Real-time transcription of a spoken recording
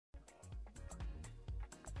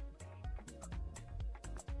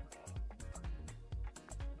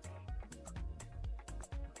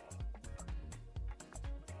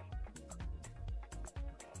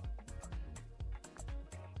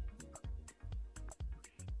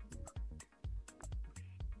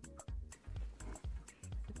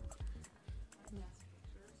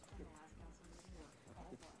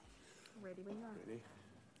Ready when you are. Ready.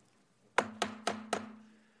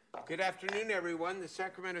 Good afternoon, everyone. The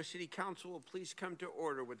Sacramento City Council will please come to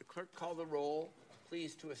order. Would the clerk call the roll,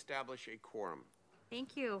 please, to establish a quorum?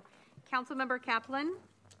 Thank you. Councilmember Kaplan.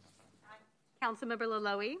 Aye. Councilmember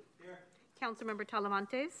Laloie. Here. Councilmember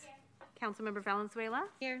Talamantes. Here. Councilmember Valenzuela.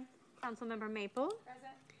 Here. Councilmember Maple.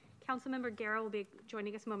 Present. Councilmember Guerra will be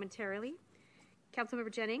joining us momentarily.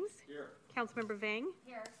 Councilmember Jennings. Here. Councilmember Vang.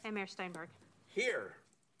 Here. And Mayor Steinberg. Here.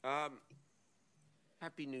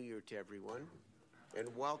 Happy New Year to everyone, and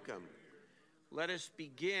welcome. Let us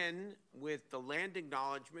begin with the land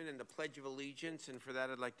acknowledgement and the Pledge of Allegiance, and for that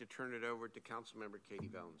I'd like to turn it over to Councilmember Katie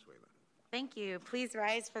Valenzuela. Thank you. Please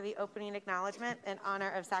rise for the opening acknowledgement in honor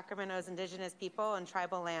of Sacramento's indigenous people and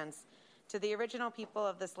tribal lands. To the original people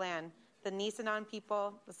of this land, the Nisenan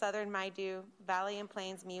people, the Southern Maidu, Valley and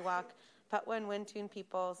Plains Miwok, Patwa and Wintun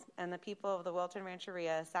peoples, and the people of the Wilton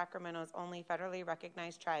Rancheria, Sacramento's only federally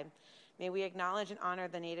recognized tribe. May we acknowledge and honor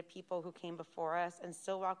the Native people who came before us and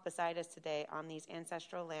still walk beside us today on these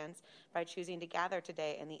ancestral lands by choosing to gather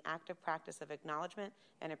today in the active practice of acknowledgement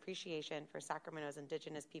and appreciation for Sacramento's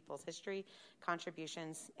indigenous people's history,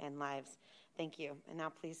 contributions, and lives. Thank you. And now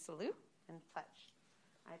please salute and pledge.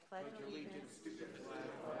 I pledge allegiance to the flag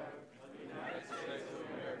of the United States of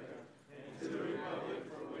America and to the republic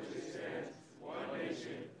for which it stands, one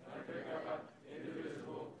nation, under God,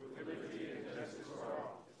 indivisible, with liberty and justice for all.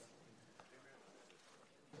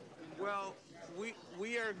 Well,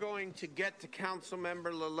 we are going to get to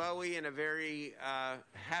Councilmember Laloie in a very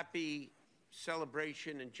happy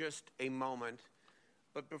celebration in just a moment.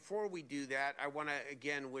 But before we do that, I want to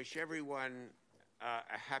again wish everyone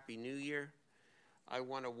a happy New Year. I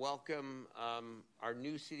want to welcome our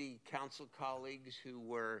new city council colleagues who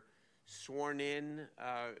were sworn in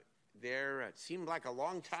there. It seemed like a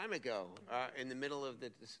long time ago in the middle of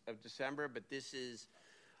December, but this is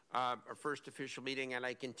our first official meeting, and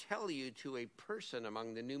I can tell you to a person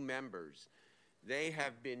among the new members, they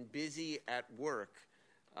have been busy at work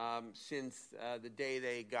since the day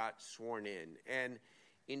they got sworn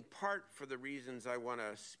in part for the reasons I want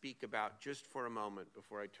to speak about just for a moment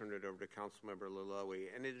before I turn it over to Councilmember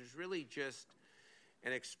Laloie. And it is really just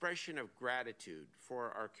an expression of gratitude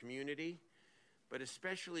for our community, but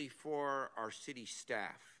especially for our city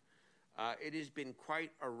staff. It has been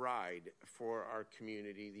quite a ride for our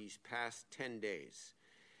community these past 10 days.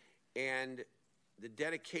 And the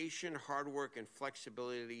dedication, hard work, and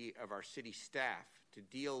flexibility of our city staff to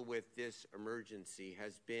deal with this emergency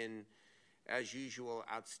has been, as usual,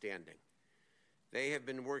 outstanding. They have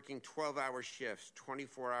been working 12-hour shifts,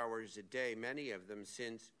 24 hours a day, many of them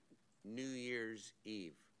since New Year's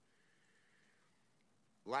Eve.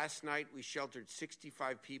 Last night, we sheltered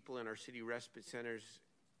 65 people in our city respite centers.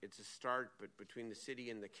 It's a start, but between the city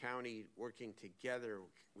and the county working together,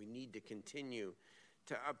 we need to continue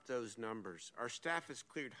to up those numbers. Our staff has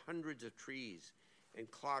cleared hundreds of trees and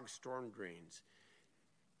clogged storm drains.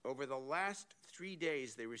 Over the last 3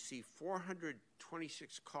 days, they received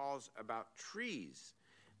 426 calls about trees.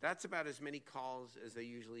 That's about as many calls as they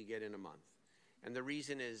usually get in a month. And the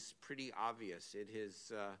reason is pretty obvious.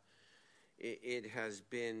 It has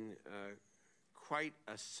been quite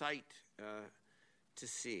a sight to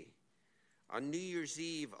see. On New Year's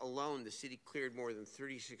Eve alone, the city cleared more than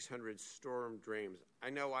 3,600 storm drains. I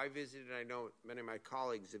know I visited, I know many of my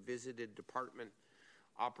colleagues have visited department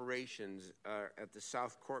operations at the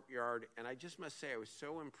South Courtyard, and I just must say I was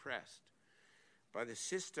so impressed by the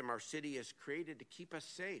system our city has created to keep us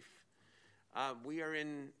safe. We are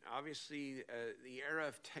in, obviously, the era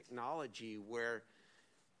of technology where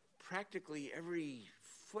practically every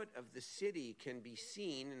foot of the city can be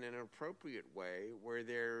seen in an appropriate way, where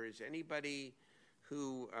there is anybody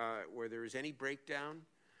where there is any breakdown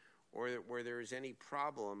or where there is any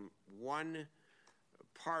problem, one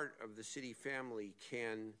part of the city family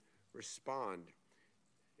can respond.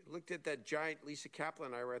 I looked at that giant, Lisa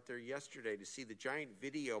Kaplan and I were out there yesterday to see the giant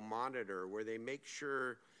video monitor where they make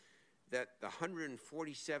sure that the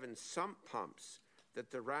 147 sump pumps that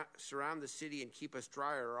surround the city and keep us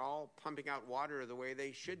dry are all pumping out water the way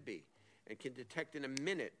they should be and can detect in a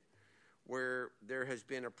minute where there has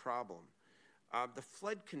been a problem. The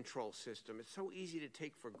flood control system, it's so easy to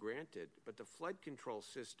take for granted, but the flood control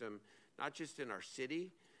system, not just in our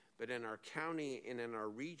city, but in our county and in our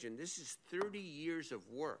region, this is 30 years of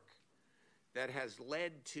work that has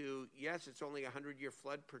led to, yes, it's only 100-year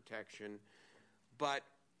flood protection, but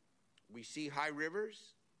we see high rivers,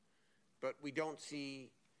 but we don't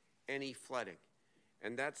see any flooding.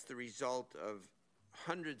 And that's the result of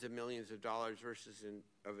hundreds of millions of dollars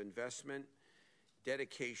of investment,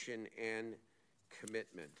 dedication, and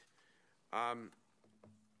commitment.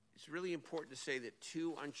 it's really important to say that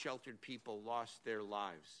 2 unsheltered people lost their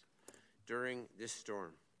lives during this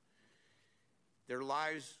storm. Their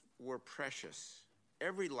lives were precious.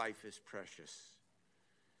 Every life is precious.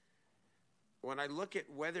 When I look at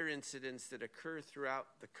weather incidents that occur throughout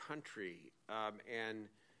the country and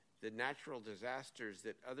the natural disasters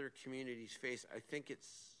that other communities face, I think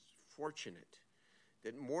it's fortunate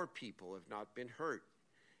that more people have not been hurt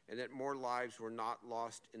and that more lives were not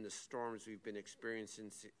lost in the storms we've been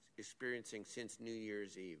experiencing since New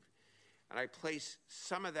Year's Eve. And I place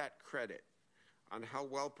some of that credit on how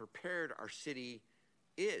well prepared our city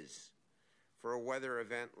is for a weather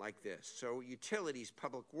event like this. So utilities,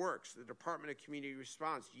 public works, the Department of Community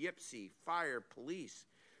Response, YPCE, fire, police,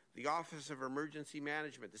 the Office of Emergency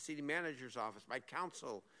Management, the city manager's office, my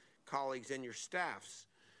council colleagues and your staffs,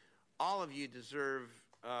 all of you deserve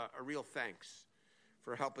a real thanks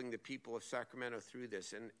for helping the people of Sacramento through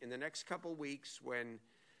this. And in the next couple weeks, when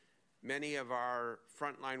many of our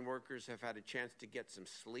frontline workers have had a chance to get some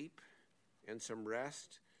sleep and some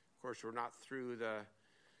rest, of course, we're not through the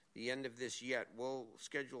end of this yet. We'll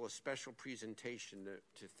schedule a special presentation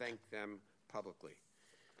to thank them publicly.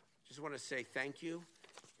 Just want to say thank you,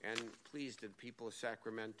 and please, to the people of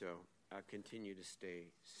Sacramento, continue to stay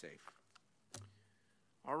safe.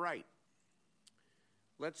 All right.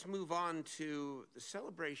 Let's move on to the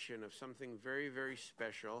celebration of something very, very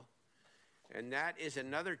special, and that is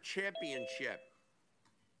another championship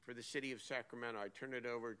for the city of Sacramento. I turn it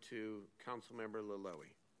over to Councilmember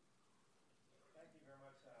Laloie.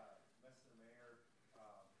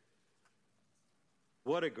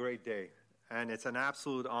 What a great day, and it's an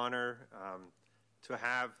absolute honor to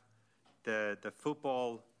have the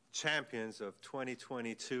football champions of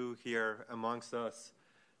 2022 here amongst us,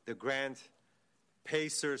 the Grand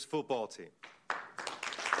Pacers football team.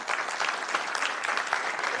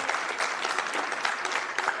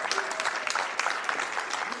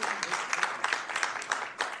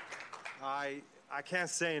 I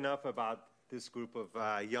can't say enough about this group of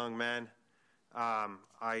young men.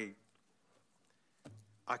 I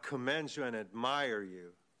commend you and admire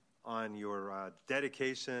you on your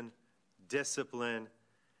dedication, discipline,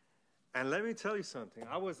 and let me tell you something.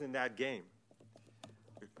 I was in that game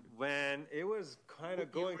when it was kind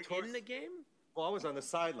of going towards. You were in the game? Well, I was on the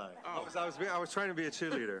sideline. Oh. I was trying to be a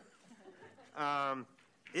cheerleader.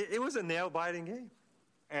 It was a nail-biting game,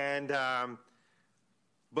 and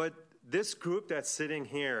but this group that's sitting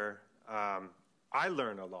here, I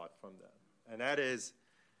learned a lot from them, and that is,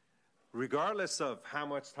 regardless of how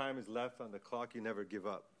much time is left on the clock, you never give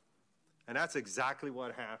up. And that's exactly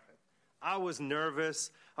what happened. I was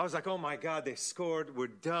nervous. I was like, oh, my God, they scored. We're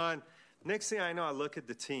done. Next thing I know, I look at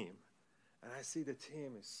the team, and I see the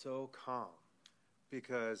team is so calm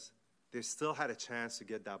because they still had a chance to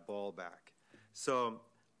get that ball back. So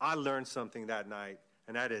I learned something that night,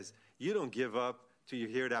 and that is you don't give up till you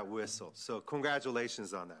hear that whistle. So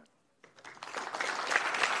congratulations on that.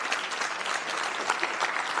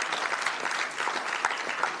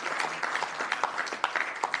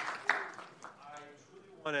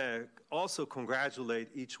 I want to also congratulate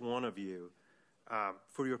each one of you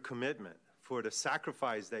for your commitment, for the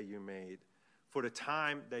sacrifice that you made, for the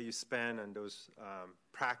time that you spent on those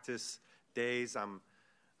practice days. I'm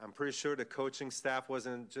pretty sure the coaching staff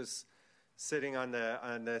wasn't just sitting on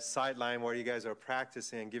the sideline where you guys are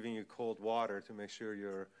practicing and giving you cold water to make sure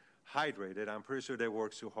you're hydrated. I'm pretty sure they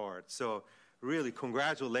worked too hard. So really,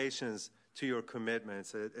 congratulations to your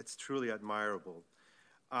commitments. It's truly admirable.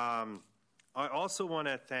 I also want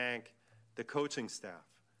to thank the coaching staff,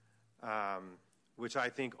 which I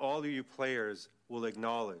think all of you players will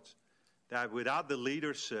acknowledge, that without the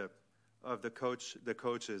leadership of the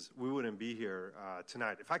coaches, we wouldn't be here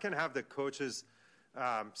tonight. If I can have the coaches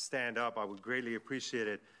stand up, I would greatly appreciate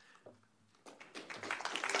it.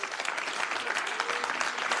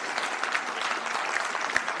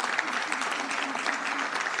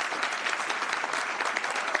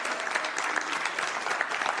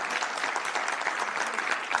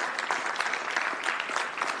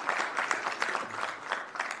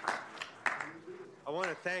 I want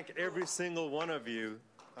to thank every single one of you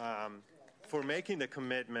for making the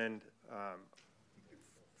commitment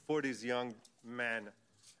for these young men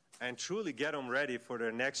and truly get them ready for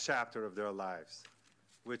the next chapter of their lives,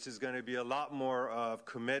 which is going to be a lot more of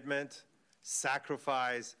commitment,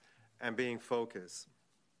 sacrifice, and being focused.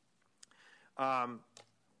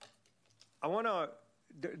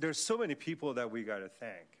 There's so many people that we got to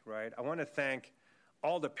thank, right? I want to thank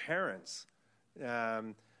all the parents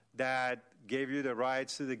that gave you the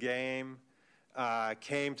rides to the game,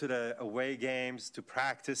 came to the away games, to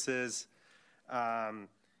practices.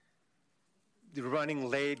 running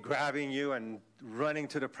late, grabbing you and running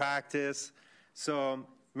to the practice. So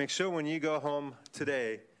make sure when you go home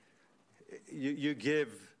today, you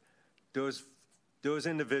give those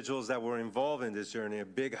individuals that were involved in this journey a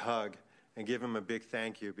big hug and give them a big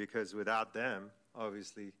thank you, because without them,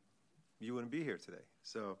 obviously, you wouldn't be here today.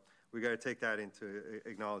 So we got to take that into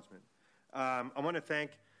acknowledgement. I want to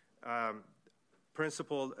thank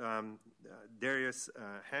Principal Darius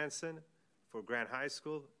Hansen for Grant High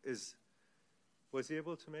School. Was he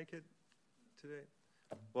able to make it today?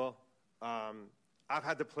 Well, I've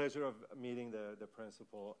had the pleasure of meeting the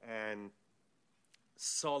principal, and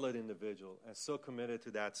solid individual and so committed to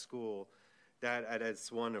that school that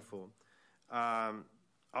it's wonderful. I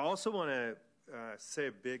also want to say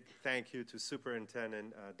a big thank you to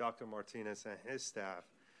Superintendent Dr. Martinez and his staff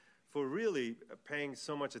for really paying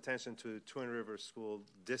so much attention to Twin Rivers School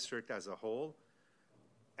District as a whole,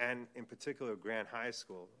 and in particular Grant High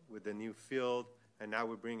School with the new field, and now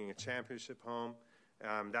we're bringing a championship home.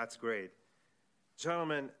 That's great.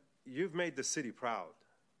 Gentlemen, you've made the city proud.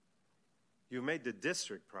 You made the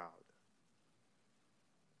district proud.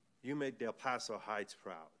 You made Del Paso Heights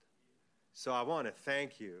proud. So I want to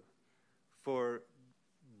thank you for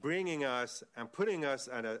bringing us and putting us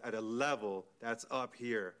at a level that's up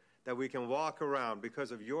here, that we can walk around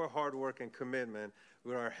because of your hard work and commitment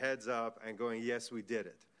with our heads up and going, yes, we did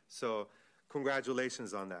it. So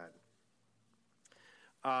congratulations on that.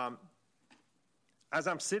 As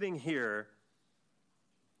I'm sitting here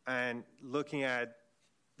and looking at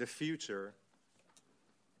the future,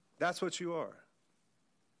 that's what you are.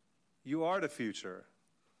 You are the future.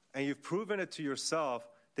 And you've proven it to yourself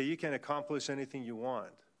that you can accomplish anything you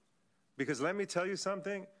want. Because let me tell you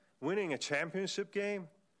something, winning a championship game,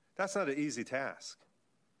 that's not an easy task.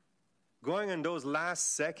 Going in those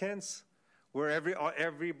last seconds where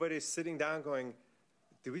everybody's sitting down going,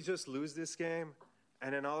 did we just lose this game?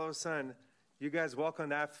 And then all of a sudden, you guys walk on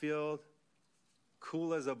that field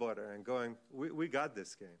cool as a butter and going, we got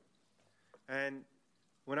this game. And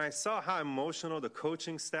when I saw how emotional the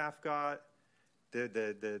coaching staff got,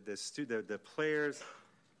 the players,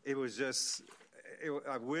 it was just,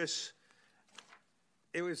 I wish,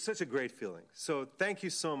 it was such a great feeling. So thank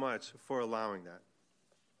you so much for allowing that.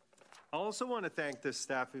 I also want to thank the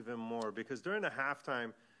staff even more, because during the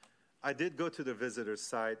halftime, I did go to the visitor's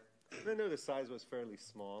side, even though the size was fairly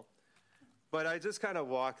small. But I just kind of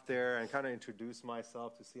walked there and kind of introduced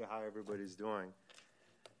myself to see how everybody's doing.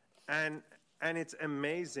 And it's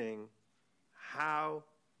amazing how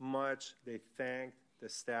much they thanked the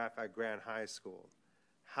staff at Grant High School,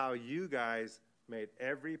 how you guys made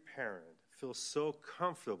every parent feel so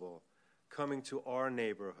comfortable coming to our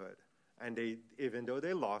neighborhood. And they, even though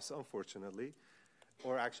they lost, unfortunately,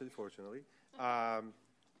 or actually fortunately,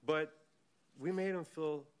 but we made them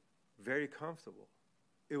feel very comfortable.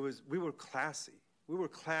 We were classy. We were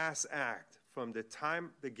class act from the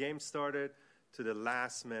time the game started to the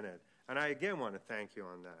last minute. And I again want to thank you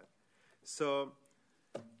on that. So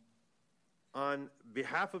on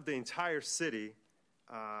behalf of the entire city,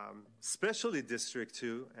 especially District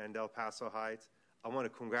 2 and El Paso Heights, I want to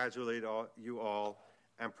congratulate you all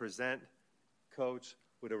and present Coach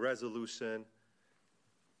with a resolution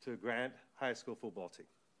to Grant High School football team.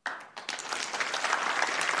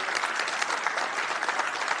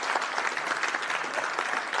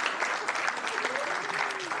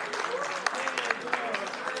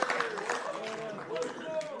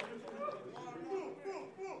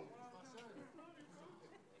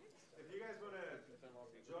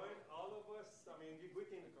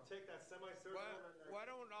 Why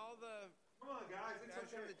don't all the... Come on, guys.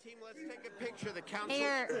 It's from the team. Let's take a picture of the council.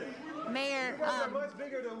 Mayor, You guys are much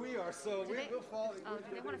bigger than we are, so we'll follow. Oh,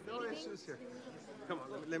 do they want to No say anything? issues here. Come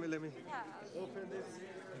on, let me open this.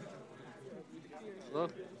 Hello?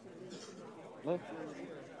 Hello?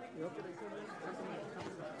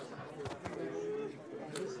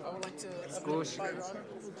 I would like to Squish.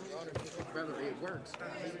 Brother, it works.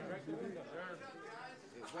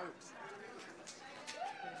 It works.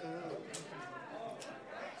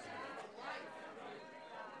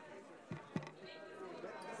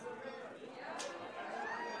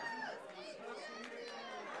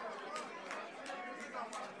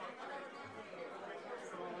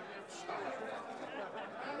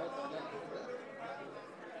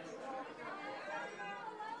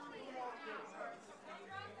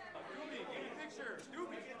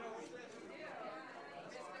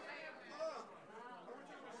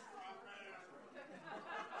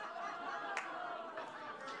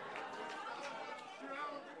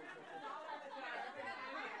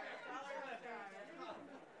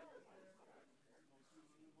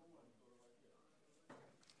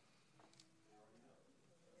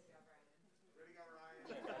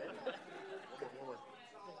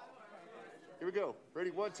 we go.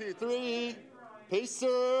 Ready? 1, 2, 3.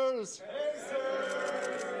 Pacers!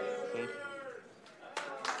 Thank you.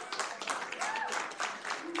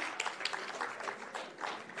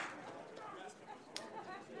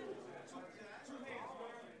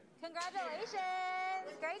 Congratulations!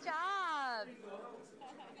 Great job!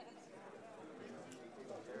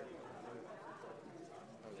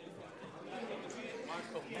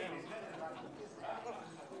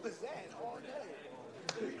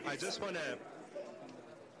 I just want to,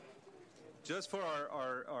 just for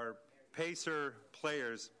our Pacer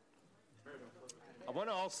players, I want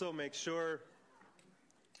to also make sure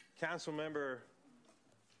Councilmember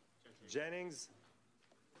Jennings,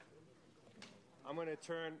 I'm going to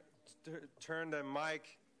turn the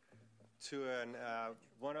mic to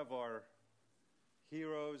one of our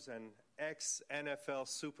heroes and ex-NFL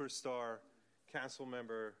superstar,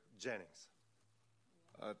 Councilmember Jennings.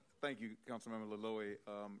 Thank you, Councilmember Laloy.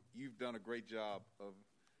 You've done a great job of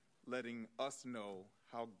letting us know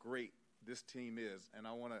how great this team is, and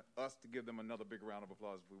I want us to give them another big round of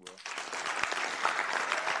applause, if we will.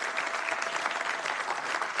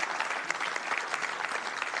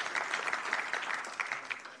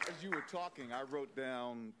 As you were talking, I wrote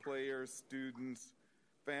down players, students,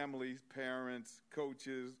 families, parents,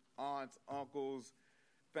 coaches, aunts, uncles,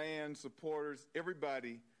 fans, supporters,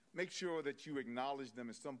 everybody. Make sure that you acknowledge them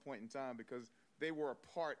at some point in time because they were a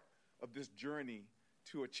part of this journey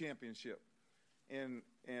to a championship. And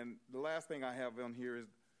the last thing I have on here is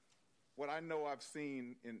what I know I've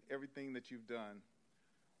seen in everything that you've done.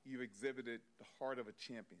 You've exhibited the heart of a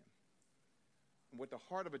champion. And what the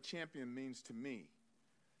heart of a champion means to me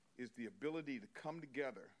is the ability to come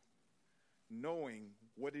together knowing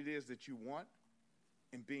what it is that you want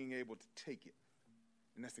and being able to take it.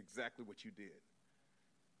 And that's exactly what you did.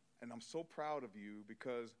 And I'm so proud of you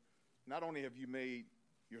because not only have you made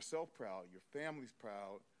yourself proud, your family's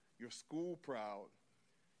proud, your school proud,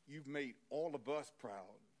 you've made all of us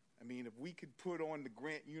proud. I mean, if we could put on the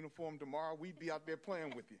Grant uniform tomorrow, we'd be out there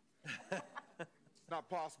playing with you. It's not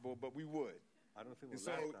possible, but we would. I don't think And we'll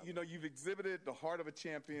so, last that you know, you've exhibited the heart of a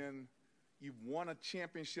champion. You've won a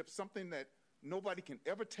championship, something that nobody can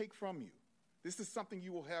ever take from you. This is something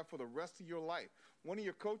you will have for the rest of your life. One of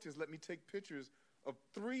your coaches let me take pictures of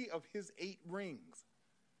 3 of his 8 rings.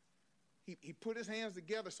 He put his hands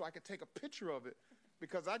together so I could take a picture of it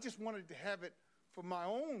because I just wanted to have it for my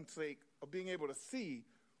own sake of being able to see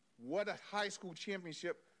what a high school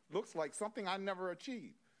championship looks like, something I never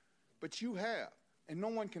achieved. But you have, and no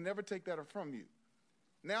one can ever take that from you.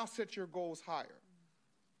 Now set your goals higher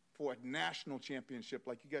for a national championship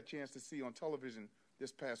like you got a chance to see on television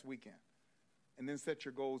this past weekend. And then set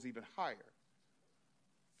your goals even higher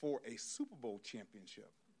for a Super Bowl championship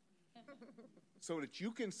so that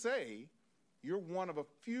you can say you're one of a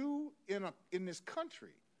few in this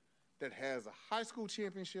country that has a high school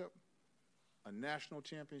championship, a national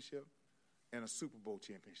championship, and a Super Bowl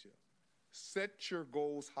championship. Set your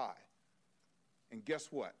goals high. And guess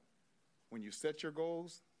what? When you set your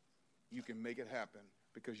goals, you can make it happen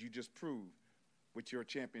because you just proved with your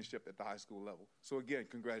championship at the high school level. So again,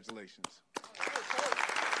 congratulations.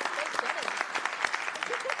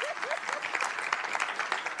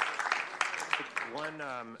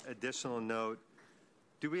 One additional note.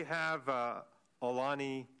 Do we have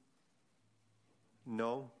Alani?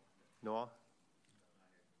 No? Noah?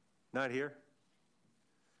 Not here?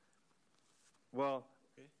 Well,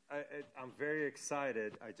 I'm very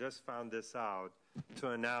excited. I just found this out to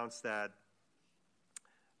announce that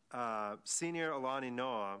senior Alani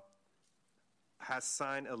Noah has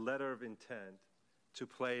signed a letter of intent to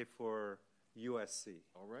play for USC.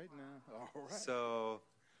 All right now. All right. So,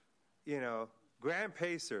 you know, Grand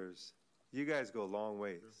Pacers, you guys go long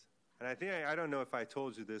ways. And I don't know if I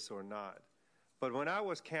told you this or not, but when I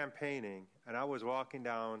was campaigning and I was walking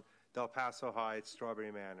down Del Paso Heights,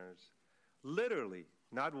 Strawberry Manors, literally,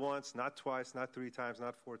 not once, not twice, not 3 times,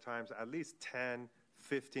 not 4 times, at least 10,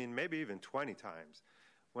 15, maybe even 20 times.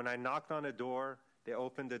 When I knocked on a door, they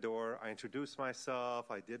opened the door, I introduced myself,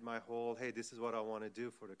 I did my whole, hey, this is what I want to do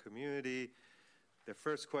for the community. The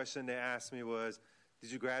first question they asked me was,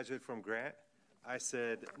 did you graduate from Grant? I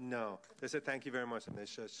said, no. They said, thank you very much, and they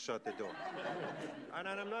shut the door. And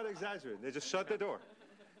I'm not exaggerating. They just shut the door.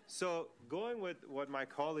 So going with what my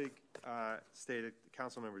colleague stated,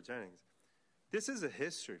 Councilmember Jennings, this is a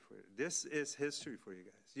history for you. This is history for you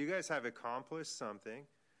guys. You guys have accomplished something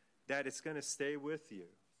that is going to stay with you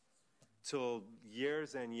till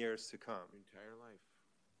years and years to come. Entire life.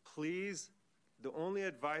 Please, the only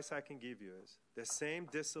advice I can give you is the same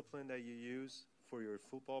discipline that you use for your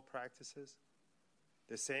football practices,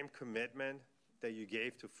 the same commitment that you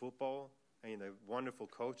gave to football, and the wonderful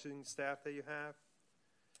coaching staff that you have,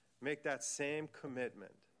 make that same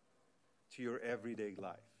commitment to your everyday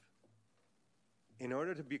life. In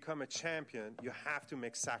order to become a champion, you have to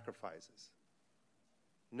make sacrifices.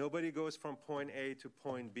 Nobody goes from point A to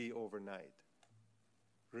point B overnight.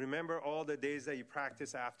 Remember all the days that you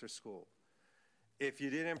practice after school. If you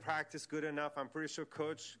didn't practice good enough, I'm pretty sure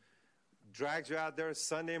coach dragged you out there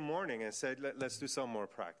Sunday morning and said, let's do some more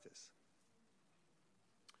practice.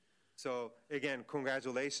 So again,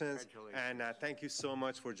 congratulations. And thank you so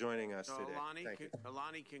much for joining us today.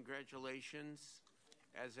 Alani, congratulations.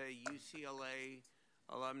 As a UCLA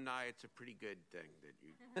alumni, it's a pretty good thing that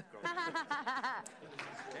you go through.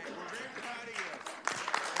 Hey, we're very proud of you.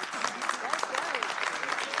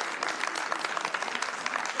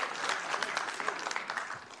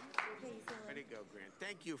 Way to go, Grant.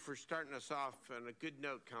 Thank you for starting us off on a good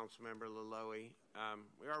note, Councilmember Laloe.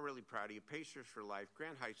 We are really proud of you. Pacers for Life.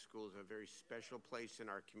 Grant High School is a very special place in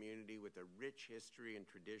our community with a rich history and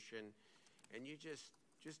tradition. And you just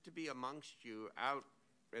to be amongst you out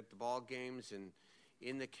at the ball games and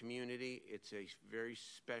in the community, it's a very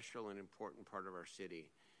special and important part of our city.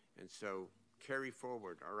 And so carry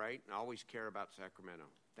forward, all right? And always care about Sacramento.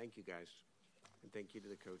 Thank you, guys. And thank you to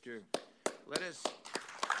the coaches. Let us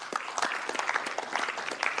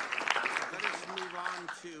move on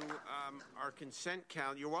to our consent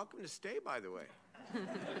calendar. You're welcome to stay, by the way.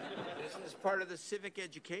 This is part of the civic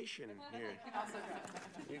education here.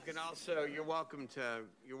 You're welcome to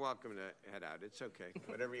head out. It's okay.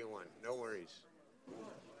 Whatever you want. No worries.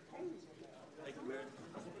 Thank you, Mayor.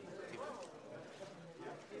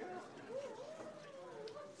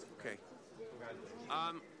 Okay.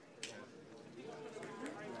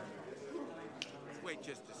 Wait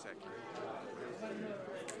just a second.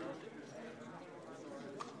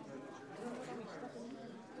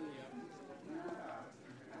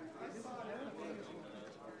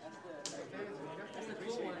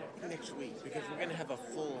 Next week, because we'll have a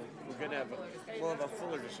fuller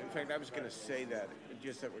discussion. In fact, I was going to say that,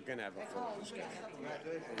 just that we're going to have a full discussion.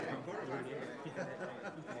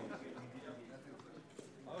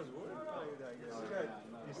 I was worried about you that year.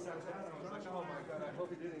 You sat down, I was like, oh my God, I hope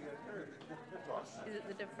he didn't get hurt. Is it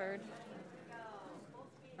the deferred?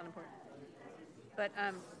 Not important. But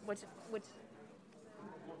which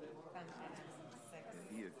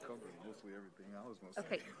He had covered mostly everything I was going to say.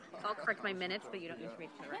 okay, I'll correct my minutes, but you don't need to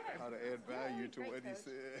read to the record. How to add value to what he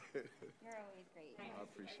said. You're always great. I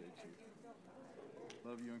appreciate you.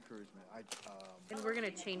 Love your encouragement. And we're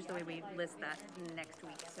going to change the way we list that next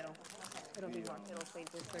week, so it'll be more, it'll say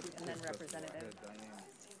district and then representative. Had Diane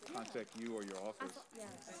contact you or your office.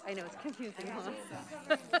 I know, it's confusing,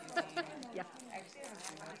 huh? Yeah,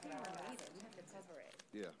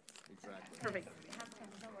 Yeah, exactly. perfect. Half the time,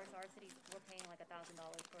 so our city, we're paying like $1,000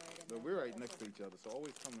 for it. But we're right next to each other, so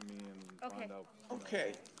always come to me and Okay. find out.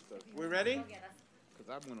 Okay. We ready? Because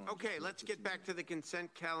I went on. Okay, let's get back to the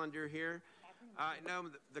consent calendar here. No,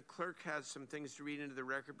 the clerk has some things to read into the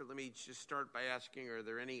record, but let me just start by asking, are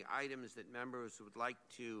there any items that members would like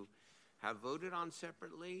to have voted on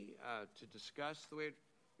separately to discuss the way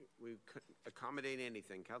we could accommodate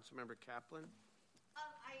anything? Councilmember Kaplan?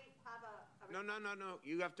 I have a No.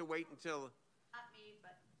 You have to wait until... not me,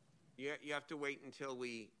 but You have to wait until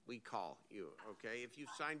we call you, okay? If you've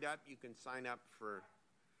signed up, you can sign up for...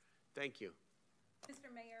 Thank you.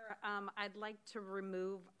 Mr. Mayor, I'd like to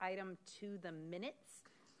remove item 2, the minutes,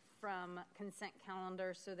 from consent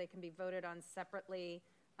calendar so they can be voted on separately.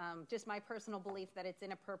 Just my personal belief that it's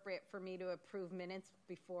inappropriate for me to approve minutes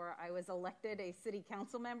before I was elected a city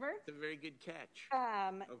council member. It's a very good catch.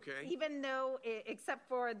 Okay. Even though, except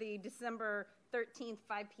for the December 13th,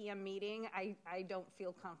 5 p.m. meeting, I don't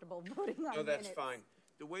feel comfortable voting on minutes. No, that's fine.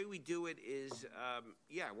 The way we do it is,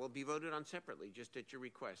 we'll be voted on separately, just at your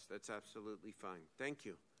request. That's absolutely fine. Thank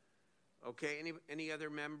you. Okay, any other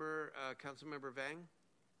member, Councilmember Vang?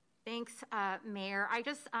 Thanks, Mayor.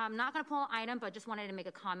 I'm not going to pull an item, but just wanted to make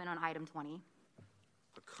a comment on item 20.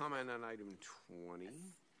 A comment on item 20.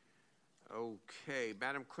 Okay,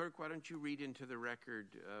 Madam Clerk, why don't you read into the record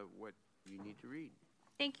what you need to read?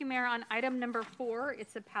 Thank you, Mayor. On item number 4,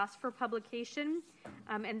 it's a pass for publication,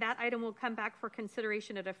 and that item will come back for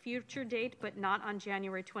consideration at a future date, but not on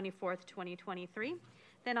January 24th, 2023.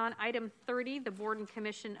 Then on item 30, the board and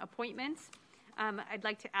commission appointments, I'd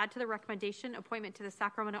like to add to the recommendation appointment to the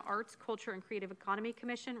Sacramento Arts, Culture, and Creative Economy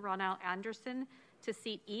Commission, Ronald Anderson, to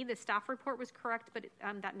seat E. The staff report was correct, but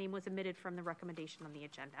that name was omitted from the recommendation on the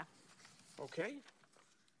agenda. Okay.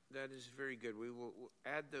 That is very good. We will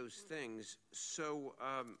add those things. So,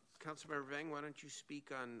 Councilmember Vang, why don't you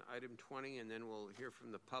speak on item 20, and then we'll hear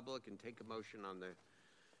from the public and take a motion on the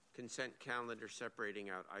consent calendar separating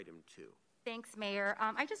out item 2. Thanks, Mayor.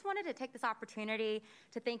 I just wanted to take this opportunity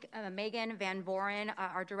to thank Megan Van Voren,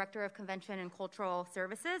 our Director of Convention and Cultural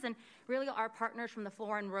Services, and really our partners from the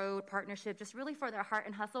Florin Road Partnership, just really for their heart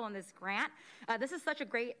and hustle on this grant. This is such a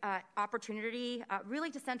great opportunity, really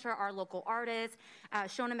to center our local artists,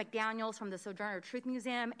 Shona McDaniels from the Sojourner Truth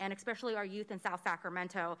Museum, and especially our youth in South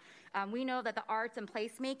Sacramento. We know that the arts and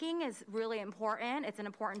placemaking is really important. It's an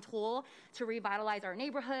important tool to revitalize our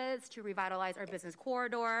neighborhoods, to revitalize our business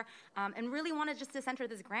corridor, and really wanted just to center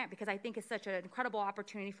this grant because I think it's such an incredible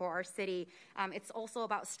opportunity for our city. It's also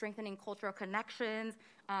about strengthening cultural connections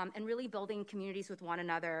and really building communities with one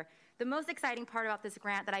another. The most exciting part about this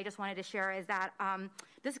grant that I just wanted to share is that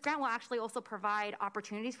this grant will actually also provide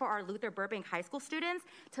opportunities for our Luther Burbank High School students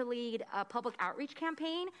to lead a public outreach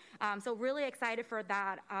campaign. So really excited for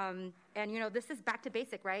that. And, you know, this is back to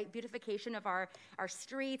basic, right? Beautification of our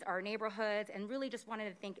streets, our neighborhoods, and really just wanted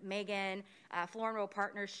to thank Megan, Florin Road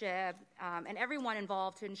Partnership, and everyone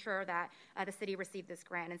involved to ensure that the city received this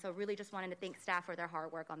grant. And so really just wanted to thank staff for their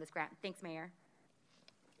hard work on this grant. Thanks, Mayor.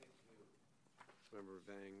 Member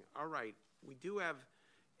Vang. All right, we do have,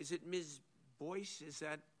 is it Ms. Boyce? Is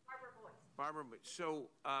that? Barbara Boyce. Barbara Boyce. So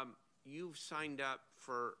you've signed up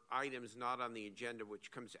for items not on the agenda,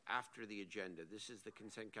 which comes after the agenda. This is the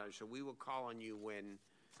consent calendar. So we will call on you when,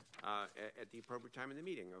 at the appropriate time in the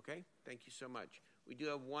meeting, okay? Thank you so much. We do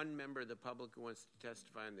have one member of the public who wants to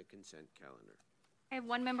testify on the consent calendar. I have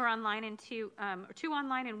one member online and two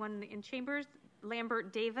online and one in chambers.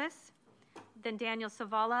 Lambert Davis, then Daniel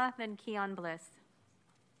Savala, then Keon Bliss.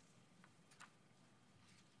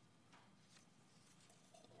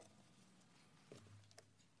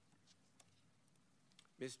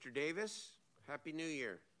 Mr. Davis, Happy New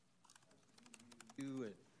Year.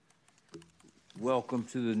 Welcome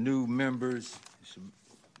to the new members. It's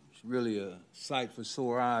really a sight for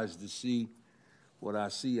sore eyes to see what I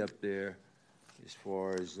see up there as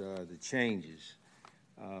far as the changes.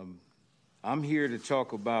 I'm here to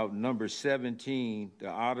talk about number 17, the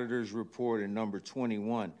auditor's report, and number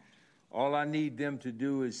 21. All I need them to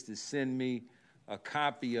do is to send me a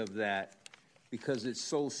copy of that because it's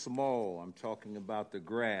so small. I'm talking about the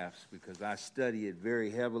graphs because I study it very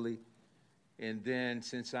heavily. And then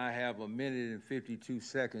since I have 1 minute and 52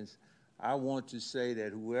 seconds, I want to say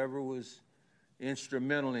that whoever was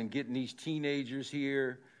instrumental in getting these teenagers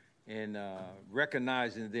here and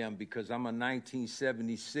recognizing them, because I'm a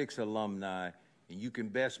 1976 alumni, and you can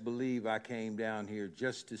best believe I came down here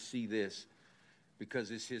just to see this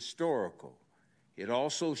because it's historical. It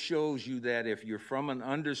also shows you that if you're from an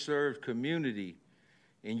underserved community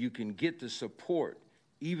and you can get the support,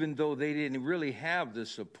 even though they didn't really have the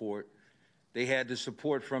support, they had the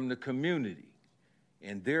support from the community.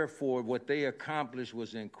 And therefore, what they accomplished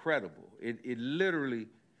was incredible. It literally,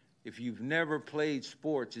 if you've never played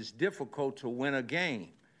sports, it's difficult to win a game.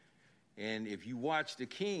 And if you watch the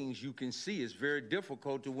Kings, you can see it's very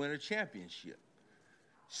difficult to win a championship.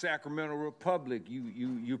 Sacramento Republic,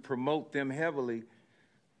 you promote them heavily,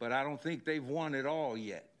 but I don't think they've won it all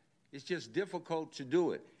yet. It's just difficult to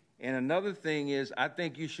do it. And another thing is, I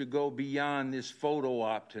think you should go beyond this photo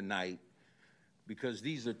op tonight because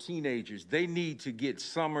these are teenagers. They need to get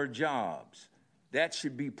summer jobs. That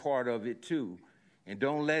should be part of it too. And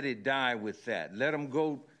don't let it die with that. Let them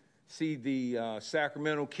go see the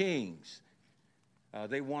Sacramento Kings.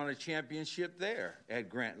 They won a championship there at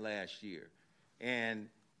Grant last year. And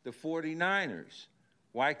the 49ers,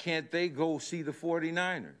 why can't they go see the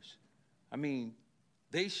 49ers? I mean,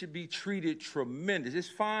 they should be treated tremendous. It's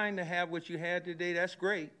fine to have what you had today. That's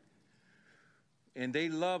great. And they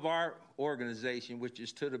love our organization, which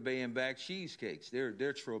is To the Bay and Back Cheesecakes. They're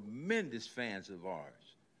tremendous fans of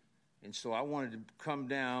ours. And so I wanted to come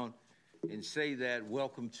down and say that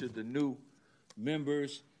welcome to the new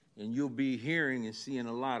members, and you'll be hearing and seeing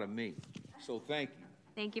a lot of me. So thank you.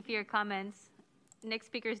 Thank you for your comments. Next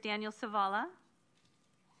speaker is Daniel Savala.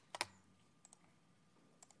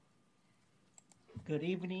 Good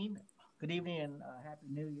evening. Good evening and Happy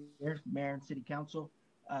New Year, Mayor and City Council.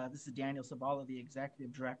 This is Daniel Savala, the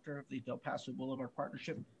Executive Director of the Del Paso Boulevard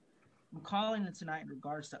Partnership. I'm calling in tonight in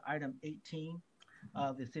regards to item 18,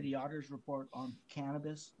 the City Auditor's Report on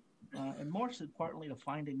cannabis, and more importantly, to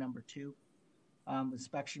finding number 2. The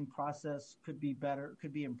inspection process could be better,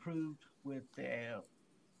 could be improved with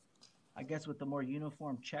with the more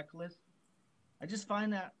uniform checklist. I just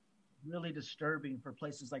find that really disturbing for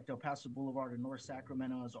places like Del Paso Boulevard and North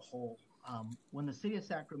Sacramento as a whole. When the city of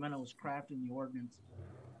Sacramento was crafting the ordinance,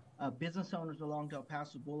 business owners along Del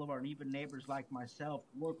Paso Boulevard and even neighbors like myself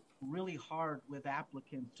worked really hard with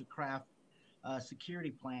applicants to craft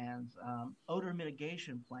security plans, odor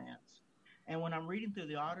mitigation plans. And when I'm reading through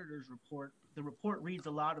the auditor's report, the report reads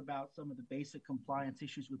a lot about some of the basic compliance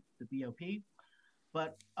issues with the BOP.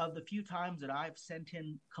 But of the few times that I've sent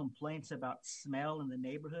in complaints about smell in the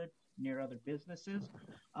neighborhood near other businesses,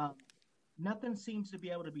 nothing seems to be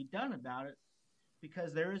able to be done about it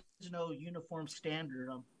because there is no uniform standard,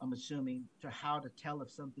 I'm assuming, to how to tell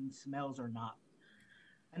if something smells or not.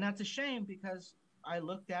 And that's a shame because I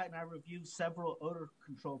looked at and I reviewed several odor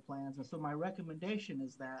control plans. And so my recommendation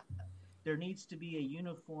is that there needs to be a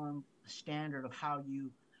uniform standard of how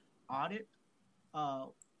you audit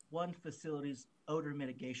one facility's odor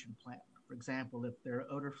mitigation plan. For example, if their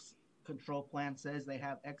odor control plan says they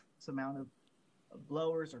have X amount of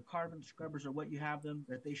blowers or carbon scrubbers or what you have them,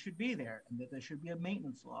 that they should be there and that there should be a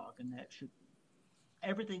maintenance log and that should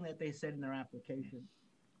everything that they said in their application,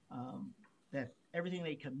 that everything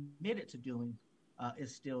they committed to doing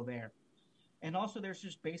is still there. And also there's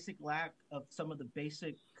just basic lack of some of the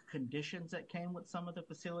basic conditions that came with some of the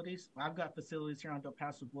facilities. I've got facilities here on Del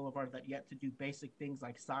Paso Boulevard that yet to do basic things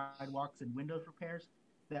like sidewalks and windows repairs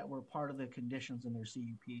that were part of the conditions in their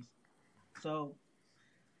CUPs. So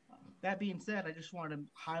that being said, I just wanted to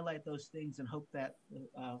highlight those things and hope that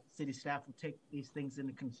city staff will take these things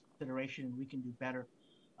into consideration and we can do better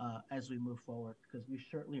as we move forward, because we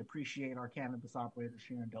certainly appreciate our cannabis operators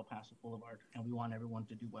here in Del Paso Boulevard and we want everyone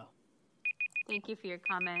to do well. Thank you for your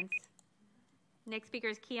comments. Next speaker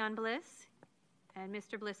is Keon Bliss, and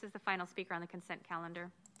Mr. Bliss is the final speaker on the consent calendar.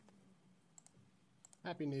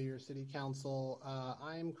 Happy New Year, City Council.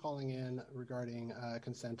 I'm calling in regarding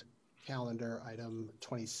consent calendar item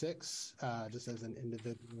 26, just as an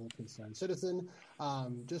individual concerned citizen.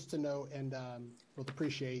 Just to note, and we'll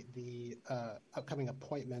appreciate the upcoming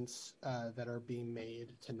appointments that are being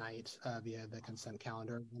made tonight via the consent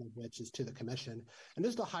calendar, one of which is to the commission. And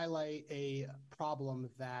just to highlight a problem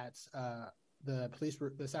that the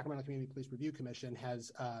Sacramento Community Police Review Commission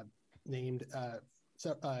has named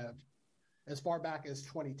as far back as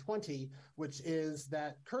 2020, which is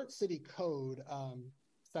that current city code,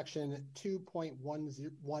 section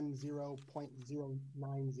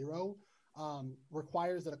 2.10.090,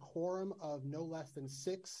 requires that a quorum of no less than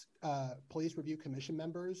 6 police review commission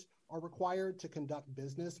members are required to conduct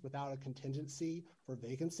business without a contingency for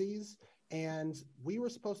vacancies. And we were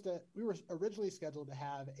originally scheduled to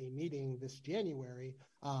have a meeting this January,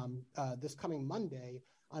 this coming Monday.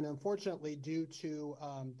 And unfortunately, due to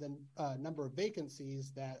the number of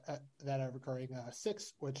vacancies that are occurring,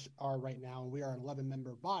 6, which are right now, and we are an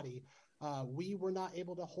 11-member body, we were not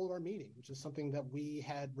able to hold our meeting, which is something that we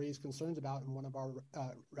had raised concerns about in one of our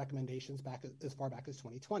recommendations back as far back as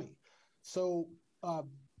 2020. So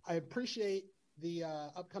I appreciate the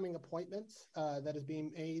upcoming appointments that is being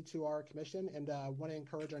made to our commission, and want to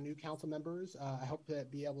encourage our new council members. I hope to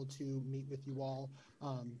be able to meet with you all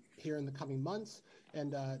here in the coming months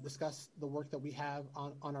and discuss the work that we have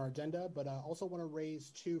on our agenda, but also want to raise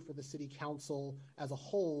too for the city council as a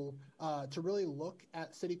whole to really look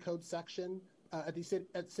at city code section at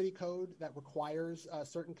city code that requires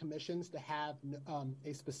certain commissions to have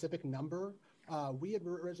a specific number. We had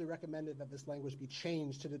originally recommended that this language be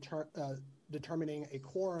changed to determining a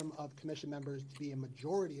quorum of commission members to be a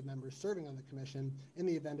majority of members serving on the commission in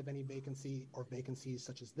the event of any vacancy or vacancies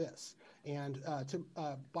such as this. And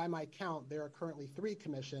by my count, there are currently 3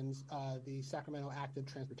 commissions, the Sacramento Active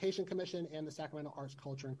Transportation Commission and the Sacramento Arts,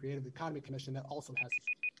 Culture, and Creative Economy Commission that also has this.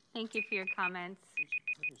 Thank you for your comments.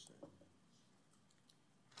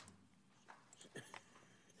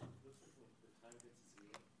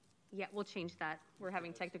 Yeah, we'll change that. We're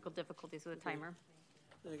having technical difficulties with the timer.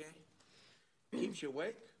 Okay. Keeps you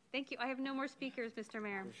awake? Thank you. I have no more speakers, Mr.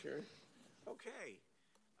 Mayor. You sure? Okay.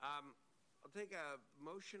 I'll take a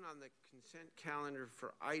motion on the consent calendar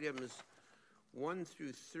for items 1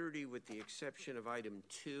 through 30 with the exception of item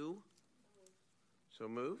 2. So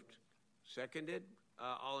moved. Seconded.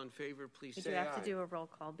 All in favor, please say aye. We do have to do a roll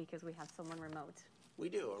call because we have someone remote. We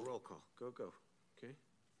do. A roll call. Go. Okay.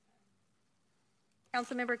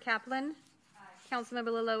 Councilmember Kaplan. Aye.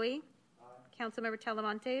 Councilmember Laloe. Aye. Councilmember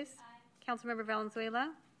Talamontes. Aye. Councilmember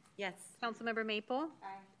Valenzuela. Yes. Councilmember Maple.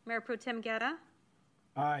 Aye. Mayor Pro Tem Guerra.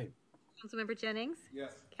 Aye. Councilmember Jennings.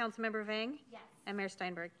 Yes. Councilmember Vang. Yes. And Mayor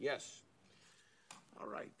Steinberg. Yes. All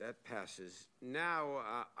right, that passes.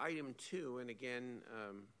 Now, item 2, and again,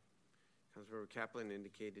 Councilmember Kaplan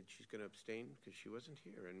indicated she's going to abstain because she wasn't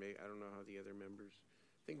here, and I don't know how the other members.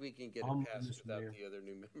 I think we can get it passed without the other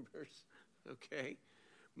new members. Okay.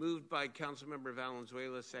 Moved by Councilmember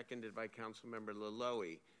Valenzuela, seconded by Councilmember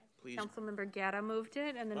Laloe. Please. Councilmember Guerra moved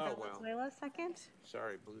it, and then Valenzuela second.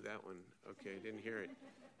 Sorry, blew that one. Okay, didn't hear it.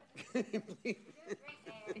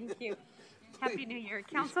 Thank you. Happy New Year.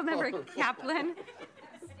 Councilmember Kaplan.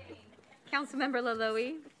 Councilmember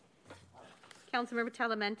Laloe. Councilmember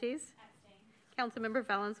Talamentes. Councilmember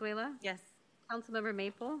Valenzuela. Yes. Councilmember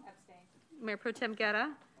Maple. Mayor Pro Tem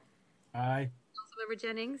Guerra. Aye. Councilmember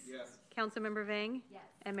Jennings. Yes. Councilmember Vang. Yes.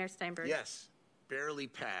 And Mayor Steinberg. Yes, barely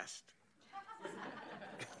passed.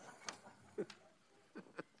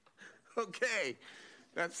 Okay,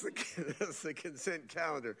 that's the consent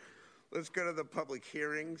calendar. Let's go to the public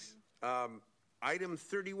hearings. Item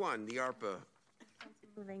 31, the ARPA.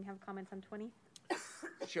 Councilmember Vang have comments on 20?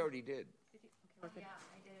 She already did. Yeah,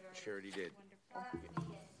 I did it already. She already did.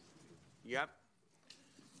 Yep.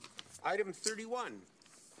 Item 31,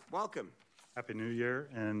 welcome. Happy New Year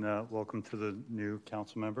and welcome to the new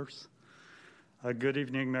council members. Good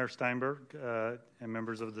evening, Mayor Steinberg and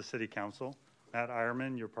members of the City Council. Matt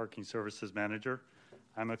Eierman, your Parking Services Manager.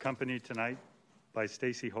 I'm accompanied tonight by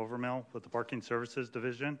Stacy Hovermel with the Parking Services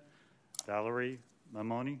Division, Valerie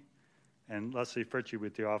Mamoni, and Leslie Fritchie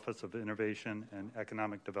with the Office of Innovation and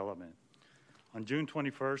Economic Development. On June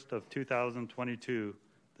 21st of 2022,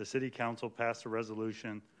 the City Council passed a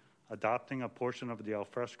resolution adopting a portion of the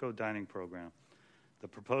Alfresco Dining Program. The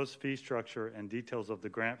proposed fee structure and details of the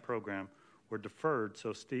grant program were deferred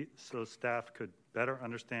so staff could better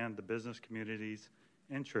understand the business community's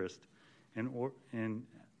interest in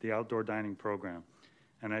the outdoor dining program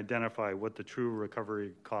and identify what the true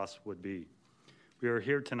recovery costs would be. We are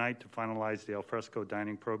here tonight to finalize the Alfresco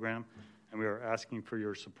Dining Program, and we are asking for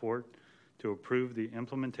your support to approve the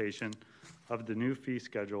implementation of the new fee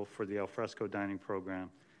schedule for the Alfresco Dining Program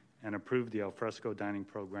and approve the Alfresco Dining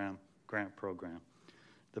Program grant program.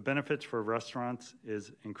 The benefits for restaurants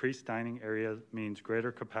is increased dining area means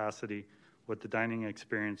greater capacity with the dining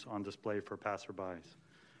experience on display for passerbys.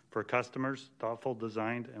 For customers, thoughtful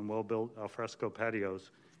designed and well-built alfresco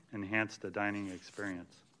patios enhance the dining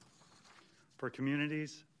experience. For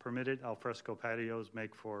communities, permitted alfresco patios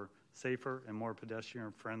make for safer and more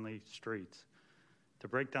pedestrian-friendly streets. To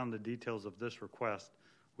break down the details of this request,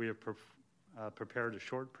 we have prepared a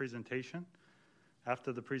short presentation.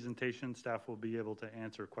 After the presentation, staff will be able to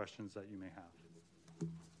answer questions that you may have.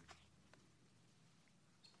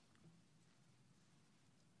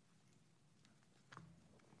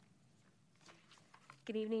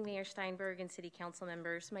 Good evening, Mayor Steinberg and City Council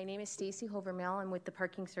members. My name is Stacy Hovermel. I'm with the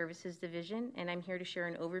Parking Services Division, and I'm here to share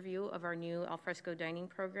an overview of our new Alfresco Dining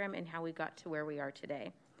Program and how we got to where we are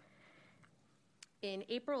today. In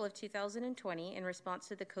April of 2020, in response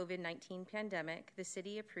to the COVID-19 pandemic, the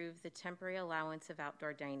city approved the temporary allowance of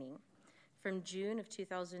outdoor dining. From June of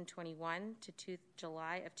 2021 to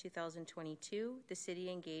July of 2022, the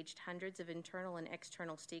city engaged hundreds of internal and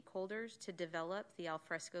external stakeholders to develop the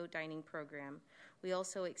Alfresco Dining Program. We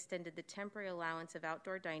also extended the temporary allowance of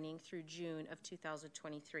outdoor dining through June of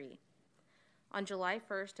 2023. On July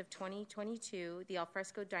 1st of 2022, the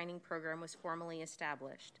Alfresco Dining Program was formally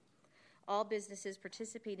established. All businesses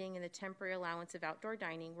participating in the temporary allowance of outdoor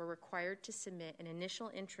dining were required to submit an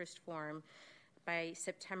initial interest form by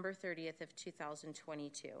September 30th of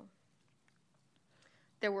 2022.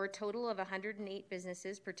 There were a total of 108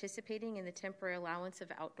 businesses participating in the temporary allowance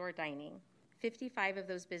of outdoor dining. 55 of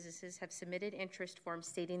those businesses have submitted interest forms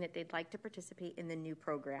stating that they'd like to participate in the new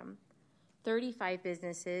program. 35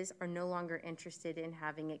 businesses are no longer interested in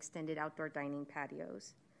having extended outdoor dining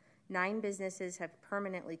patios. 9 businesses have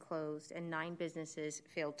permanently closed, and 9 businesses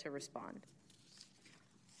failed to respond.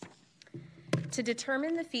 To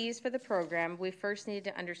determine the fees for the program, we first needed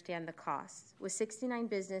to understand the costs. With 69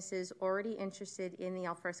 businesses already interested in the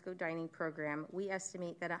Alfresco Dining Program, we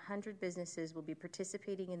estimate that 100 businesses will be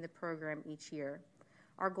participating in the program each year.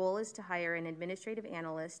 Our goal is to hire an administrative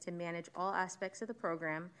analyst to manage all aspects of the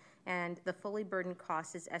program, and the fully burdened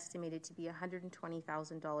cost is estimated to be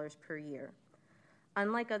 $120,000 per year.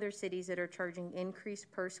 Unlike other cities that are charging increased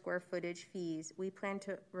per square footage fees, we plan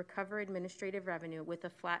to recover administrative revenue with a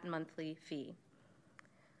flat monthly fee.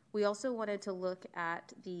 We also wanted to look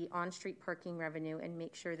at the on-street parking revenue and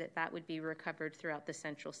make sure that that would be recovered throughout the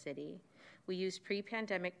central city. We used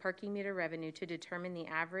pre-pandemic parking meter revenue to determine the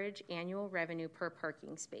average annual revenue per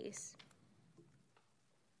parking space.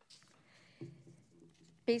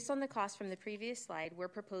 Based on the cost from the previous slide, we're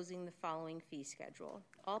proposing the following fee schedule.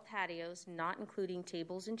 All patios, not including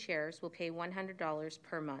tables and chairs, will pay $100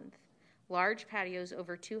 per month. Large patios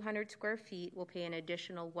over 200 square feet will pay an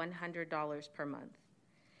additional $100 per month.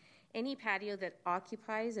 Any patio that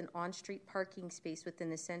occupies an on-street parking space within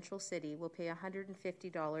the central city will pay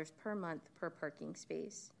 $150 per month per parking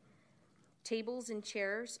space. Tables and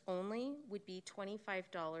chairs only would be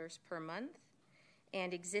 $25 per month,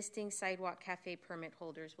 and existing sidewalk cafe permit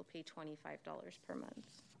holders will pay $25 per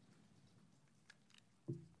month.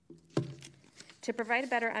 To provide a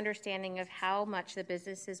better understanding of how much the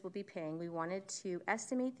businesses will be paying, we wanted to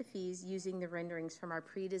estimate the fees using the renderings from our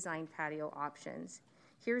pre-designed patio options.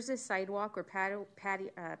 Here's a sidewalk or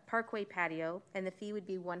parkway patio, and the fee would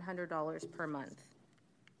be $100 per month.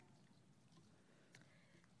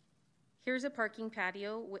 Here's a parking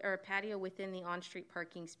patio or a patio within the on-street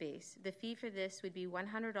parking space. The fee for this would be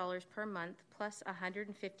 $100 per month plus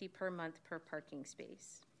 $150 per month per parking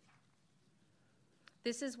space.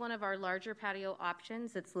 This is one of our larger patio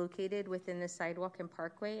options that's located within the sidewalk and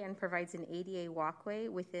parkway and provides an ADA walkway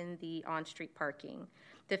within the on-street parking.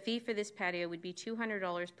 The fee for this patio would be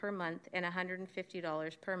 $200 per month and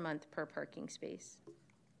 $150 per month per parking space.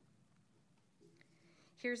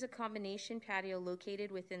 Here's a combination patio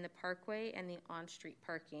located within the parkway and the on-street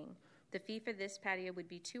parking. The fee for this patio would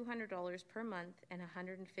be $200 per month and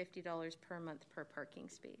 $150 per month per parking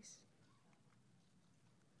space.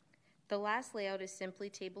 The last layout is simply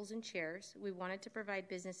tables and chairs. We wanted to provide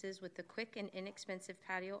businesses with the quick and inexpensive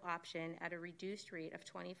patio option at a reduced rate of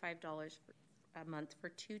 $25 a month for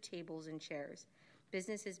 2 tables and chairs.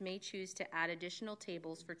 Businesses may choose to add additional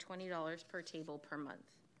tables for $20 per table per month.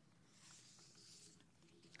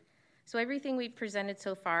 So everything we've presented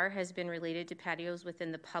so far has been related to patios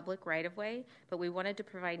within the public right-of-way, but we wanted to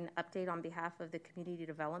provide an update on behalf of the Community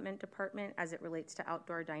Development Department as it relates to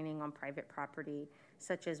outdoor dining on private property,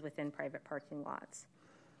 such as within private parking lots.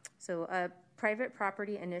 So a private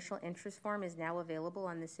property initial interest form is now available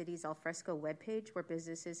on the city's Alfresco webpage, where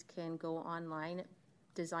businesses can go online,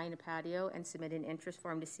 design a patio, and submit an interest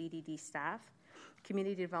form to CDD staff.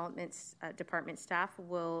 Community Development Department staff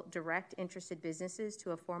will direct interested businesses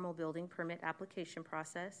to a formal building permit application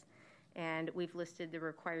process, and we've listed the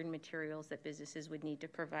required materials that businesses would need to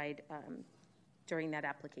provide during that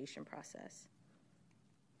application process.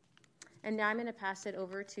 And now I'm going to pass it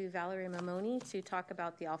over to Valerie Mamoni to talk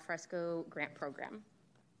about the Alfresco grant program.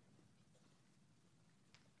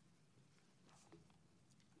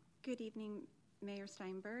 Good evening, Mayor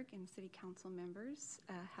Steinberg and City Council members.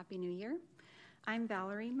 Happy New Year. I'm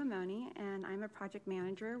Valerie Mamoni, and I'm a project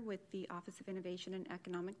manager with the Office of Innovation and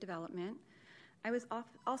Economic Development. I was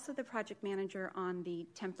also the project manager on the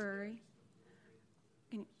temporary.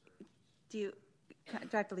 Do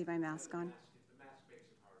I have to leave my mask on?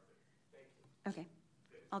 Okay,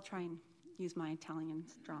 I'll try and use my Italian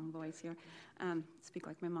strong voice here. Speak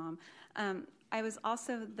like my mom. I was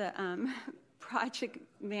also the project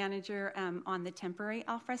manager on the temporary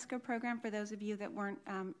Alfresco program, for those of you that weren't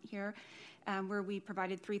here, where we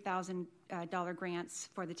provided $3,000 grants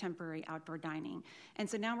for the temporary outdoor dining. And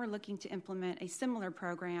so now we're looking to implement a similar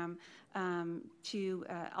program to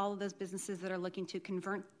all of those businesses that are looking to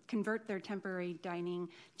convert their temporary dining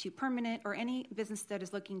to permanent, or any business that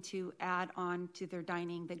is looking to add on to their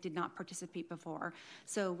dining that did not participate before.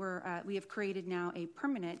 So we have created now a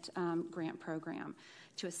permanent grant program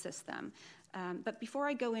to assist them. But before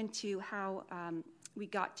I go into how we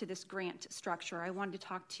got to this grant structure, I wanted to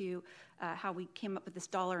talk to how we came up with this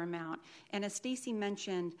dollar amount. And as Stacy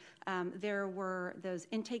mentioned, there were those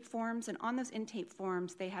intake forms, and on those intake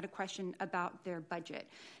forms, they had a question about their budget.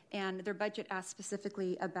 And their budget asked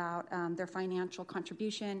specifically about their financial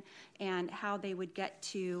contribution and how they would get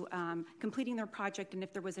to completing their project, and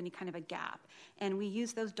if there was any kind of a gap. And we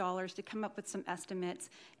used those dollars to come up with some estimates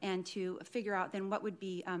and to figure out then what would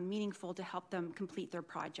be meaningful to help them complete their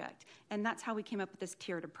project. And that's how we came up with this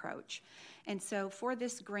tiered approach. And so for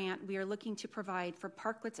this grant, we are looking to provide for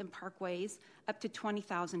parklets and parkways up to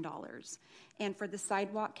 $20,000. And for the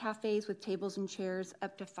sidewalk cafes with tables and chairs,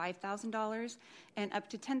 up to $5,000, and up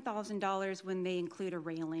to $10,000 when they include a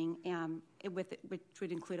railing, which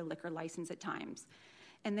would include a liquor license at times.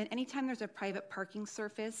 And then anytime there's a private parking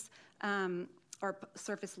surface or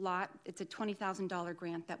surface lot, it's a $20,000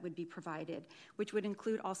 grant that would be provided, which would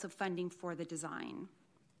include also funding for the design.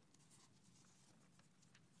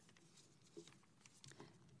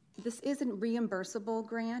 This is a reimbursable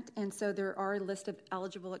grant, and so there are a list of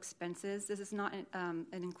eligible expenses. This is not an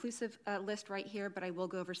inclusive list right here, but I will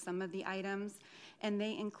go over some of the items. And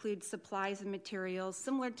they include supplies and materials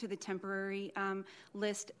similar to the temporary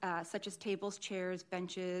list, such as tables, chairs,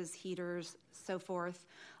 benches, heaters, so forth.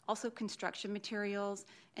 Also construction materials,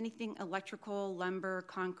 anything electrical, lumber,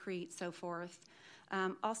 concrete, so forth.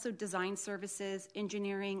 Also design services,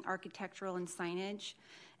 engineering, architectural, and signage.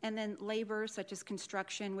 And then labor, such as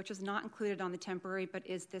construction, which is not included on the temporary but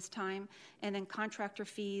is this time. And then contractor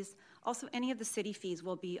fees. Also, any of the city fees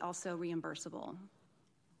will be also reimbursable.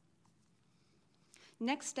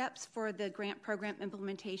 Next steps for the grant program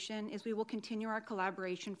implementation is we will continue our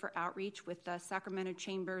collaboration for outreach with the Sacramento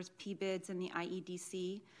Chambers, PBIDS, and the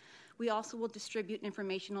IEDC. We also will distribute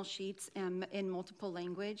informational sheets in multiple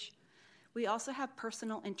language. We also have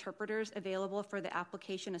personal interpreters available for the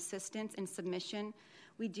application assistance and submission.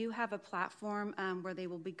 We do have a platform where they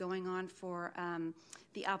will be going on for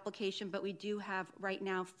the application, but we do have right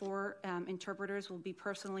now 4 interpreters will be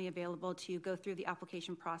personally available to go through the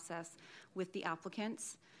application process with the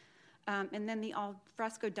applicants. And then the Al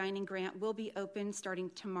Fresco Dining Grant will be open starting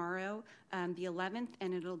tomorrow, the 11th,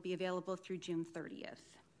 and it'll be available through June 30th.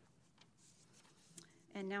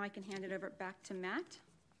 And now I can hand it over back to Matt.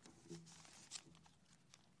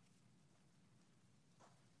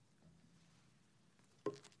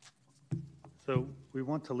 So we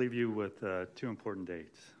want to leave you with 2 important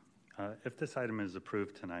dates. If this item is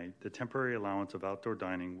approved tonight, the temporary allowance of outdoor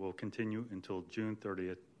dining will continue until June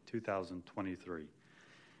 30th, 2023.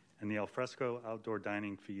 And the alfresco outdoor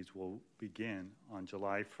dining fees will begin on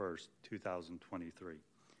July 1st, 2023.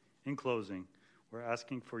 In closing, we're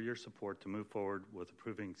asking for your support to move forward with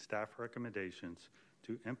approving staff recommendations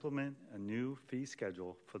to implement a new fee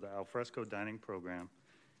schedule for the alfresco dining program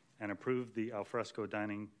and approve the alfresco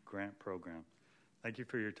dining grant program. Thank you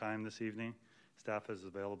for your time this evening. Staff is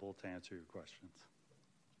available to answer your questions.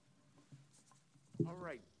 All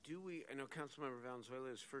right. I know Councilmember Valenzuela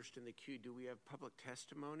is first in the queue. Do we have public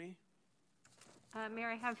testimony? Mayor,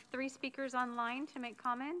 I have 3 speakers online to make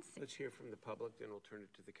comments. Let's hear from the public, then we'll turn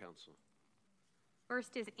it to the council.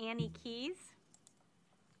 First is Annie Keys.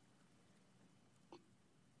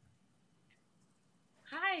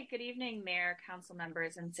 Hi, good evening, Mayor, council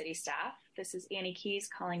members, and city staff. This is Annie Keys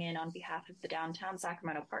calling in on behalf of the Downtown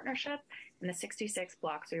Sacramento Partnership and the 66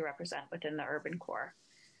 blocks we represent within the urban core.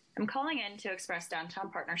 I'm calling in to express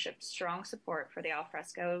Downtown Partnership's strong support for the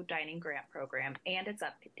Alfresco Dining Grant Program and its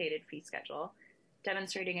updated fee schedule,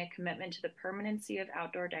 demonstrating a commitment to the permanency of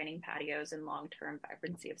outdoor dining patios and long-term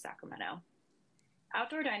vibrancy of Sacramento.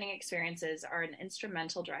 Outdoor dining experiences are an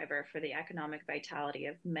instrumental driver for the economic vitality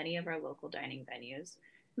of many of our local dining venues,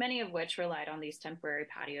 many of which relied on these temporary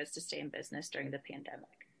patios to stay in business during the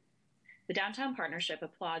pandemic. The Downtown Partnership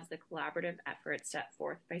applauds the collaborative efforts set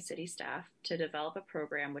forth by city staff to develop a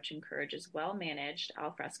program which encourages well-managed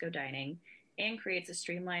alfresco dining and creates a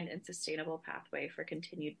streamlined and sustainable pathway for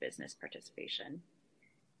continued business participation.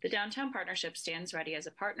 The Downtown Partnership stands ready as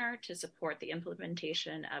a partner to support the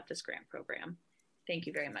implementation of this grant program. Thank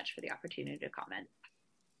you very much for the opportunity to comment.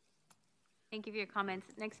 Thank you for your comments.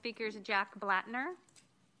 Next speaker is Jack Blattner.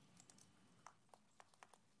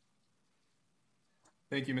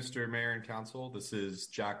 Thank you, Mr. Mayor and Council. This is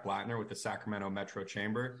Jack Blattner with the Sacramento Metro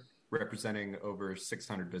Chamber, representing over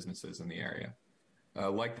 600 businesses in the area.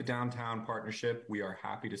 Like the Downtown Partnership, we are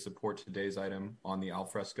happy to support today's item on the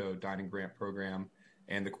Alfresco Dining Grant Program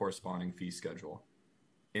and the corresponding fee schedule.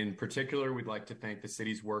 In particular, we'd like to thank the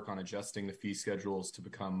city's work on adjusting the fee schedules to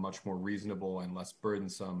become much more reasonable and less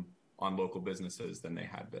burdensome on local businesses than they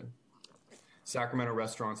had been. Sacramento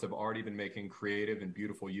restaurants have already been making creative and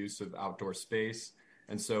beautiful use of outdoor space,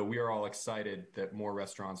 and so we are all excited that more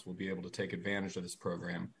restaurants will be able to take advantage of this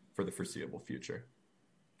program for the foreseeable future.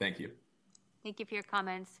 Thank you. Thank you for your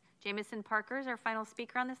comments. Jameson Parker is our final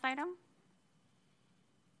speaker on this item.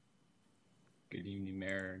 Good evening,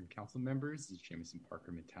 Mayor and Council members. This is Jameson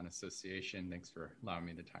Parker, Midtown Association. Thanks for allowing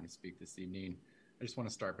me the time to speak this evening. I just want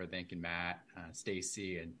to start by thanking Matt,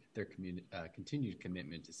 Stacy, and their continued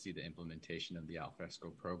commitment to see the implementation of the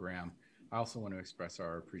Alfresco program. I also want to express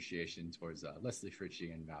our appreciation towards Leslie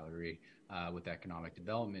Fritchie and Valerie with the Economic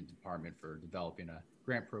Development Department for developing a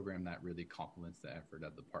grant program that really complements the effort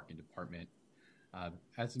of the Parking Department.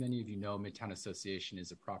 As many of you know, Midtown Association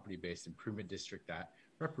is a property-based improvement district that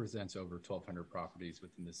represents over 1,200 properties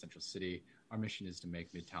within the Central City. Our mission is to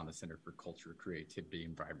make Midtown the center for culture, creativity,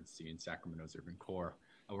 and vibrancy in Sacramento's urban core.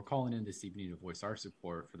 We're calling in this evening to voice our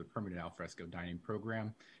support for the permanent alfresco dining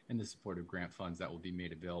program and the support of grant funds that will be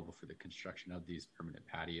made available for the construction of these permanent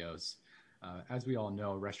patios. As we all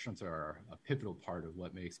know, restaurants are a pivotal part of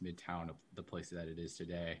what makes Midtown the place that it is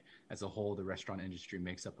today. As a whole, the restaurant industry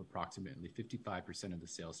makes up approximately 55% of the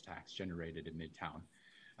sales tax generated in Midtown.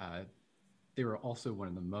 They were also one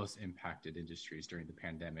of the most impacted industries during the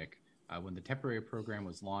pandemic. When the temporary program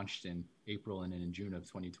was launched in April and in June of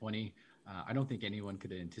 2020, I don't think anyone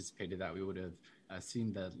could have anticipated that we would have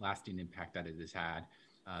seen the lasting impact that it has had.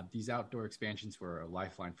 These outdoor expansions were a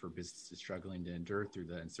lifeline for businesses struggling to endure through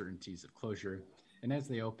the uncertainties of closure, and as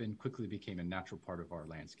they opened, quickly became a natural part of our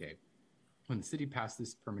landscape. When the city passed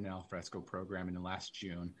this permanent al fresco program in the last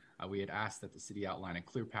June, we had asked that the city outline a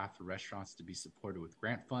clear path for restaurants to be supported with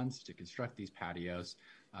grant funds to construct these patios,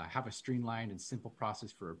 have a streamlined and simple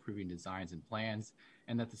process for approving designs and plans,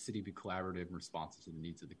 and that the city be collaborative and responsive to the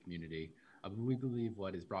needs of the community. We believe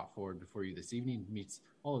what is brought forward before you this evening meets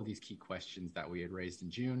all of these key questions that we had raised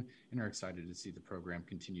in June and are excited to see the program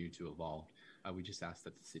continue to evolve. We just ask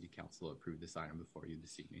that the City Council approve this item before you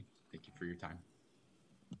this evening. Thank you for your time.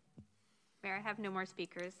 Mayor, I have no more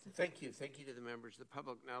speakers. Thank you. Thank you to the members of the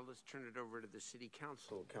public. Now let's turn it over to the City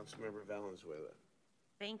Council. Councilmember Valenzuela.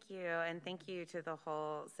 Thank you, and thank you to the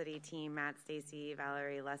whole city team, Matt, Stacy,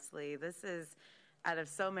 Valerie, Leslie. This is, out of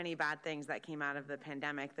so many bad things that came out of the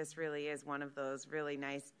pandemic, this really is one of those really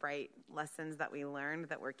nice, bright lessons that we learned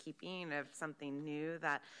that we're keeping of something new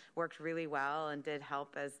that worked really well and did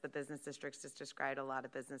help, as the business districts just described, a lot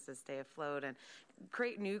of businesses stay afloat and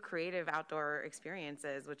create new creative outdoor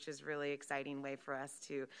experiences, which is really exciting way for us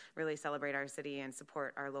to really celebrate our city and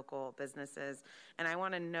support our local businesses. And I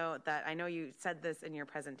want to note that I know you said this in your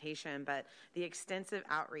presentation, but the extensive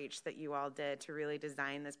outreach that you all did to really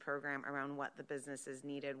design this program around what the businesses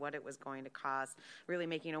needed, what it was going to cost, really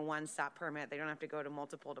making a one-stop permit. They don't have to go to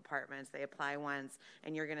multiple departments. They apply once,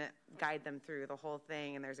 and you're going to guide them through the whole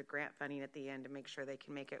thing, and there's a grant funding at the end to make sure they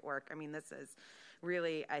can make it work. I mean, this is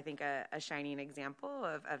really, I think, a shining example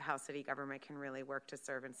of how city government can really work to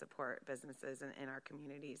serve and support businesses in our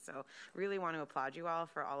community. So really want to applaud you all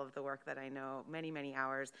for all of the work that I know, many, many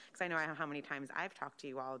hours, because I know how many times I've talked to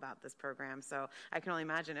you all about this program. So I can only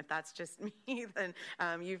imagine if that's just me, then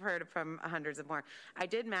you've heard from hundreds of more. I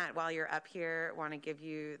did, Matt, while you're up here, want to give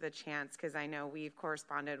you the chance, because I know we've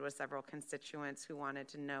corresponded with several constituents who wanted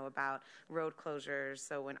to know about road closures.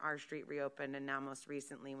 So when R Street reopened, and now most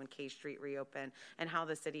recently when K Street reopened, and how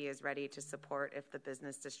the city is ready to support if the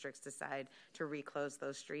business districts decide to reclose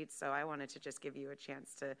those streets. So I wanted to just give you a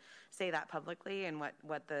chance to say that publicly and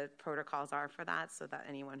what the protocols are for that, so that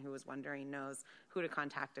anyone who was wondering knows who to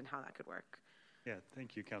contact and how that could work. Yeah,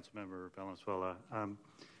 thank you, Councilmember Valenzuela.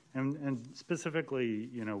 And specifically,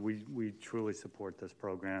 you know, we truly support this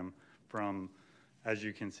program from, as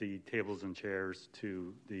you can see, tables and chairs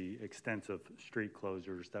to the extensive street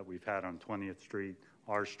closures that we've had on 20th Street,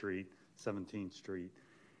 R Street, 17th Street.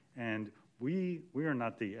 And we are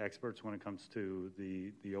not the experts when it comes to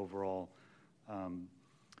the overall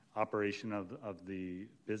operation of the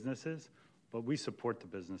businesses, but we support the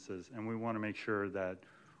businesses, and we want to make sure that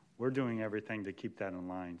we're doing everything to keep that in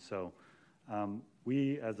line. So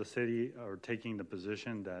we as a city are taking the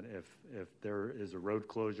position that if there is a road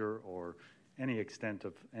closure or any extent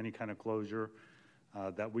of any kind of closure,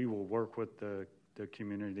 that we will work with the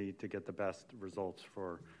community to get the best results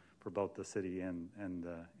for both the city and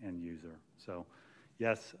the end user. So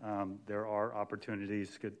yes, there are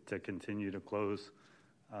opportunities to continue to close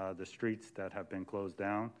the streets that have been closed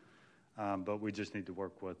down, but we just need to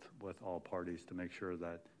work with all parties to make sure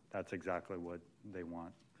that that's exactly what they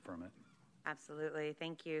want from it. Absolutely.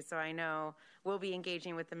 Thank you. So I know we'll be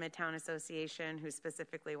engaging with the Midtown Association, who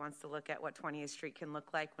specifically wants to look at what 20th Street can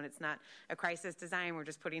look like when it's not a crisis design. We're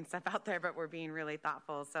just putting stuff out there, but we're being really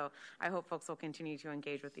thoughtful. So I hope folks will continue to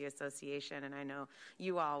engage with the association. And I know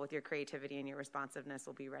you all, with your creativity and your responsiveness,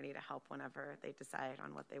 will be ready to help whenever they decide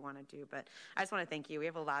on what they want to do. But I just want to thank you. We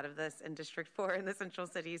have a lot of this in District 4 in the Central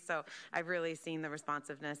City. So I've really seen the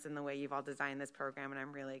responsiveness and the way you've all designed this program. And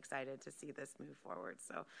I'm really excited to see this move forward.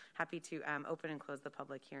 So happy to open and close the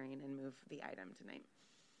public hearing and move the item tonight.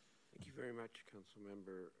 Thank you very much,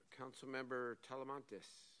 Councilmember Talamantes.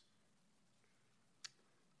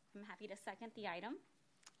 I'm happy to second the item.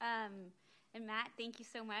 And Matt, thank you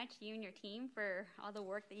so much, you and your team, for all the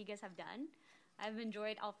work that you guys have done. I've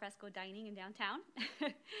enjoyed al fresco dining in downtown.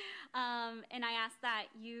 And I ask that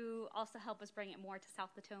you also help us bring it more to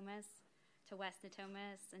South Natomas, to West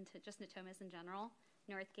Natomas, and to just Natomas in general,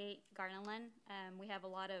 Northgate, Garlandland. We have a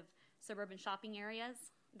lot of suburban shopping areas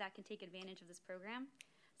that can take advantage of this program.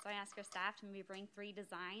 So I ask our staff to maybe bring 3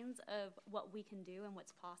 designs of what we can do and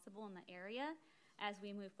what's possible in the area as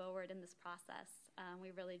we move forward in this process. We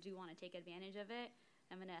really do want to take advantage of it.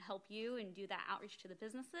 I'm going to help you and do that outreach to the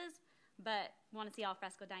businesses, but want to see al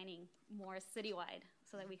fresco dining more citywide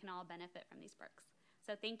so that we can all benefit from these perks.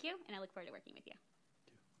 So thank you, and I look forward to working with you.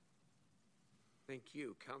 Thank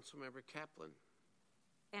you. Councilmember Kaplan.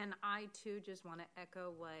 And I, too, just want to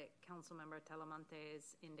echo what Councilmember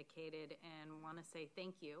Talamantes indicated and want to say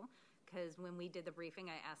thank you, because when we did the briefing,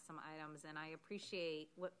 I asked some items, and I appreciate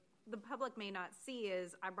what the public may not see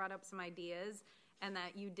is I brought up some ideas and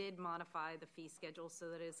that you did modify the fee schedule so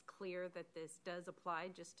that it's clear that this does apply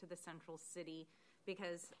just to the Central City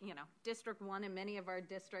because, District 1 and many of our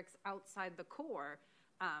districts outside the core,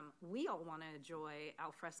 we all want to enjoy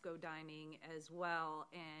alfresco dining as well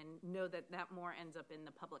and know that more ends up in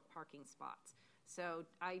the public parking spots. So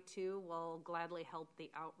I too will gladly help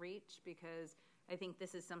the outreach because I think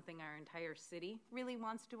this is something our entire city really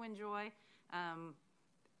wants to enjoy.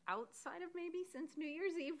 Outside of maybe since New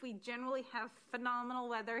Year's Eve, we generally have phenomenal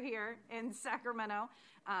weather here in Sacramento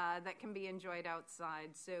that can be enjoyed outside.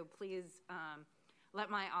 So please let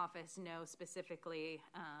my office know specifically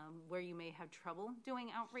where you may have trouble doing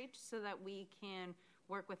outreach so that we can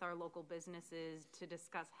work with our local businesses to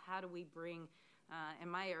discuss how do we bring, in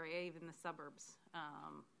my area, even the suburbs,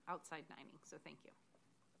 outside dining. So thank you.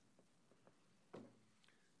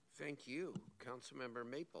 Thank you. Councilmember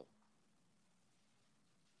Maple.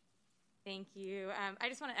 Thank you. I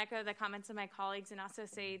just want to echo the comments of my colleagues and also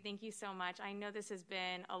say thank you so much. I know this has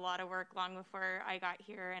been a lot of work long before I got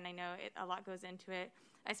here, and I know a lot goes into it.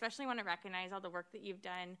 I especially want to recognize all the work that you've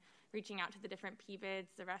done, reaching out to the different PBIDs,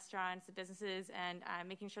 the restaurants, the businesses, and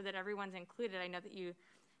making sure that everyone's included. I know that you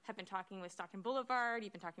have been talking with Stockton Boulevard,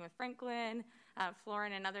 you've been talking with Franklin,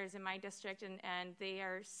 Florin, and others in my district, and they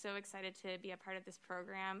are so excited to be a part of this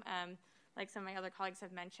program. Like some of my other colleagues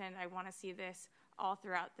have mentioned, I want to see this all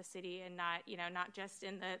throughout the city and not just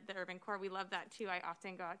in the urban core. We love that too. I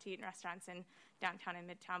often go out to eat in restaurants in downtown and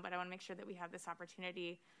midtown, but I want to make sure that we have this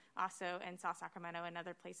opportunity also in South Sacramento and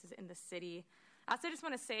other places in the city. I also just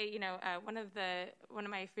want to say, one of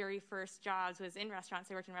my very first jobs was in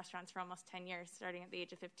restaurants. I worked in restaurants for almost 10 years, starting at the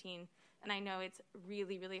age of 15. And I know it's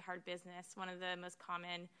really, really hard business. One of the most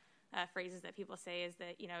common phrases that people say is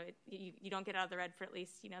that, you don't get out of the red for at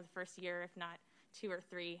least, the first year, if not 2 or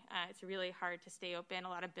 3. It's really hard to stay open. A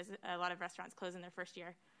lot of restaurants close in their first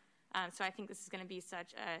year. So I think this is going to be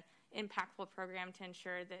such an impactful program to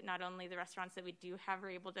ensure that not only the restaurants that we do have are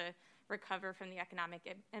able to recover from the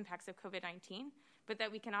economic impacts of COVID-19, but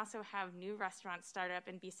that we can also have new restaurants start up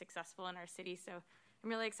and be successful in our city. So I'm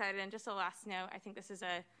really excited. And just a last note, I think this is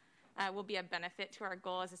will be a benefit to our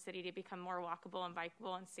goal as a city to become more walkable and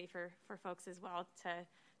bikeable and safer for folks as well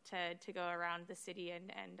to go around the city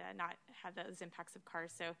and not have those impacts of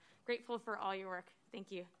cars. So grateful for all your work.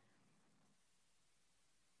 Thank you.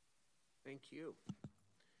 Thank you.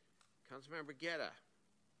 Councilmember Guerra.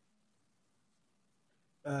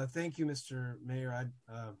 Thank you, Mr. Mayor.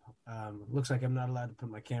 Looks like I'm not allowed to put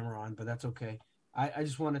my camera on, but that's okay. I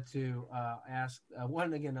just wanted to ask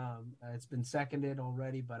one again. It's been seconded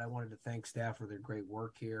already, but I wanted to thank staff for their great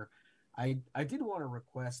work here. I did want to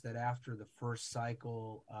request that after the first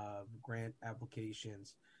cycle of grant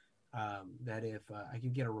applications, that if I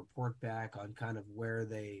could get a report back on kind of where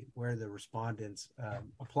the respondents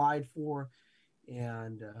applied for,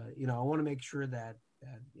 and I want to make sure that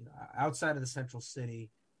outside of the central city,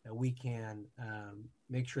 that we can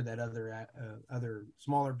make sure that other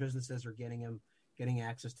smaller businesses are getting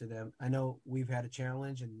access to them. I know we've had a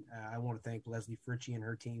challenge, and I want to thank Leslie Fritchie and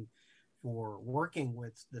her team for working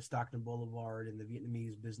with the Stockton Boulevard and the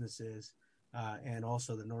Vietnamese businesses, and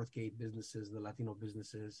also the Northgate businesses, the Latino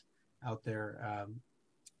businesses out there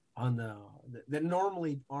that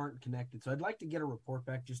normally aren't connected. So I'd like to get a report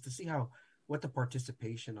back just to see what the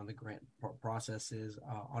participation on the grant process is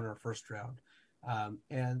on our first round.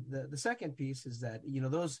 And the second piece is that,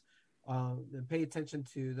 those pay attention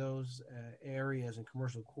to those areas and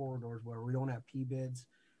commercial corridors where we don't have PBIDs,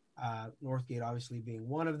 Northgate obviously being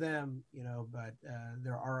one of them, but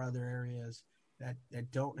there are other areas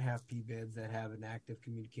that don't have PBIDs that have an active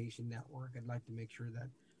communication network. I'd like to make sure that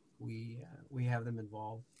we have them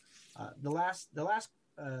involved. The last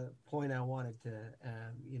point I wanted to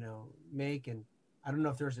make, and I don't know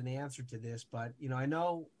if there's an answer to this, but I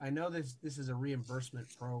know this is a reimbursement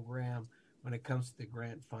program when it comes to the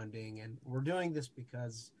grant funding, and we're doing this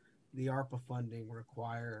because the ARPA funding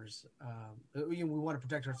requires we want to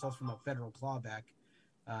protect ourselves from a federal clawback,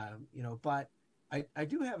 but I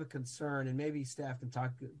do have a concern, and maybe staff can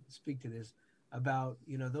speak to this, about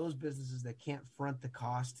those businesses that can't front the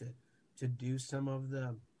cost to do some of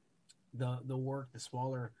the work, the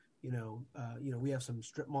smaller, we have some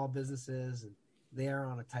strip mall businesses, and they are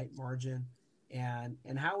on a tight margin, and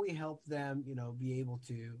how we help them, be able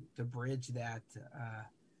to bridge that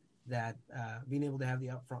being able to have the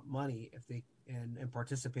upfront money if they and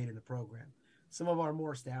participate in the program. Some of our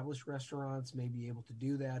more established restaurants may be able to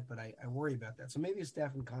do that, but I worry about that. So maybe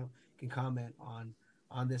staff can comment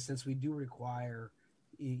on this, since we do require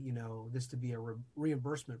this to be a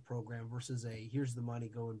reimbursement program versus a here's the money,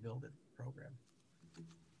 go and build it program.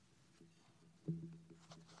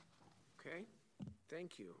 Okay,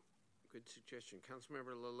 thank you. Good suggestion.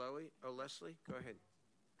 Councilmember Leslie, go ahead.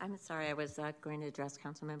 I'm sorry, I was going to address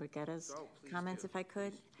Councilmember Guetta's comments, if I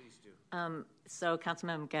could. Please do. So,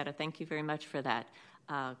 Councilmember Guetta, thank you very much for that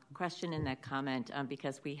question and that comment,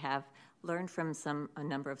 because we have learned from a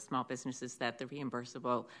number of small businesses that the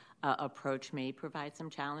reimbursable approach may provide some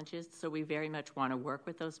challenges. So we very much want to work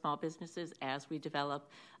with those small businesses as we develop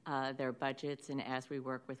their budgets and as we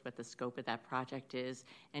work with what the scope of that project is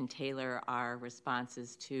and tailor our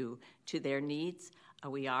responses to their needs.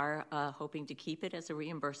 We are hoping to keep it as a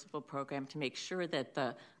reimbursable program to make sure that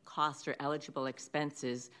the costs are eligible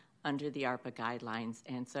expenses under the ARPA guidelines.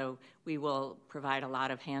 And so we will provide a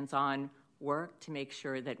lot of hands-on work to make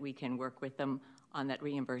sure that we can work with them on that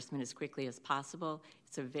reimbursement as quickly as possible.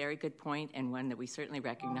 It's a very good point and one that we certainly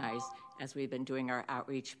recognize as we've been doing our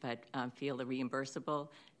outreach, but feel the reimbursable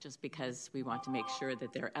just because we want to make sure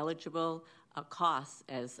that they're eligible costs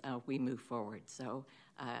as we move forward. So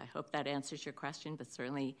I hope that answers your question, but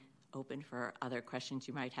certainly open for other questions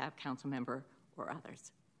you might have, council member or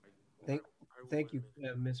others. Thank you,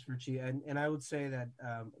 Ms. Ritchie, and I would say that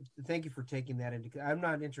thank you for taking that into. I'm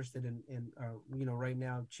not interested in right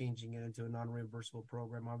now changing it into a non-reimbursable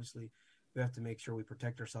program. Obviously, we have to make sure we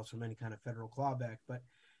protect ourselves from any kind of federal clawback. But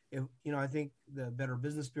if I think the Better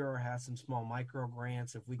Business Bureau has some small micro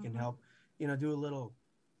grants. If we can help, do a little,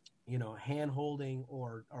 hand holding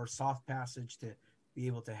or soft passage to be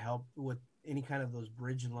able to help with any kind of those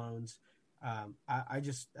bridge loans. I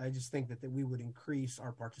just think that we would increase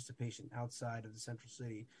our participation outside of the central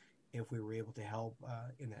city if we were able to help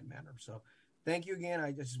in that manner. So thank you again.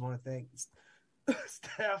 I just want to thank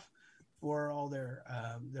staff for all their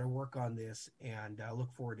work on this, and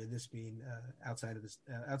look forward to this being outside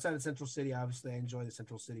of central city. Obviously, I enjoy the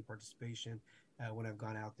central city participation when I've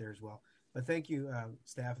gone out there as well. But thank you,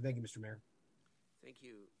 staff, and thank you, Mr. Mayor. Thank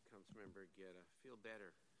you, Councilmember Guetta. Feel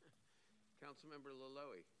better. Councilmember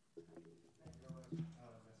Laloy. Thank you very much,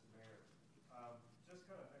 Mr. Mayor. Just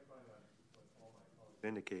kind of echoing what all my colleagues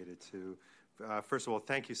indicated to. First of all,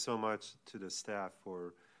 thank you so much to the staff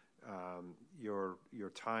for your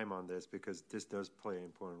time on this, because this does play an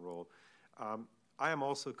important role. I am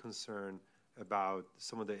also concerned about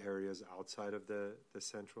some of the areas outside of the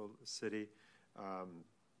central city,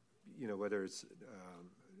 whether it's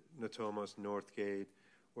Natomas, Northgate,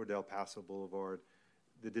 or Del Paso Boulevard.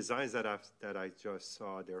 The designs that I just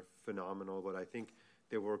saw, they're phenomenal, but I think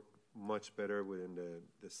they work much better within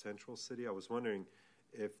the central city. I was wondering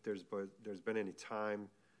if there's been any time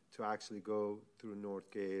to actually go through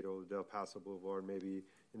Northgate or Del Paso Boulevard, maybe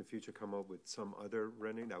in the future come up with some other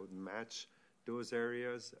rendering that would match those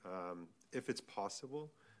areas. If it's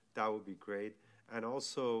possible, that would be great. And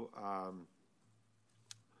also,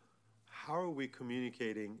 how are we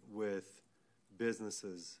communicating with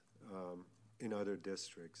businesses in other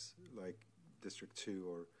districts, like District 2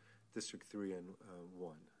 or District 3 and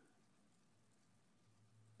 1?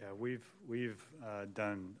 Yeah, we've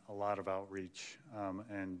done a lot of outreach,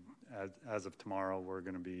 and as of tomorrow, we're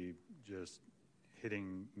going to be just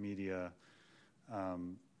hitting media,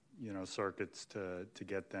 circuits to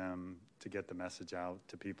get the message out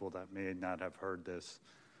to people that may not have heard this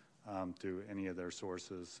through any of their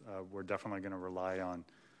sources. We're definitely going to rely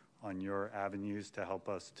on your avenues to help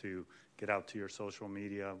us to get out to your social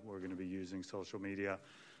media. We're going to be using social media.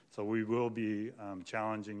 So we will be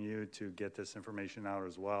challenging you to get this information out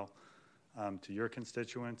as well to your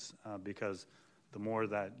constituents, because the more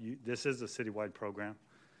that this is a citywide program.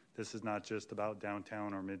 This is not just about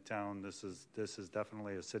downtown or midtown. This is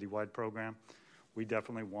definitely a citywide program. We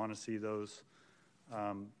definitely want to see those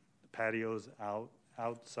patios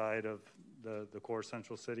outside of the core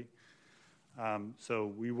central city.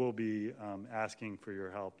 So we will be asking for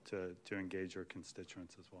your help to engage your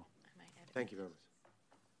constituents as well. Thank you very much.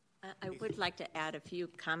 I would like to add a few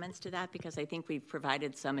comments to that, because I think we've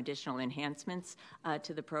provided some additional enhancements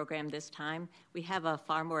to the program this time. We have a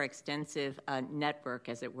far more extensive network,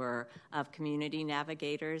 as it were, of community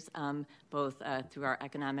navigators, both through our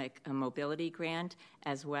Economic Mobility Grant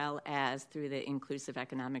as well as through the Inclusive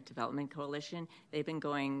Economic Development Coalition. They've been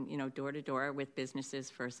going, door to door with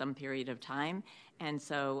businesses for some period of time, and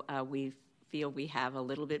so we feel we have a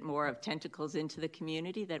little bit more of tentacles into the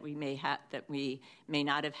community that we may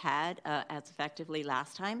not have had as effectively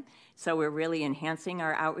last time. So we're really enhancing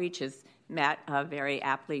our outreach. As Matt very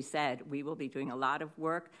aptly said, we will be doing a lot of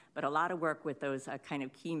work, but a lot of work with those kind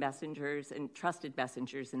of key messengers and trusted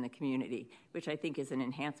messengers in the community, which I think is an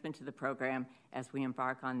enhancement to the program as we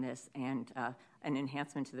embark on this, and an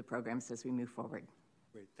enhancement to the programs as we move forward.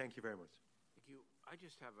 Great. Thank you very much. I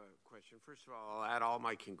just have a question. First of all, I'll add all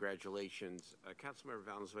my congratulations. Councilmember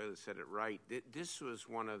Valenzuela said it right. This was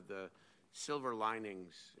one of the silver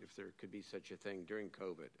linings, if there could be such a thing, during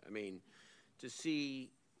COVID. I mean, to see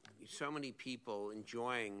so many people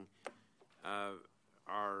enjoying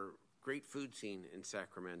our great food scene in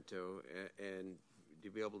Sacramento and to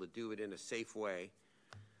be able to do it in a safe way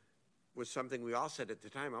was something we all said at the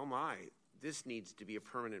time, oh my, this needs to be a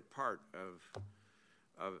permanent part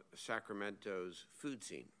of Sacramento's food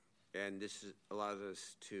scene. And this allows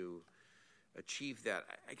us to achieve that.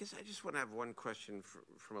 I guess I just want to have one question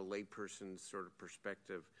from a layperson's sort of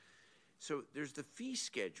perspective. So there's the fee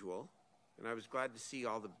schedule, and I was glad to see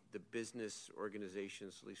all the business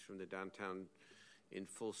organizations, at least from the downtown, in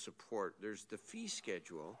full support. There's the fee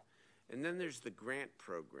schedule, and then there's the grant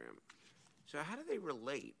program. So how do they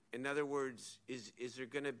relate? In other words, is there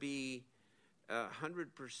going to be 100%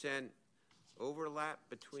 overlap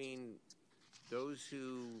between those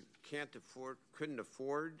who couldn't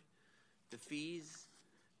afford the fees?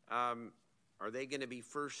 Are they going to be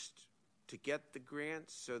first to get the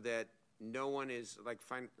grants so that no one is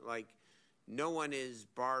no one is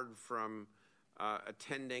barred from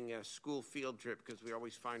attending a school field trip, because we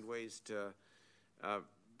always find ways to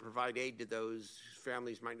provide aid to those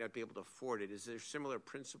families might not be able to afford it? Is there a similar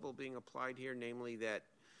principle being applied here, namely that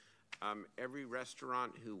every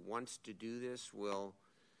restaurant who wants to do this will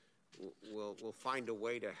find a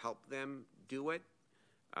way to help them do it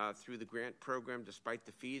through the grant program despite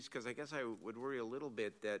the fees? Because I guess I would worry a little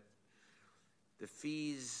bit that the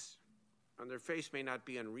fees on their face may not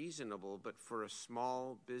be unreasonable, but for a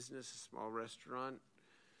small business, a small restaurant,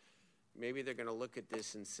 maybe they're going to look at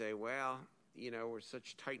this and say, well, we're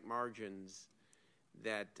such tight margins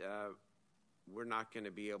that we're not going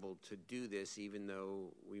to be able to do this even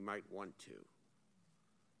though we might want to.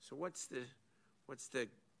 So what's the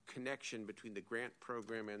connection between the grant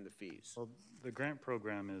program and the fees? Well, the grant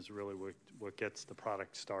program is really what gets the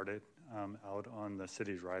product started out on the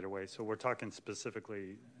city's right-of-way. So we're talking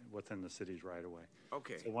specifically within the city's right-of-way.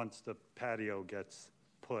 Okay. So once the patio gets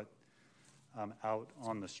put out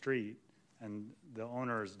on the street, and the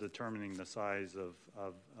owner is determining the size of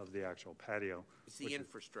the actual patio. It's the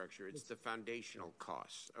infrastructure. It's the foundational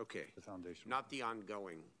costs. Okay. The foundation. Not the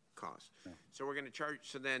ongoing costs. No. So we're going to charge.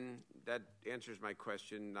 So then that answers my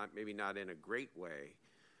question, maybe not in a great way.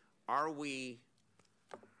 Who are we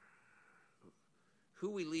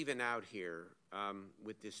leaving out here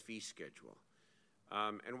with this fee schedule?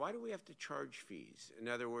 And why do we have to charge fees? In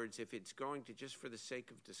other words, if it's going to, just for the sake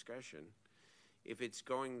of discussion, if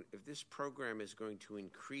this program is going to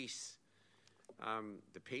increase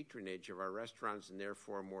the patronage of our restaurants and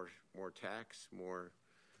therefore more tax, more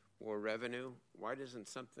revenue, why doesn't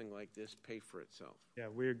something like this pay for itself? Yeah,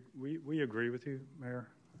 we agree with you, Mayor.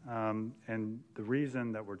 And the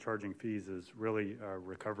reason that we're charging fees is really a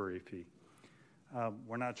recovery fee.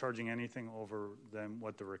 We're not charging anything over than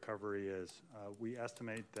what the recovery is. We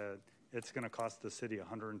estimate that it's going to cost the city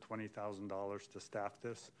 $120,000 to staff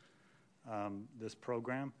this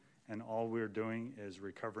program, and all we're doing is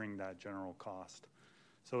recovering that general cost.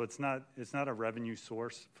 So it's not a revenue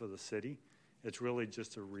source for the city. It's really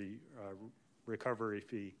just a recovery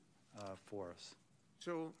fee for us.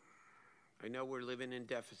 So I know we're living in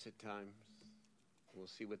deficit times. We'll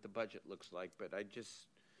see what the budget looks like, but I just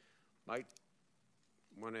might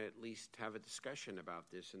want to at least have a discussion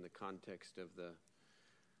about this in the context of the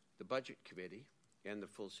budget committee and the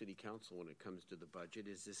full city council when it comes to the budget.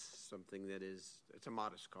 Is this something that it's a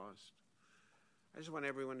modest cost? I just want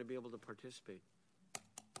everyone to be able to participate.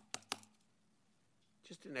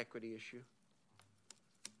 Just an equity issue.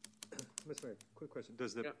 Mr. Mayor, quick question.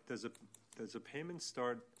 Does the payment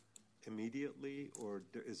start immediately, or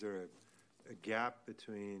is there a gap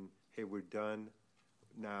between, hey, we're done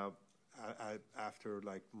now, after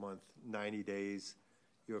like month 90 days,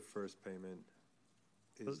 your first payment?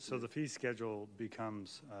 So the fee schedule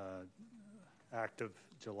becomes active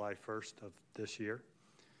July 1st of this year.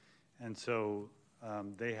 And so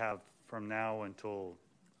they have from now until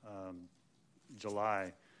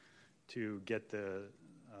July to get the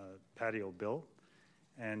patio built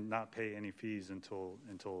and not pay any fees until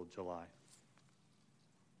July.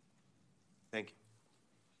 Thank you.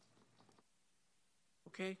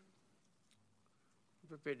 Okay. I'm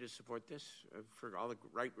prepared to support this for all the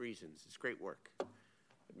right reasons. It's great work. But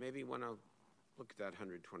maybe want to look at that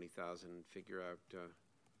 $120,000 and figure out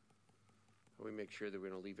how we make sure that we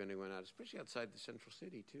don't leave anyone out, especially outside the central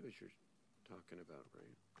city, too, as you're talking about,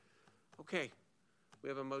 right? Okay. We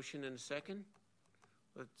have a motion and a second.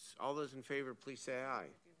 All those in favor, please say aye.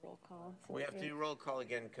 Roll call. We have to do roll call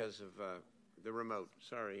again because of the remote.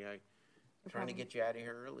 Sorry, I'm trying to get you out of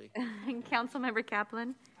here early. Councilmember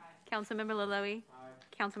Kaplan. Aye. Councilmember Laloie.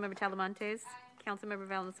 Aye. Councilmember Talamontes. Aye. Councilmember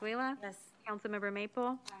Valenzuela. Yes. Councilmember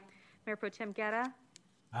Maple. Aye. Mayor Pro Tem Guerra.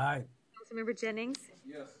 Aye. Councilmember Jennings.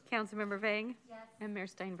 Yes. Councilmember Vang. Yes. And Mayor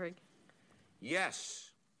Steinberg.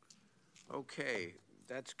 Yes. Okay,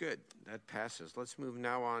 that's good. That passes. Let's move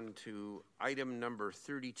now on to item number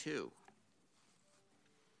 32.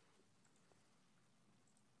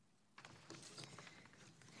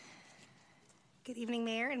 Good evening,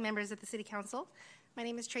 Mayor and members of the City Council. My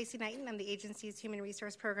name is Tracy Knighton. I'm the agency's Human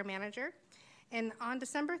Resource Program Manager. And on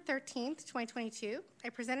December 13th, 2022, I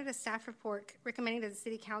presented a staff report recommending that the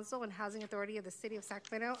City Council and Housing Authority of the City of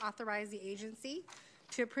Sacramento authorize the agency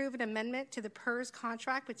to approve an amendment to the PERS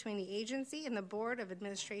contract between the agency and the Board of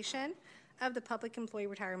Administration of the Public Employee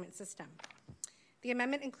Retirement System. The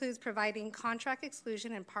amendment includes providing contract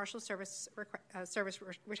exclusion and partial service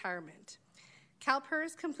retirement.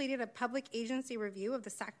 CalPERS completed a public agency review of the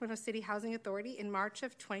Sacramento City Housing Authority in March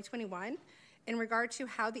of 2021 in regard to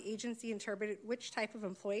how the agency interpreted which type of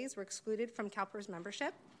employees were excluded from CalPERS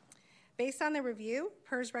membership. Based on the review,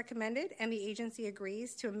 PERS recommended, and the agency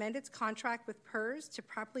agrees, to amend its contract with PERS to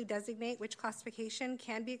properly designate which classification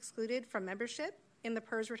can be excluded from membership in the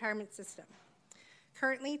PERS retirement system.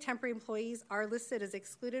 Currently, temporary employees are listed as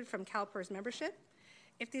excluded from CalPERS membership.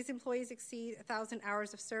 If these employees exceed 1,000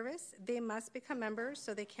 hours of service, they must become members,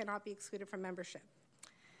 so they cannot be excluded from membership.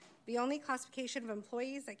 The only classification of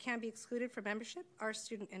employees that can be excluded from membership are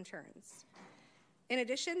student interns. In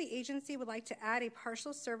addition, the agency would like to add a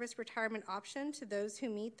partial service retirement option to those who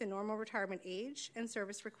meet the normal retirement age and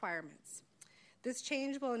service requirements. This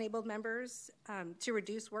change will enable members to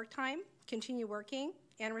reduce work time, continue working,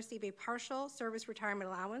 and receive a partial service retirement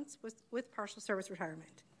allowance with partial service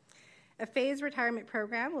retirement. A phased retirement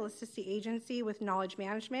program will assist the agency with knowledge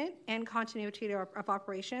management and continuity of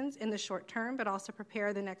operations in the short term, but also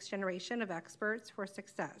prepare the next generation of experts for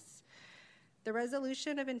success. The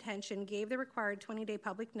resolution of intention gave the required 20-day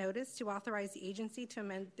public notice to authorize the agency to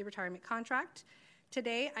amend the retirement contract.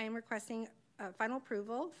 Today, I am requesting final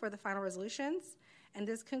approval for the final resolutions, and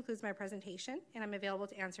this concludes my presentation, and I'm available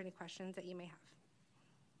to answer any questions that you may have.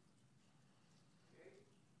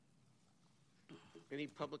 Any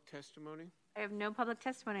public testimony? I have no public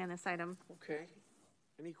testimony on this item. Okay.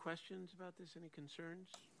 Any questions about this? Any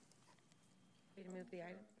concerns? Way to move the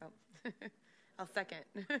item? Oh, I'll second.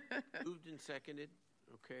 Moved and seconded.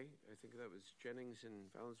 Okay. I think that was Jennings and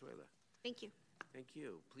Valenzuela. Thank you. Thank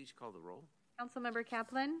you. Please call the roll. Councilmember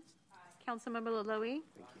Kaplan. Aye. Councilmember Laloe. Thank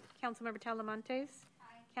you. Councilmember Talamontes.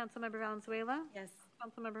 Aye. Councilmember Valenzuela. Yes.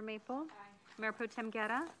 Councilmember Maple. Aye. Mayor Pro Tem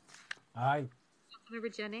Guerra. Aye.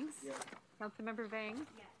 Councilmember Jennings. Yes. Councilmember Vang.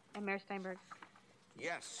 Yes. And Mayor Steinberg.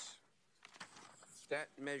 Yes. That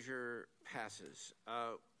measure passes.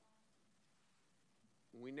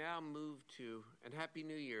 We now move to, and Happy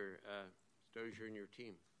New Year, Dozier and your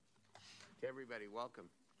team. To everybody, welcome.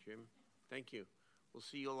 Jim, thank you. We'll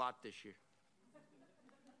see you a lot this year.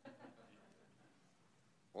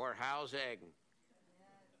 Or how's egg?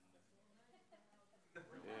 Yes.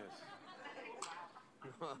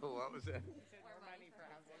 What was that? More money for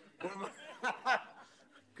housing.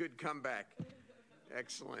 Good comeback.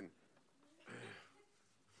 Excellent.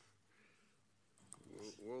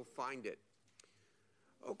 We'll find it.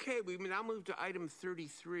 Okay, we now move to item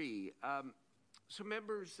 33. So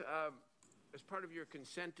members, as part of your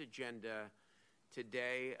consent agenda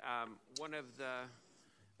today, one of the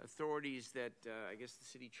authorities that I guess the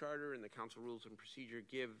city charter and the council rules and procedure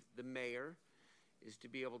give the mayor is to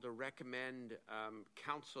be able to recommend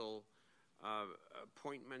council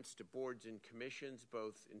appointments to boards and commissions,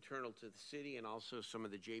 both internal to the city and also some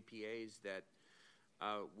of the JPAs that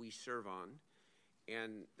we serve on.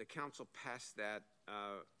 And the council passed that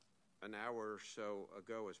an hour or so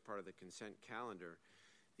ago as part of the consent calendar.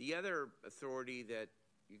 The other authority that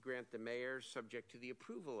you grant the mayor, subject to the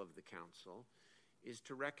approval of the council, is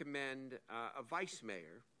to recommend a vice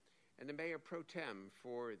mayor and a mayor pro tem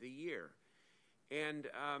for the year. And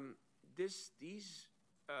these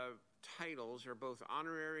titles are both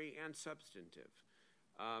honorary and substantive.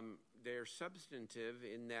 They're substantive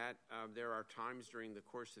in that there are times during the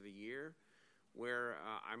course of a year where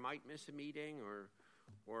I might miss a meeting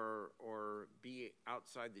or be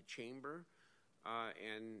outside the chamber,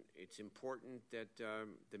 and it's important that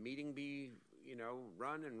the meeting be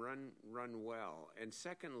run well. And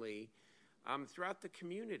secondly, throughout the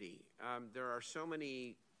community, there are so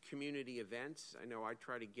many community events. I know I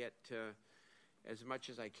try to get to as much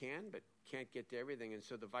as I can, but can't get to everything. And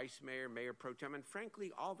so the vice mayor, mayor pro tem, and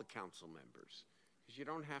frankly, all the council members, because you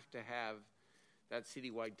don't have to have that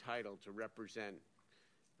citywide title to represent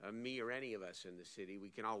me or any of us in the city. We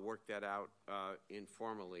can all work that out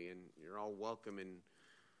informally, and you're all welcome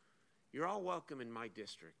you're all welcome in my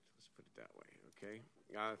district. Let's put it that way, okay?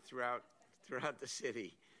 Throughout the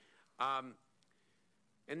city.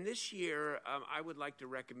 And this year, I would like to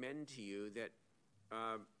recommend to you that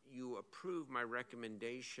you approve my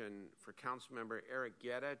recommendation for Councilmember Eric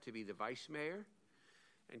Guetta to be the vice mayor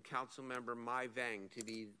and Councilmember Mai Vang to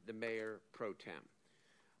be the mayor pro tem.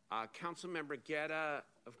 Councilmember Guetta,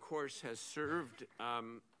 of course, has served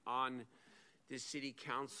on this city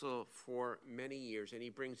council for many years, and he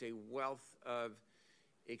brings a wealth of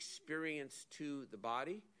experience to the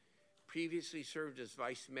body. Previously served as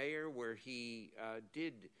vice mayor, where he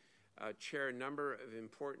did chair a number of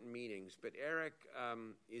important meetings. But Eric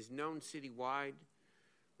is known citywide,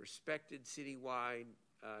 respected citywide.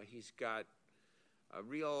 He's got a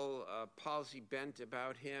real policy bent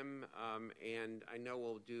about him, and I know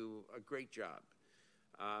will do a great job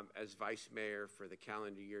as vice mayor for the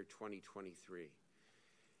calendar year 2023.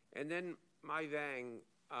 And then Mai Vang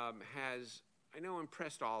has, I know,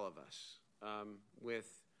 impressed all of us with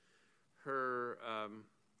her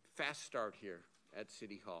fast start here at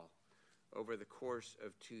City Hall over the course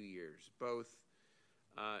of 2 years, both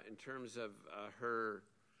in terms of her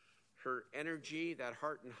energy, that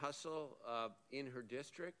heart and hustle in her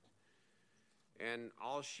district, and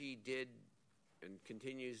all she did and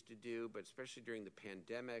continues to do, but especially during the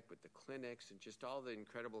pandemic with the clinics and just all the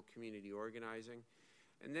incredible community organizing.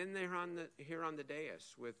 And then they're here on the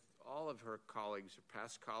dais with all of her colleagues, her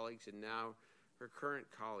past colleagues, and now her current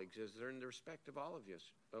colleagues, as they're in the respect of all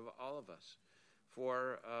of us,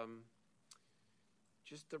 for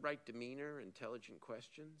just the right demeanor, intelligent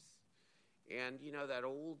questions. And, you know, that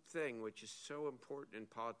old thing, which is so important in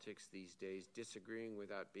politics these days, disagreeing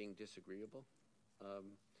without being disagreeable,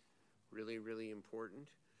 really, really important.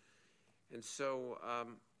 And so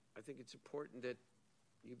I think it's important that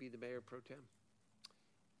you be the mayor pro tem.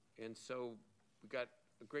 And so we got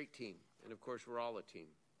a great team. And, of course, we're all a team.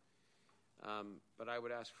 But I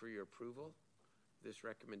would ask for your approval of this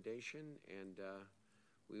recommendation, and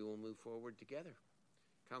we will move forward together.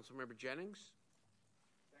 Councilmember Jennings?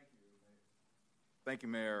 Thank you,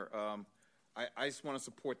 Mayor. I just want to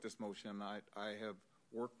support this motion. I have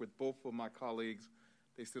worked with both of my colleagues.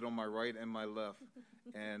 They sit on my right and my left,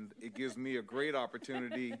 and it gives me a great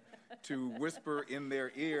opportunity to whisper in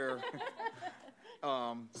their ear.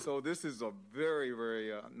 So this is a very,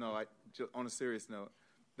 very, on a serious note,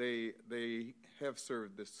 they have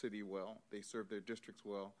served the city well. They serve their districts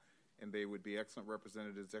well, and they would be excellent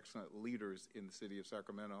representatives, excellent leaders in the city of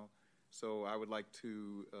Sacramento. So I would like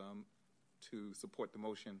to support the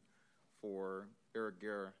motion for Eric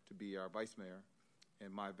Guerra to be our vice mayor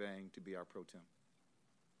and Mai Vang to be our pro tem.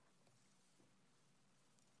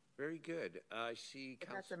 Very good. I see. If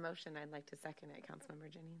that's a motion, I'd like to second it,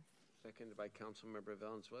 Councilmember Jennings. Seconded by Councilmember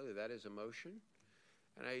Valenzuela. That is a motion.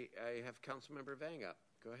 And I have Councilmember Vang up.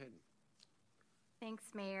 Go ahead. Thanks,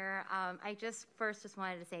 Mayor. I just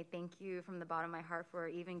wanted to say thank you from the bottom of my heart for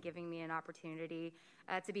even giving me an opportunity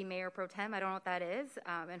to be Mayor Pro Tem. I don't know what that is,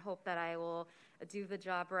 and hope that I will do the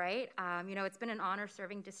job right. It's been an honor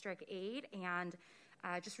serving District 8, and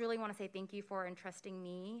I just really want to say thank you for entrusting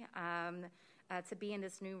me to be in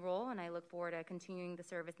this new role, and I look forward to continuing the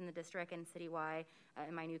service in the district and citywide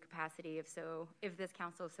in my new capacity, if this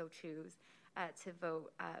council so choose to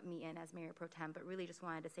vote me in as Mayor Pro Tem. But really just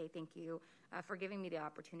wanted to say thank you for giving me the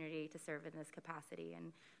opportunity to serve in this capacity,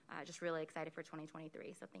 and just really excited for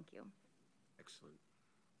 2023. So thank you. Excellent.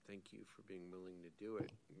 Thank you for being willing to do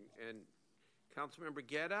it. And Councilmember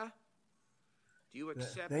Guetta, do you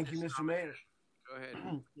accept? Thank you, Mr. Mayor. Go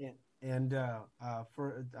ahead. Yeah. And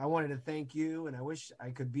I wanted to thank you, and I wish I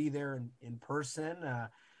could be there in person,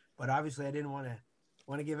 but obviously I didn't want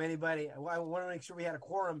to give anybody. I want to make sure we had a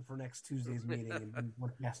quorum for next Tuesday's meeting and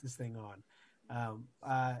want to pass this thing on.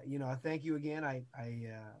 Thank you again.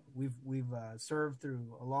 We've served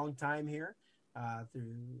through a long time here,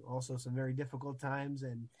 through also some very difficult times,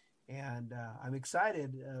 and I'm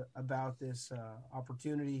excited about this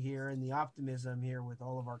opportunity here and the optimism here with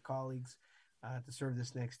all of our colleagues to serve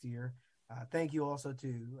this next year. Thank you also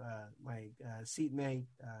to my seatmate,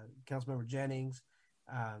 Councilmember Jennings.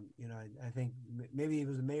 I think maybe it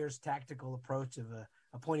was the mayor's tactical approach of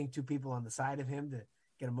appointing two people on the side of him to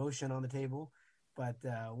get a motion on the table, but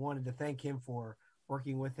wanted to thank him for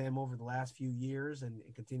working with him over the last few years and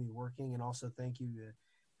continue working. And also thank you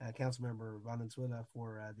to Councilmember Valenzuela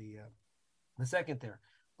for the second there.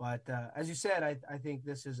 But as you said, I think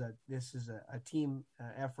this is a team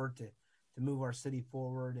effort to move our city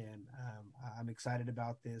forward, and I'm excited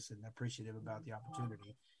about this and appreciative about the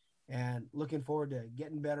opportunity, and looking forward to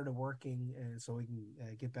getting better to working, so we can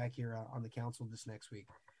get back here on the council this next week.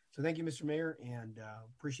 So thank you, Mr. Mayor, and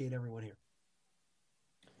appreciate everyone here.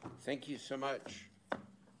 Thank you so much.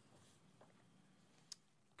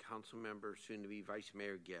 Councilmember, soon to be Vice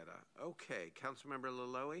Mayor Guerra. Okay, Councilmember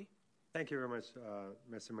Laloe. Thank you very much,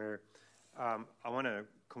 Mr. Mayor. I want to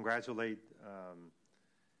congratulate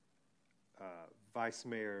Vice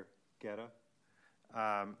Mayor Guerra,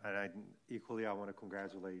 and equally I want to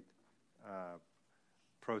congratulate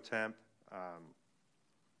Pro Temp.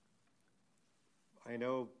 I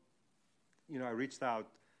know, I reached out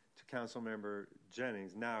to Councilmember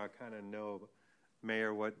Jennings. Now I kind of know,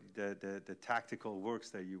 Mayor, what the tactical works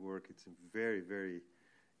that you work. It's very, very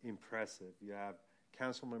impressive. You have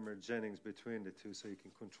Councilmember Jennings between the two, so you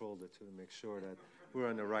can control the two and make sure that we're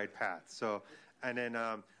on the right path. So, and then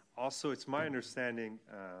also, it's my understanding,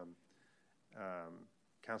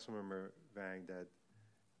 Councilmember Vang,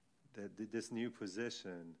 that this new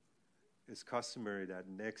position is customary that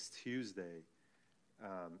next Tuesday,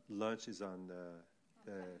 lunch is on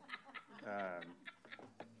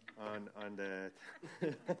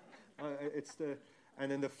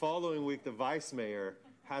and then the following week the vice mayor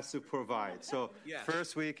has to provide. So yes.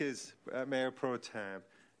 First week is Mayor Pro Temp,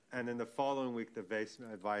 and then the following week the vice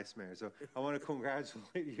mayor. So I want to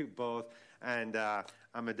congratulate you both, and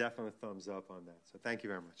I'm a definite thumbs up on that. So thank you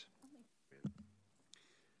very much.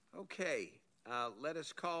 Okay, let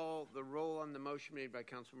us call the roll on the motion made by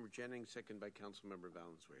Councilmember Jennings, second by Councilmember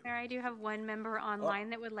Valenzuela. Mayor, I do have one member online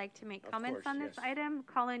that would like to make comments on this item.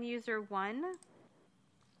 Call-in user 1.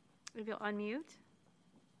 If you'll unmute.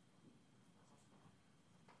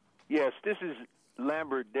 Yes, this is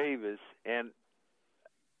Lambert Davis, and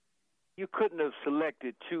you couldn't have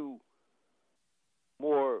selected two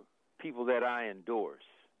more people that I endorse.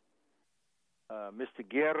 Mr.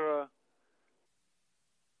 Guerra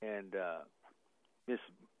and Ms.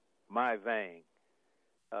 Mai Vang.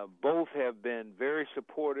 Both have been very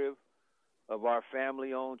supportive of our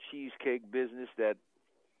family-owned cheesecake business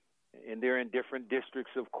and they're in different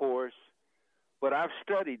districts, of course. But I've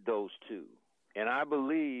studied those two, and I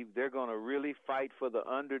believe they're going to really fight for the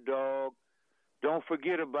underdog. Don't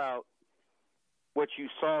forget about what you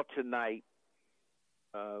saw tonight,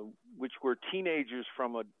 which were teenagers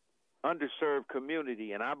from an underserved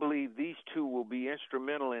community, and I believe these two will be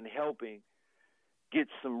instrumental in helping get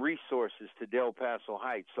some resources to Del Paso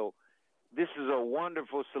Heights. So this is a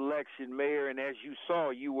wonderful selection, Mayor, and as you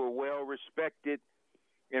saw, you were well respected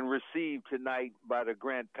and received tonight by the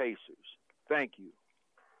Grant Pacers. Thank you.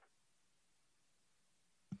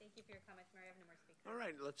 Thank you for your comments, Mayor. I have no more speakers. All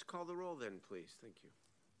right, let's call the roll then, please. Thank you.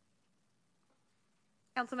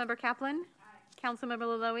 Councilmember Kaplan? Aye. Councilmember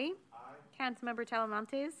Laloe? Aye. Councilmember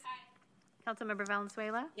Talamantes? Aye. Councilmember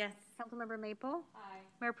Valenzuela? Yes. Councilmember Maple? Aye.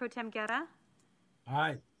 Mayor Pro Tem Guerra?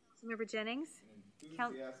 Aye. Councilmember Jennings?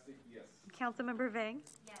 Enthusiastic, yes. Councilmember Vang?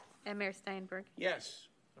 Yes. And Mayor Steinberg? Yes.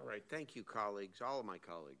 All right, thank you, colleagues, all of my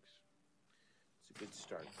colleagues. It's a good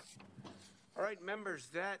start. All right, members,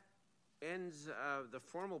 that ends the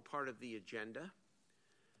formal part of the agenda.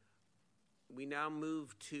 We now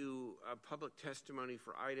move to public testimony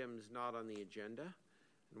for items not on the agenda.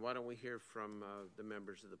 And why don't we hear from the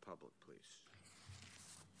members of the public, please?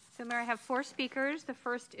 So, Mayor, I have 4 speakers. The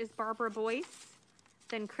first is Barbara Boyce,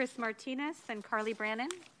 then Chris Martinez, then Carly Brannon.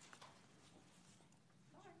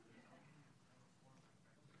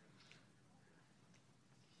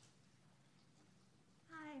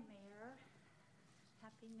 Hi, Mayor.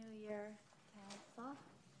 Happy New Year, Council.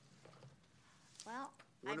 Well,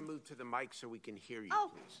 You want to move to the mic so we can hear you,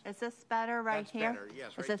 oh, please? is this better right That's here? better.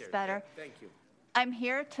 Yes, is right this there. better? Yeah, thank you. I'm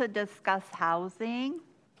here to discuss housing,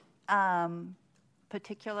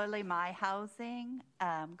 particularly my housing,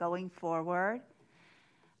 going forward.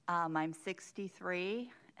 I'm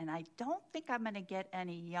 63, and I don't think I'm going to get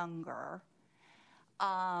any younger.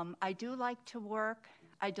 I do like to work.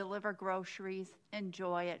 I deliver groceries,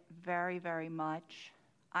 enjoy it very, very much.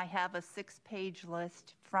 I have a 6-page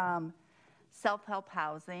list from self-help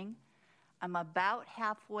housing. I'm about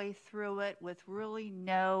halfway through it with really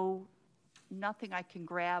nothing I can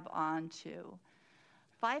grab onto.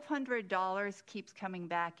 $500 keeps coming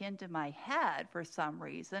back into my head for some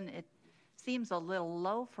reason. It seems a little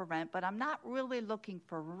low for rent, but I'm not really looking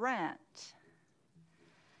for rent.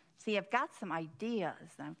 See, I've got some ideas,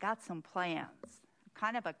 and I've got some plans. I'm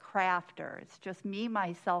kind of a crafter. It's just me,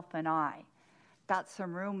 myself, and I. Got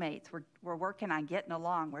some roommates. We're working on getting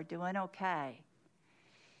along. We're doing okay.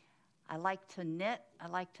 I like to knit. I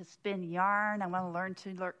like to spin yarn. I want to learn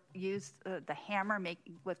to use the hammer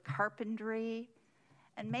with carpentry.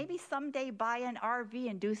 And maybe someday buy an RV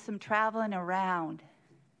and do some traveling around.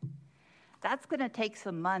 That's going to take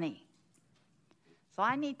some money. So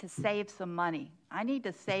I need to save some money. I need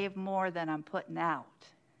to save more than I'm putting out.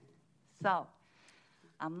 So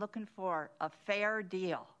I'm looking for a fair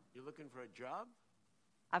deal. You're looking for a job?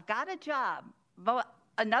 I've got a job, but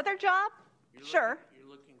another job? Sure. You're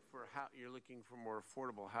looking for more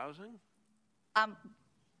affordable housing?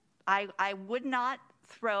 I would not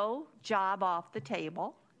throw job off the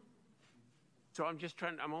table. So I'm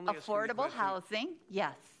only asking Affordable housing,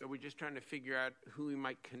 yes. Are we just trying to figure out who we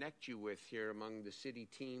might connect you with here among the city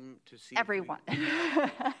team to see? Everyone.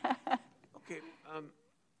 Okay.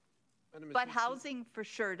 Madam But Assistant- housing for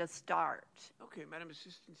sure to start. Okay, Madam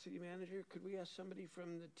Assistant City Manager, could we ask somebody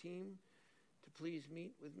from the team to please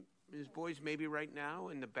meet with Ms. Boyes maybe right now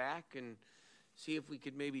in the back and see if we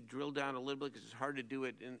could maybe drill down a little bit, because it's hard to do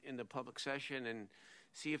it in the public session, and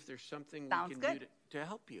see if there's something Sounds we can good. do to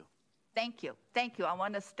help you. Thank you. Thank you. I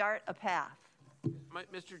want to start a path.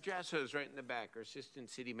 Mr. Jasso is right in the back, our Assistant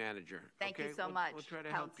City Manager. Thank you Okay? so much, We'll try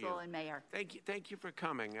to help you. Council and Mayor. Thank you for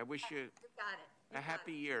coming. I wish you got it. a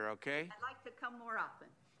happy year, okay? I'd like to come more often.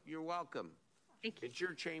 You're welcome. Thank you. It's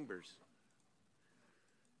your chambers.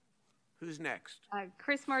 Who's next?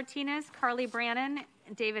 Chris Martinez, Carly Brannon,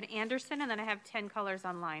 David Anderson, and then I have 10 callers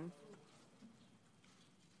online.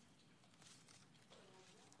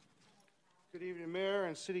 Good evening, Mayor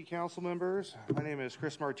and City Council members. My name is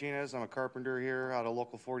Chris Martinez. I'm a carpenter here out of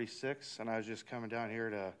Local 46, and I was just coming down here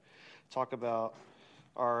to talk about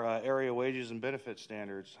our area wages and benefit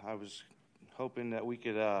standards. I was hoping that we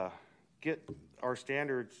could get our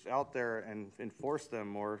standards out there and enforce them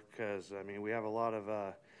more, because, I mean, we have a lot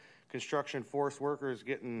of construction force workers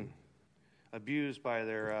getting abused by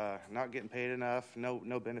their not getting paid enough,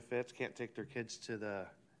 no benefits, can't take their kids to the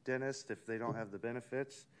dentist if they don't have the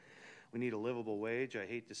benefits. We need a livable wage. I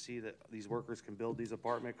hate to see that these workers can build these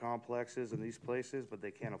apartment complexes and these places, but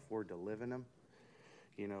they can't afford to live in them.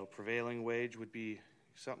 You know, prevailing wage would be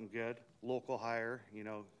something good. Local hire, you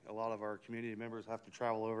know, a lot of our community members have to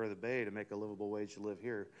travel over the Bay to make a livable wage to live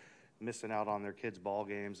here, missing out on their kids' ball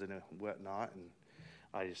games and whatnot, and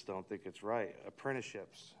I just don't think it's right.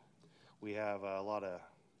 Apprenticeships. We have a lot of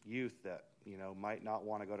youth that, you know, might not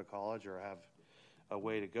want to go to college or have a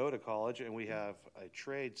way to go to college, and we have a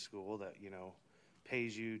trade school that, you know,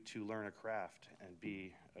 pays you to learn a craft and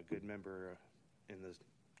be a good member in the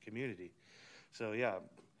community. So yeah,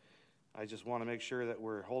 I just want to make sure that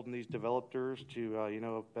we're holding these developers to you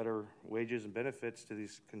know, better wages and benefits to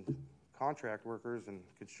these contract workers and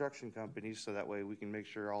construction companies, so that way we can make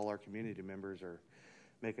sure all our community members are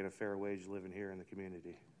making a fair wage living here in the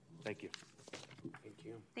community. Thank you. Thank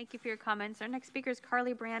you. Thank you for your comments. Our next speaker is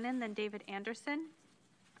Carly Brannon, then David Anderson.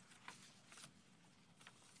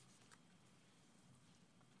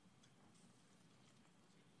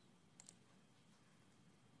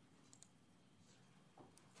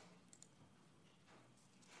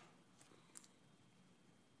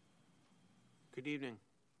 Good evening.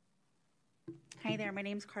 Hi there, my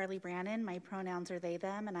name's Carly Brannon. My pronouns are they,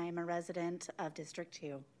 them, and I am a resident of District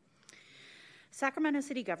 2. Sacramento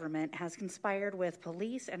City government has conspired with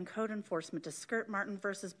police and code enforcement to skirt Martin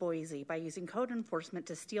versus Boise by using code enforcement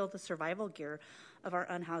to steal the survival gear of our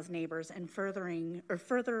unhoused neighbors and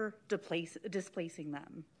further displacing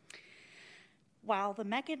them. While the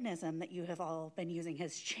mechanism that you have all been using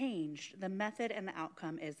has changed, the method and the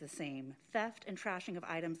outcome is the same: theft and trashing of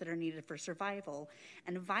items that are needed for survival,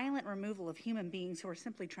 and violent removal of human beings who are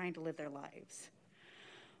simply trying to live their lives.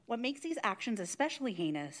 What makes these actions especially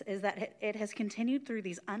heinous is that it has continued through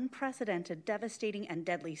these unprecedented, devastating, and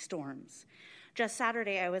deadly storms. Just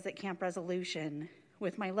Saturday, I was at Camp Resolution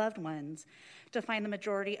with my loved ones to find the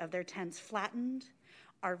majority of their tents flattened,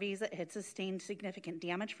 RVs that had sustained significant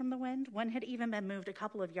damage from the wind. One had even been moved a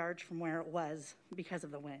couple of yards from where it was because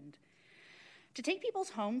of the wind. To take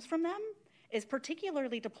people's homes from them is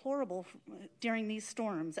particularly deplorable during these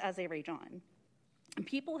storms as they rage on.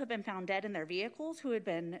 People have been found dead in their vehicles who had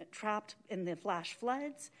been trapped in the flash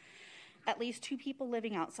floods. At least 2 people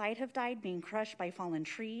living outside have died, being crushed by fallen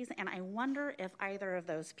trees, and I wonder if either of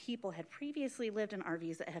those people had previously lived in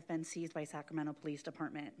RVs that have been seized by Sacramento Police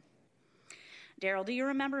Department. Daryl, do you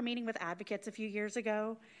remember meeting with advocates a few years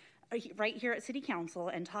ago, right here at City Council,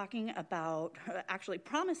 and talking about, actually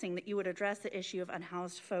promising that you would address the issue of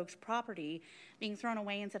unhoused folks' property being thrown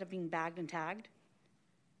away instead of being bagged and tagged?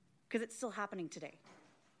 Because it's still happening today.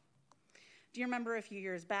 Do you remember a few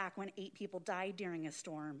years back when 8 people died during a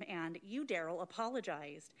storm, and you, Daryl,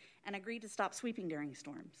 apologized and agreed to stop sweeping during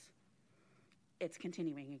storms? It's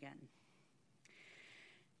continuing again.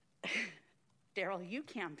 Daryl, you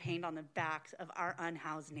campaigned on the backs of our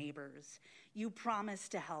unhoused neighbors. You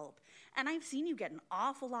promised to help. And I've seen you get an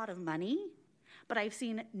awful lot of money, but I've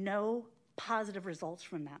seen no positive results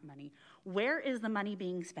from that money? Where is the money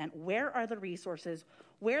being spent? Where are the resources?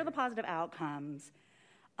 Where are the positive outcomes?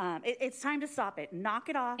 It's time to stop it. Knock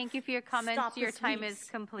it off. Thank you for your comments. Stop Your the time sweeps. is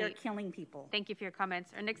complete. They're killing people. Thank you for your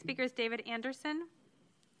comments. Our next speaker is David Anderson.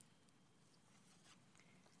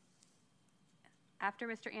 After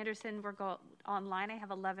Mr. Anderson, we'll go online. I have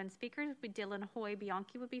 11 speakers. Dylan Hoy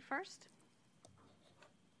Bianchi would be first.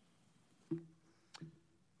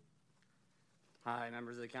 Hi,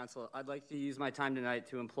 members of the council. I'd like to use my time tonight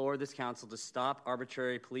to implore this council to stop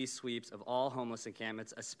arbitrary police sweeps of all homeless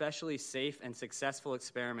encampments, especially safe and successful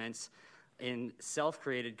experiments in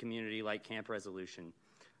self-created community like Camp Resolution.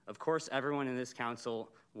 Of course, everyone in this council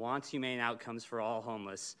wants humane outcomes for all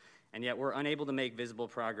homeless, and yet we're unable to make visible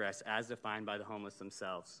progress as defined by the homeless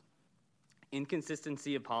themselves.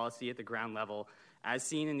 Inconsistency of policy at the ground level, as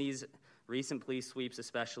seen in these recent police sweeps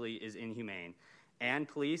especially, is inhumane. And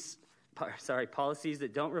policies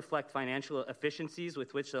that don't reflect financial efficiencies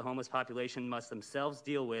with which the homeless population must themselves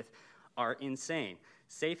deal with are insane.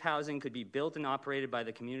 Safe housing could be built and operated by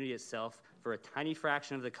the community itself for a tiny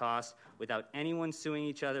fraction of the cost without anyone suing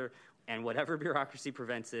each other, and whatever bureaucracy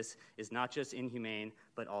prevents this is not just inhumane,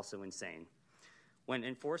 but also insane. When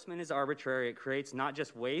enforcement is arbitrary, it creates not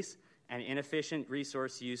just waste and inefficient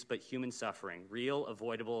resource use, but human suffering, real,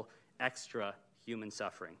 avoidable, extra human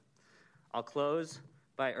suffering. I'll close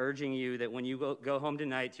by urging you that when you go home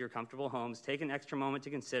tonight to your comfortable homes, take an extra moment to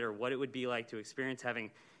consider what it would be like to experience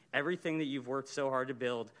having everything that you've worked so hard to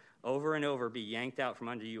build over and over be yanked out from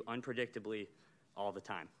under you unpredictably all the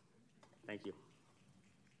time. Thank you.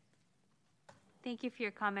 Thank you for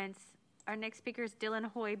your comments. Our next speaker is Dylan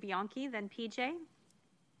Hoy Bianchi, then PJ.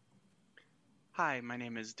 Hi, my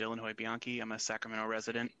name is Dylan Hoy Bianchi. I'm a Sacramento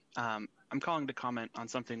resident. I'm calling to comment on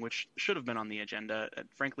something which should have been on the agenda.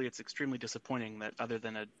 Frankly, it's extremely disappointing that other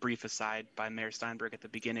than a brief aside by Mayor Steinberg at the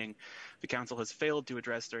beginning, the council has failed to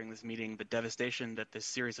address during this meeting the devastation that this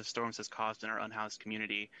series of storms has caused in our unhoused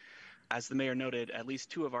community. As the mayor noted, at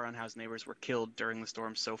least 2 of our unhoused neighbors were killed during the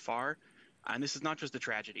storm so far. And this is not just a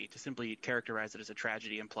tragedy. To simply characterize it as a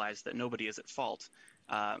tragedy implies that nobody is at fault,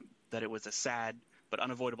 that it was a sad but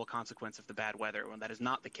unavoidable consequence of the bad weather, when that is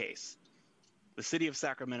not the case. The city of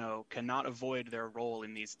Sacramento cannot avoid their role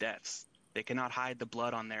in these deaths. They cannot hide the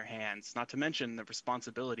blood on their hands, not to mention the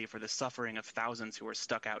responsibility for the suffering of thousands who are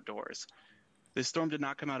stuck outdoors. This storm did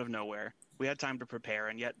not come out of nowhere. We had time to prepare,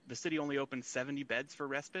 and yet the city only opened 70 beds for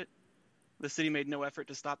respite. The city made no effort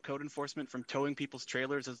to stop code enforcement from towing people's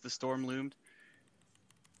trailers as the storm loomed.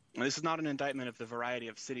 And this is not an indictment of the variety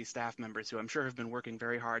of city staff members who I'm sure have been working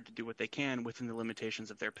very hard to do what they can within the limitations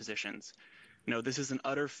of their positions. No, this is an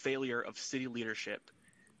utter failure of city leadership,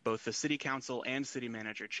 both the city council and city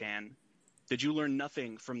manager Chan. Did you learn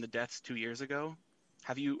nothing from the deaths 2 years ago?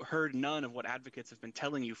 Have you heard none of what advocates have been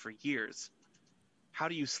telling you for years? How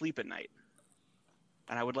do you sleep at night?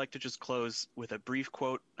 And I would like to just close with a brief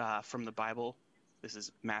quote from the Bible. This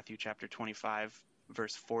is Matthew chapter 25,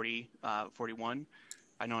 verse 41.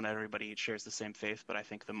 I know not everybody shares the same faith, but I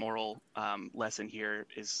think the moral lesson here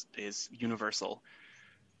is universal.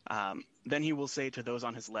 Then he will say to those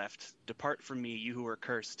on his left, "Depart from me, you who are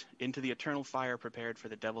cursed, into the eternal fire prepared for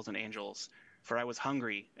the devils and angels. For I was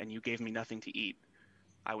hungry, and you gave me nothing to eat.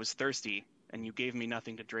 I was thirsty, and you gave me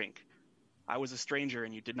nothing to drink. I was a stranger,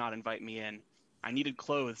 and you did not invite me in. I needed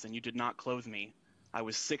clothes, and you did not clothe me. I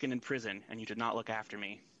was sick and in prison, and you did not look after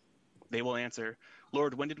me." They will answer,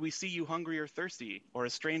 "Lord, when did we see you hungry or thirsty, or a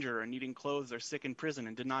stranger or needing clothes or sick in prison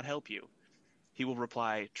and did not help you?" He will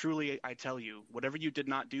reply, "Truly I tell you, whatever you did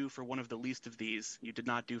not do for one of the least of these, you did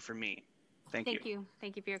not do for me." Thank you.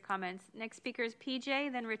 Thank you for your comments. Next speaker is PJ,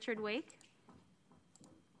 then Richard Wake.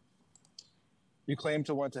 You claim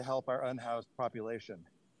to want to help our unhoused population.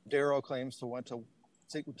 Darrow claims to want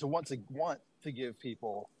to give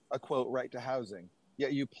people a, quote, right to housing,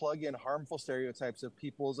 yet you plug in harmful stereotypes of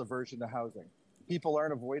people's aversion to housing. People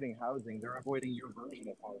aren't avoiding housing, they're avoiding your version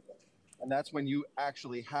of housing. And that's when you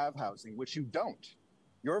actually have housing, which you don't.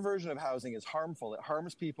 Your version of housing is harmful. It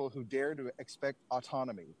harms people who dare to expect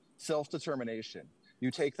autonomy, self-determination.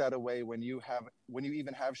 You take that away when you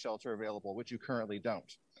even have shelter available, which you currently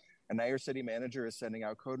don't. And now your city manager is sending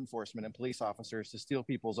out code enforcement and police officers to steal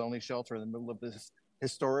people's only shelter in the middle of this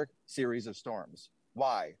historic series of storms.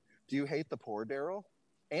 Why? Do you hate the poor, Darryl?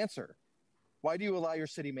 Answer. Why do you allow your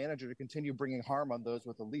city manager to continue bringing harm on those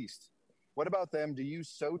with the least? What about them do you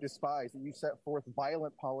so despise that you set forth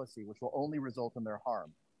violent policy which will only result in their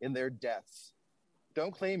harm, in their deaths?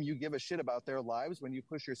 Don't claim you give a shit about their lives when you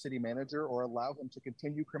push your city manager or allow him to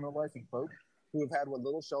continue criminalizing folks who have had what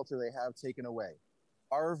little shelter they have taken away.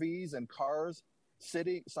 RVs and cars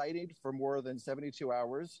cited for more than 72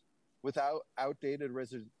 hours, without outdated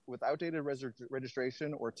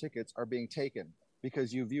registration or tickets are being taken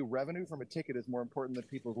because you view revenue from a ticket as more important than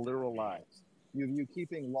people's literal lives. You view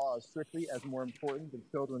keeping laws strictly as more important than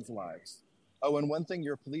children's lives. Oh, and one thing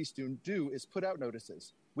your police do is put out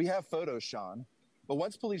notices. We have photos, Sean. But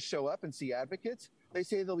once police show up and see advocates, they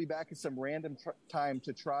say they'll be back at some random time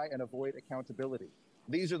to try and avoid accountability.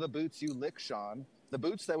 These are the boots you lick, Sean. The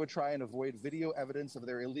boots that would try and avoid video evidence of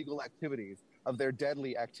their illegal activities, of their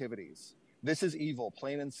deadly activities. This is evil,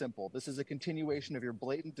 plain and simple. This is a continuation of your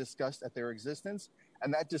blatant disgust at their existence,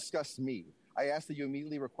 and that disgusts me. I ask that you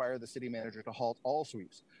immediately require the city manager to halt all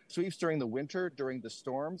sweeps. Sweeps during the winter, during the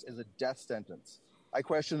storms, is a death sentence. I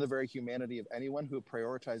question the very humanity of anyone who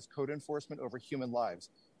prioritized code enforcement over human lives.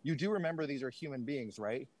 You do remember these are human beings,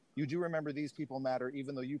 right? You do remember these people matter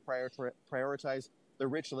even though you prioritize the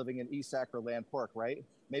rich living in East Sac or Land Park, right?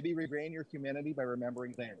 Maybe regain your humanity by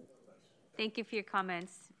remembering theirs. Thank you for your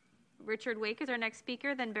comments. Richard Wake is our next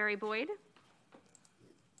speaker, then Barry Boyd.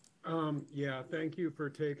 Yeah, thank you for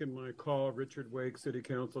taking my call, Richard Wake, City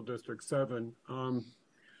Council District 7.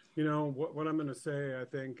 You know, what I'm going to say, I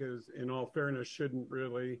think, is, in all fairness, shouldn't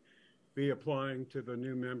really be applying to the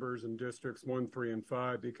new members in Districts 1, 3, and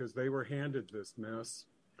 5 because they were handed this mess.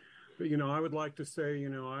 But, you know, I would like to say, you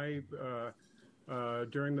know,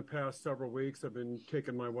 during the past several weeks, I've been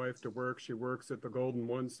taking my wife to work. She works at the Golden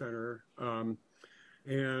One Center.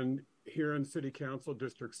 And here in City Council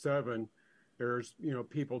District 7, there's, you know,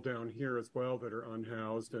 people down here as well that are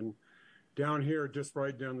unhoused. And down here, just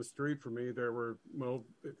right down the street from me, there were, well,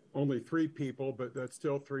 only 3 people, but that's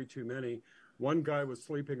still 3 too many. One guy was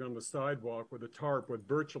sleeping on the sidewalk with a tarp with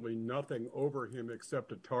virtually nothing over him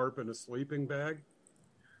except a tarp and a sleeping bag.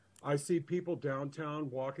 I see people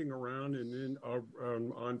downtown walking around and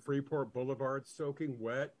on Freeport Boulevard soaking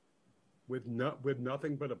wet with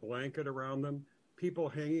nothing but a blanket around them. People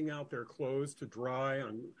hanging out their clothes to dry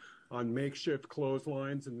on makeshift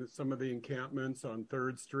clotheslines in some of the encampments on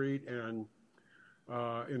 3rd Street and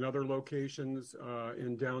in other locations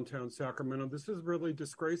in downtown Sacramento. This is really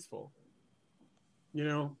disgraceful. You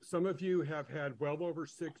know, some of you have had well over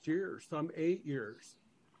 6 years, some 8 years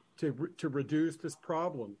to reduce this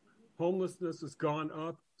problem. Homelessness has gone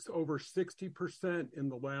up over 60% in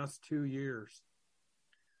the last 2 years.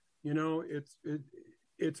 You know,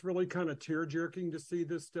 it's really kind of tear-jerking to see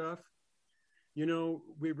this stuff. You know,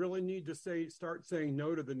 we really need to start saying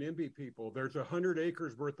no to the NIMBY people. There's 100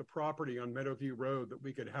 acres worth of property on Meadowview Road that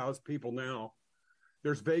we could house people now.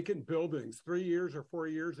 There's vacant buildings. 3 years or 4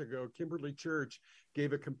 years ago, Kimberly Church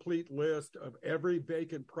gave a complete list of every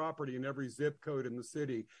vacant property in every zip code in the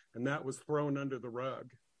city, and that was thrown under the rug.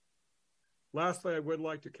 Lastly, I would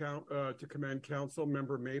like to commend Council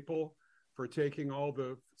Member Maple for taking all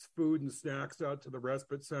the food and snacks out to the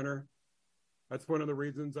respite center. That's one of the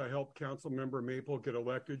reasons I helped Council Member Maple get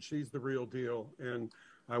elected. She's the real deal, and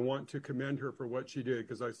I want to commend her for what she did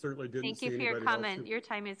because I certainly didn't see anybody else. Thank you for your comment. Your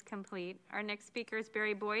time is complete. Our next speaker is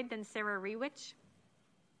Barry Boyd, then Sarah Rewich.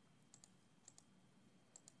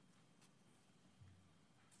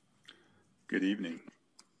 Good evening.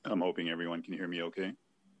 I'm hoping everyone can hear me okay.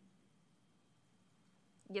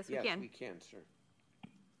 Yes, we can. Yes, we can, sir.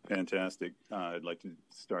 Fantastic. I'd like to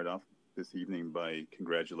start off this evening by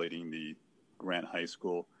congratulating the Grant High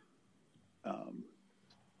School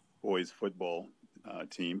boys football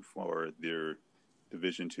team for their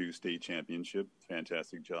Division II state championship.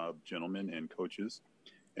 Fantastic job, gentlemen and coaches.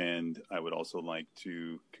 And I would also like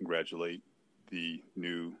to congratulate the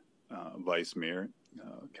new Vice Mayor,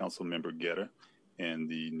 Council Member Guerra, and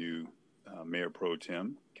the new Mayor Pro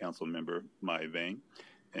Tem, Council Member Mai Vang.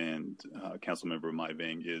 And Council Member Mai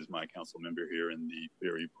Vang is my council member here in the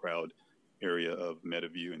very proud area of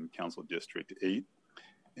Meadowview in Council District 8.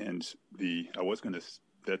 And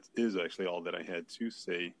that is actually all that I had to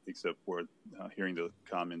say, except for hearing the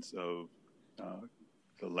comments of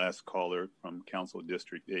the last caller from Council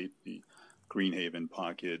District 8, the Greenhaven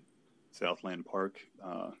Pocket, Southland Park,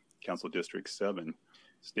 Council District 7,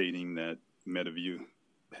 stating that Meadowview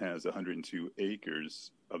has 102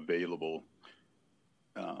 acres available.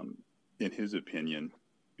 In his opinion,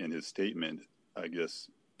 in his statement, I guess,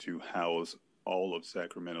 to house all of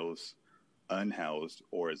Sacramento's unhoused,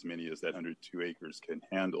 or as many as that 102 acres can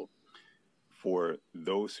handle. For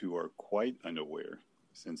those who are quite unaware,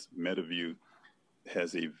 since Meadowview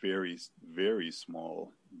has a very, very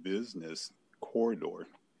small business corridor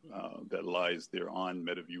that lies there on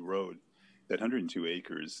Meadowview Road, that 102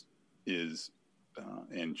 acres is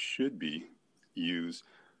and should be used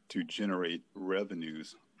to generate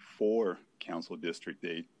revenues for Council District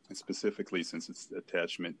 8, and specifically since its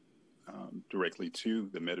attachment directly to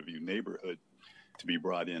the Meadowview neighborhood, to be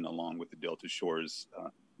brought in along with the Delta Shores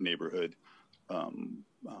neighborhood, the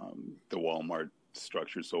Walmart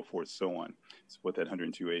structure, so forth, so on. So with that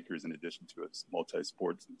 102 acres, in addition to a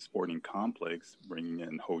sporting complex, bringing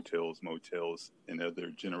in hotels, motels, and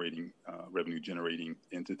other revenue-generating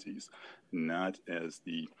entities, not as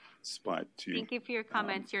the spot to... Thank you for your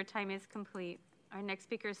comments. Your time is complete. Our next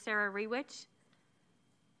speaker is Sarah Rewich.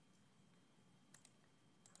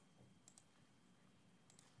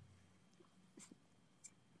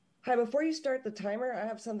 Hi, before you start the timer, I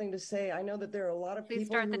have something to say. I know that there are a lot of people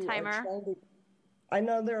start the timer. I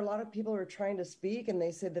know there are a lot of people who are trying to speak, and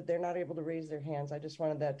they said that they're not able to raise their hands. I just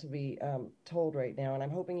wanted that to be told right now, and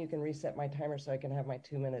I'm hoping you can reset my timer so I can have my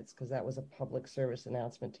 2 minutes, because that was a public service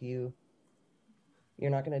announcement to you.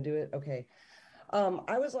 You're not going to do it? Okay.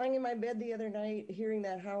 I was lying in my bed the other night hearing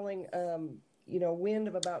that howling, wind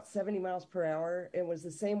of about 70 miles per hour. It was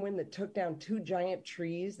the same wind that took down 2 giant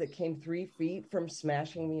trees that came 3 feet from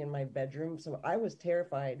smashing me in my bedroom. So I was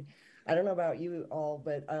terrified. I don't know about you all,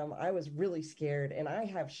 but I was really scared, and I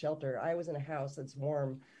have shelter. I was in a house that's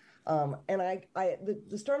warm. And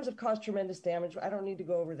the storms have caused tremendous damage. I don't need to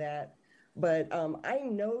go over that. But I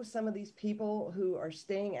know some of these people who are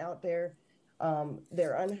staying out there.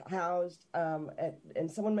 They're unhoused. And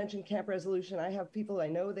someone mentioned Camp Resolution. I have people I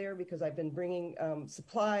know there because I've been bringing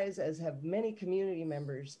supplies, as have many community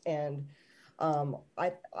members. And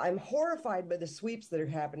I'm horrified by the sweeps that are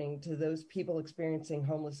happening to those people experiencing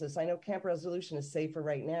homelessness. I know Camp Resolution is safer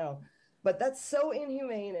right now, but that's so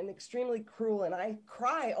inhumane and extremely cruel. And I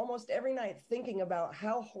cry almost every night thinking about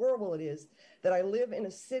how horrible it is that I live in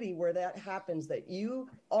a city where that happens, that you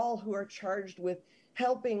all who are charged with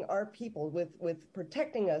helping our people, with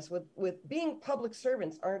protecting us, with being public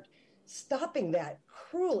servants, aren't stopping that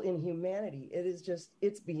cruel inhumanity. It is just,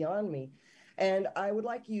 it's beyond me. And I would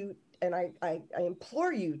like you, and I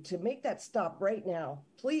implore you to make that stop right now,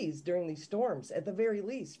 please, during these storms, at the very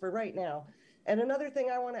least, for right now. And another thing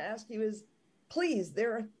I want to ask you is, please,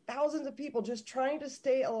 there are thousands of people just trying to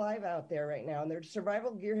stay alive out there right now, and their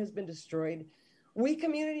survival gear has been destroyed. We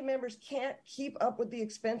community members can't keep up with the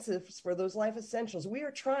expenses for those life essentials. We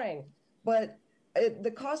are trying, but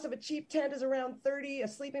the cost of a cheap tent is around $30, a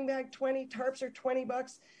sleeping bag $20, tarps are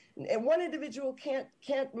 $20. And one individual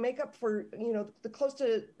can't make up for, the close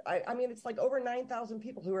to, I mean, it's like over 9,000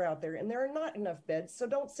 people who are out there, and there are not enough beds. So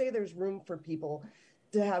don't say there's room for people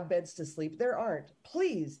to have beds to sleep. There aren't.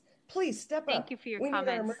 Please step up. Thank you for your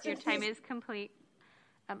comments. Your time is complete.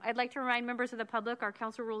 I'd like to remind members of the public, our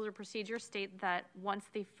council rules of procedure state that once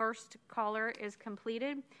the first caller is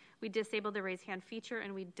completed, we disable the raise hand feature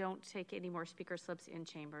and we don't take any more speaker slips in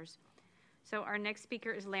chambers. So our next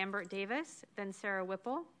speaker is Lambert Davis, then Sarah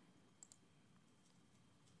Whipple.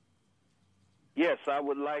 Yes, I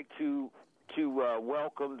would like to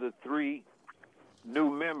welcome the 3 new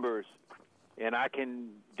members, and I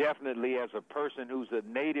can definitely, as a person who's a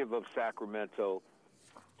native of Sacramento,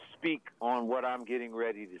 speak on what I'm getting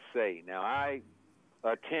ready to say. Now, I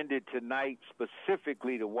attended tonight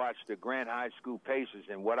specifically to watch the Grant High School Pacers,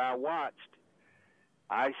 and what I watched,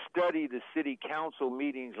 I study the city council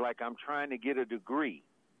meetings like I'm trying to get a degree,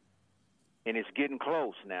 and it's getting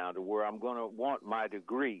close now to where I'm going to want my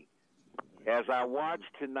degree. As I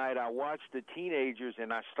watched tonight, I watched the teenagers,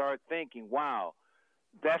 and I start thinking, wow,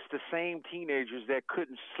 that's the same teenagers that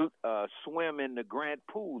couldn't swim in the Grant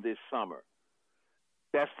pool this summer.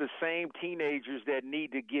 That's the same teenagers that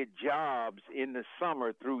need to get jobs in the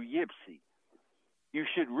summer through YPSI. You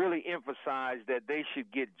should really emphasize that they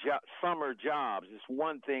should get summer jobs. It's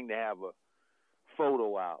one thing to have a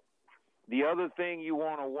photo out. The other thing you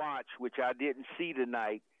want to watch, which I didn't see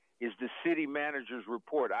tonight, is the city manager's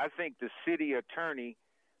report. I think the city attorney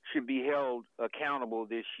should be held accountable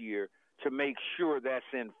this year to make sure that's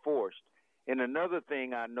enforced. And another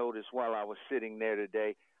thing I noticed while I was sitting there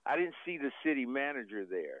today, I didn't see the city manager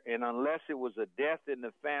there. And unless it was a death in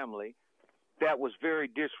the family, that was very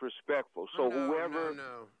disrespectful. So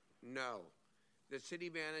No. The city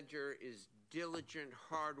manager is diligent,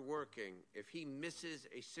 hardworking. If he misses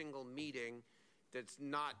a single meeting, that's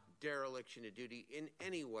not dereliction of duty in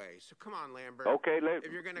any way. So come on, Lambert. Okay,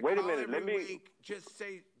 if you're going to wait call a minute. every week, just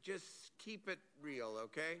keep it real,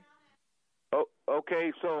 okay? Oh,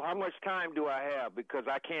 okay, so how much time do I have? Because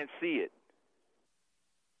I can't see it.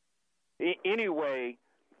 Anyway,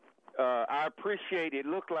 I appreciate it. It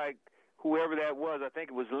looked like whoever that was, I think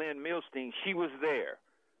it was Lynn Milstein, she was there.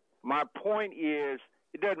 My point is,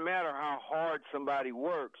 it doesn't matter how hard somebody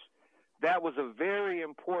works. That was a very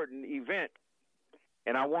important event.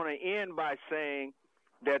 And I want to end by saying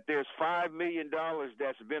that there's $5 million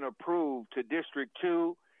that's been approved to District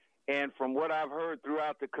 2. And from what I've heard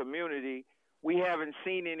throughout the community, we haven't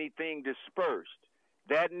seen anything dispersed.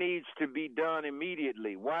 That needs to be done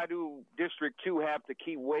immediately. Why do District 2 have to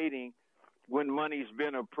keep waiting when money's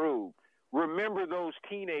been approved? Remember those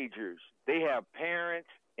teenagers. They have parents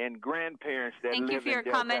and grandparents that Thank live you for your in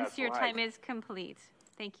Del comments. Paso Your Heights. time is complete.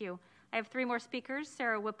 Thank you. I have 3 more speakers,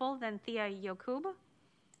 Sarah Whipple, then Thea Yakub.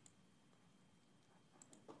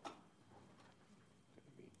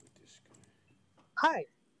 Hi,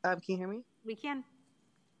 can you hear me? We can.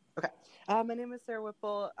 Okay. My name is Sarah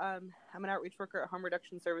Whipple. I'm an outreach worker at Harm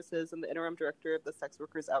Reduction Services and the interim director of the Sex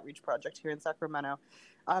Workers Outreach Project here in Sacramento.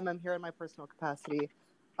 I'm here in my personal capacity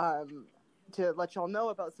to let y'all know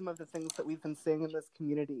about some of the things that we've been seeing in this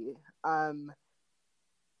community. I'm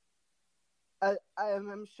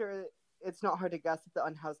sure it's not hard to guess that the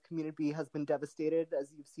unhoused community has been devastated,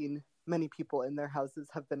 as you've seen many people in their houses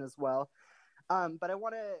have been as well. But I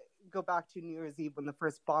want to go back to New Year's Eve when the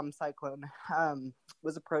first bomb cyclone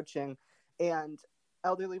was approaching, and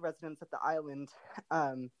elderly residents at the island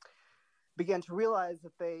began to realize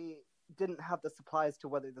that they didn't have the supplies to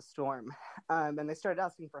weather the storm, and they started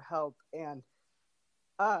asking for help. And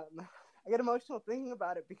I get emotional thinking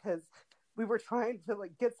about it because we were trying to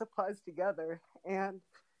get supplies together, and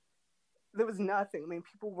there was nothing. I mean,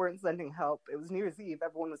 people weren't sending help. It was New Year's Eve.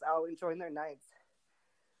 Everyone was out enjoying their nights.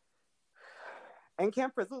 And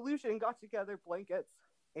Camp Resolution got together blankets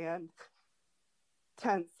and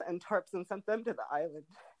tents and tarps and sent them to the island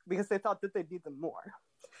because they thought that they'd need them more.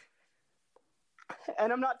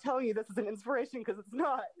 And I'm not telling you this is an inspiration, because it's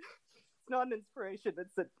not. It's not an inspiration.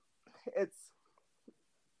 It's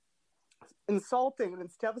insulting and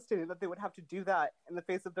it's devastating that they would have to do that in the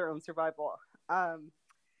face of their own survival. I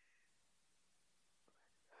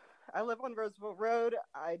live on Roosevelt Road.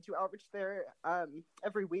 I do outreach there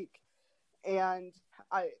every week. And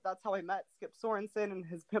that's how I met Skip Sorensen and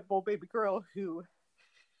his pit bull baby girl who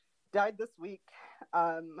died this week.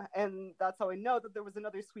 And that's how I know that there was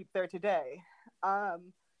another sweep there today.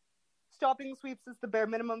 Stopping sweeps is the bare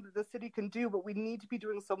minimum that the city can do, but we need to be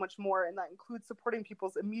doing so much more, and that includes supporting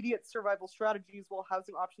people's immediate survival strategies while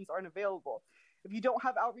housing options aren't available. If you don't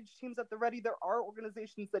have outreach teams at the ready, there are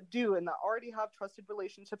organizations that do and that already have trusted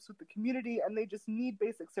relationships with the community, and they just need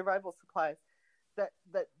basic survival supplies that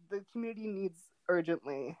the community needs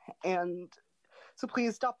urgently. And so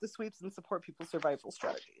please stop the sweeps and support people's survival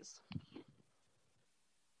strategies.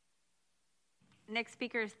 Next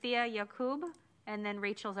speaker is Thea Yakub, and then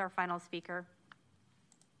Rachel's our final speaker.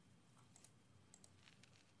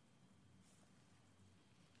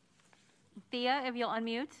 Thea, if you'll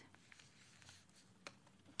unmute.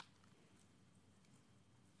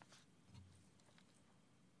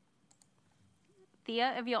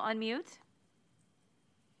 Thea, if you'll unmute.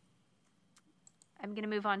 I'm going to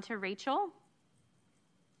move on to Rachel.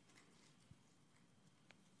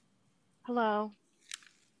 Hello.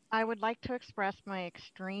 I would like to express my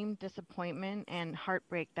extreme disappointment and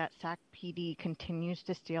heartbreak that Sac PD continues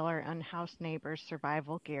to steal our unhoused neighbors'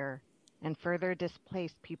 survival gear and further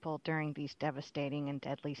displace people during these devastating and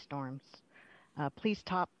deadly storms. Please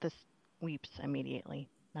stop the sweeps immediately.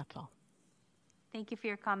 That's all. Thank you for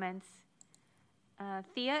your comments.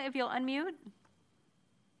 Thea, if you'll unmute.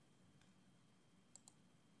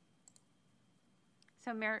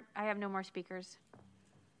 So, Mayor, I have no more speakers.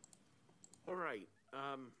 All right.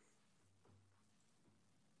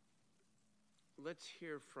 Let's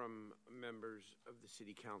hear from members of the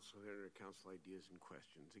City Council here, council ideas and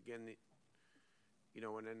questions. Again,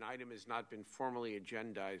 when an item has not been formally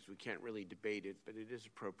agendized, we can't really debate it, but it is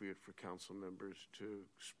appropriate for council members to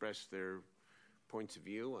express their points of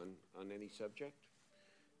view on any subject.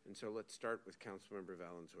 And so let's start with Councilmember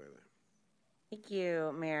Valenzuela. Thank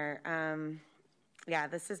you, Mayor. Yeah,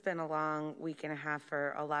 this has been a long week and a half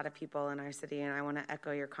for a lot of people in our city, and I want to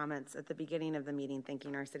echo your comments at the beginning of the meeting,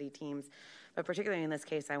 thanking our city teams. But particularly in this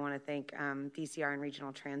case, I want to thank DCR and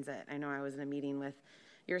Regional Transit. I know I was in a meeting with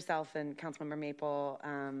yourself and Councilmember Maple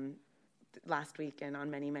last week, and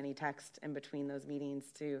on many, many texts in between those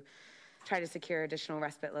meetings to try to secure additional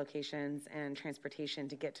respite locations and transportation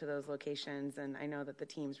to get to those locations. And I know that the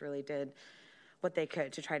teams really did what they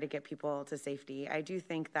could to try to get people to safety. I do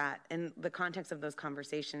think that in the context of those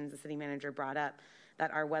conversations, the city manager brought up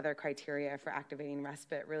that our weather criteria for activating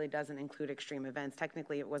respite really doesn't include extreme events.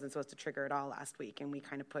 Technically, it wasn't supposed to trigger at all last week, and we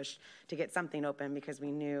kind of pushed to get something open because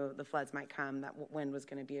we knew the floods might come, that wind was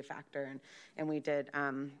going to be a factor, and we did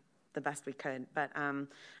the best we could. But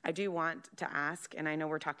I do want to ask, and I know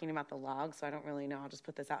we're talking about the log, so I don't really know. I'll just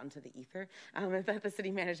put this out into the ether. That the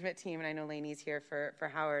city management team, and I know Lainey's here for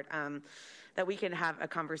Howard, that we could have a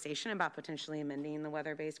conversation about potentially amending the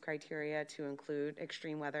weather-based criteria to include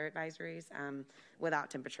extreme weather advisories without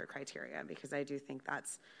temperature criteria, because I do think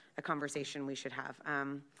that's a conversation we should have.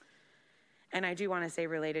 And I do want to say,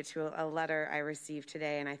 related to a letter I received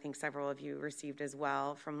today, and I think several of you received as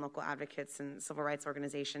well from local advocates and civil rights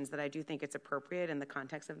organizations, that I do think it's appropriate in the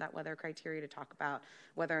context of that weather criteria to talk about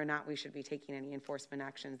whether or not we should be taking any enforcement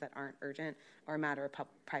actions that aren't urgent or a matter of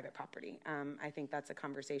private property. I think that's a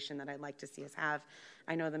conversation that I'd like to see us have.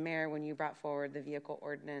 I know the mayor, when you brought forward the vehicle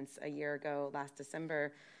ordinance a year ago, last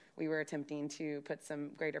December, we were attempting to put some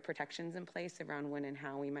greater protections in place around when and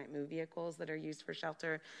how we might move vehicles that are used for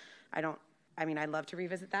shelter. I'd love to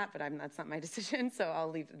revisit that, but that's not my decision, so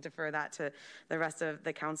I'll defer that to the rest of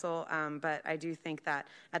the council. But I do think that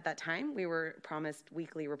at that time, we were promised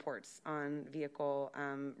weekly reports on vehicle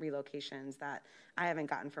relocations that I haven't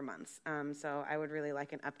gotten for months. So I would really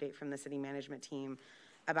like an update from the city management team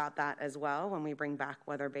about that as well when we bring back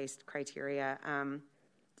weather-based criteria.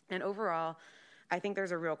 And overall, I think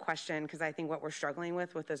there's a real question, because I think what we're struggling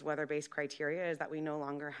with this weather-based criteria is that we no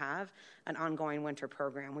longer have an ongoing winter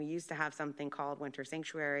program. We used to have something called Winter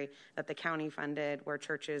Sanctuary that the county funded, where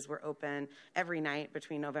churches were open every night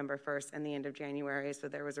between November 1st and the end of January. So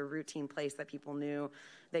there was a routine place that people knew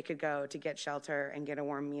they could go to get shelter and get a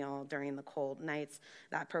warm meal during the cold nights.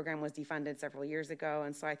 That program was defunded several years ago.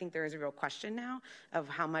 And so I think there is a real question now of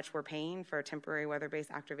how much we're paying for temporary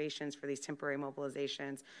weather-based activations for these temporary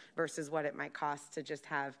mobilizations versus what it might cost to just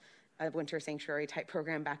have a winter sanctuary type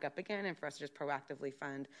program back up again, and for us to just proactively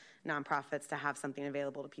fund nonprofits to have something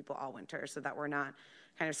available to people all winter, so that we're not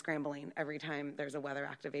kind of scrambling every time there's a weather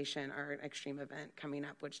activation or an extreme event coming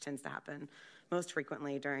up, which tends to happen most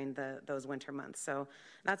frequently during those winter months. So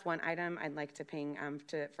that's one item I'd like to ping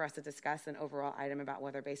for us to discuss, an overall item about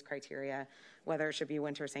weather-based criteria, whether it should be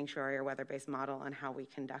winter sanctuary or weather-based model, and how we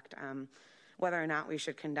conduct, whether or not we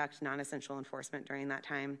should conduct non-essential enforcement during that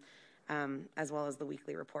time. As well as the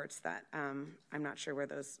weekly reports that I'm not sure where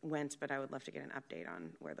those went, but I would love to get an update on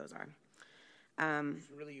where those are. So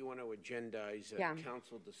really, you want to agendize a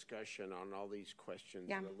council discussion on all these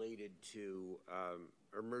questions related to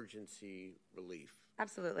emergency relief.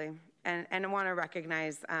 Absolutely. And I want to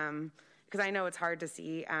recognize, because I know it's hard to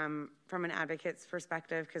see from an advocate's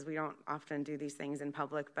perspective, because we don't often do these things in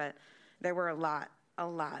public, but there were a lot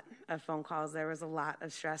of phone calls. There was a lot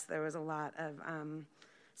of stress. There was a lot of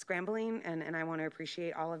scrambling, and I want to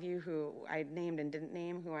appreciate all of you who I named and didn't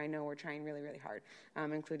name, who I know were trying really, really hard,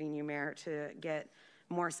 including you, Mayor, to get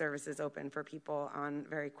more services open for people on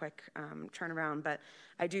very quick turnaround. But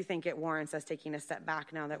I do think it warrants us taking a step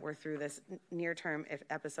back now that we're through this near-term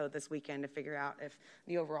episode this weekend to figure out if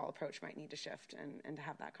the overall approach might need to shift and to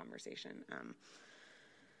have that conversation.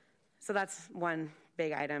 So that's one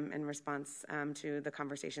big item in response to the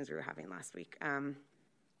conversations we were having last week.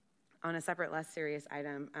 On a separate, less serious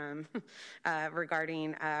item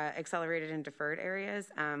regarding accelerated and deferred areas.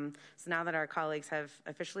 So now that our colleagues have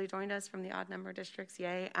officially joined us from the odd number districts,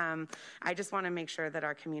 yay, I just want to make sure that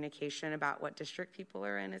our communication about what district people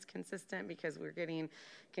are in is consistent, because we're getting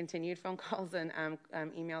continued phone calls and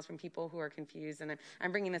emails from people who are confused. And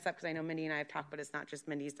I'm bringing this up because I know Mindy and I have talked, but it's not just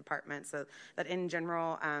Mindy's department. So that in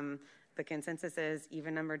general, the consensus is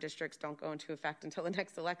even number districts don't go into effect until the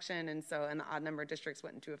next election, and the odd number districts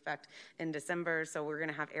went into effect in December. So we're going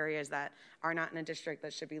to have areas that are not in a district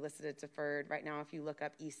that should be listed as deferred. Right now, if you look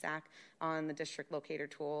up ESAC on the district locator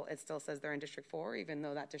tool, it still says they're in District 4, even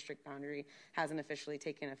though that district boundary hasn't officially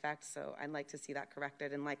taken effect. So I'd like to see that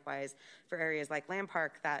corrected. And likewise, for areas like Land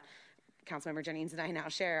Park that Councilmember Jennings and I now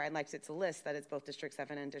share, I'd like it to list that it's both District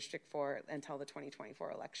 7 and District 4 until the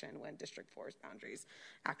 2024 election, when District 4's boundaries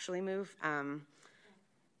actually move.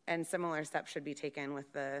 And similar steps should be taken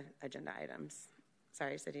with the agenda items.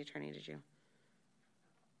 Sorry, City Attorney, did you?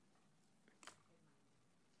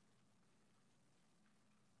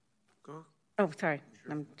 Go. Oh, sorry.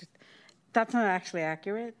 That's not actually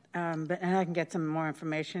accurate, and I can get some more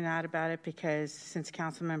information out about it, because since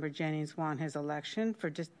Councilmember Jennings won his election for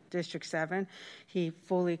District 7, he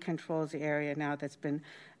fully controls the area now that's been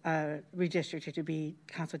redistricted to be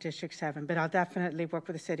Council District 7. But I'll definitely work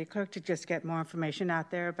with the city clerk to just get more information out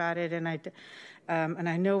there about it. And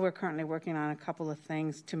I know we're currently working on a couple of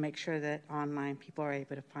things to make sure that online people are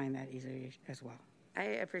able to find that easily as well. I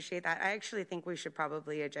appreciate that. I actually think we should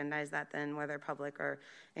probably agendize that then, whether public or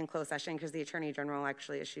in closed session, because the Attorney General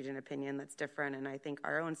actually issued an opinion that's different, and I think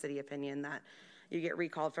our own city opinion that you get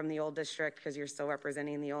recalled from the old district because you're still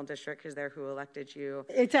representing the old district because they're who elected you?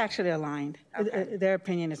 It's actually aligned. Okay. Their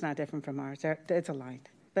opinion is not different from ours. It's aligned.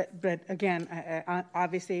 But again,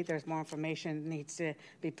 obviously, there's more information needs to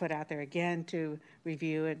be put out there again to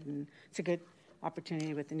review it, and it's a good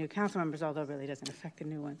opportunity with the new council members, although it really doesn't affect the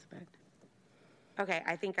new ones. But okay,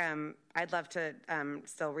 I think I'd love to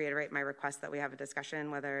still reiterate my request that we have a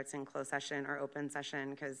discussion, whether it's in closed session or open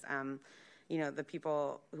session, because the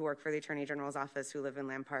people who work for the Attorney General's office who live in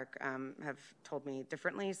Land Park have told me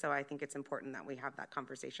differently. So I think it's important that we have that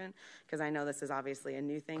conversation, because I know this is obviously a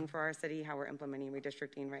new thing for our city, how we're implementing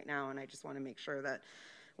redistricting right now. And I just want to make sure that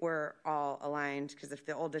we're all aligned, because if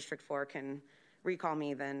the old District 4 can recall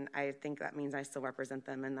me, then I think that means I still represent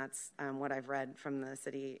them. And that's what I've read from the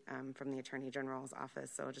city, from the Attorney General's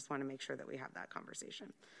office. So I just want to make sure that we have that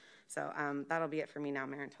conversation. So that'll be it for me now,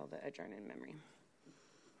 Mayor, until the adjourn in memory.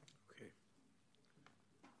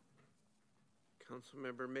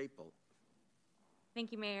 Councilmember Maple.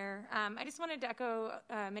 Thank you, Mayor. I just wanted to echo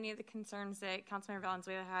many of the concerns that Councilmember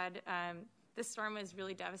Valenzuela had. This storm was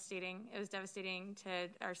really devastating. It was devastating to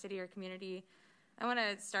our city, our community. I want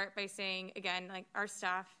to start by saying, again, like our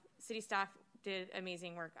staff, city staff did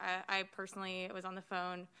amazing work. I personally was on the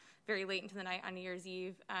phone very late into the night on New Year's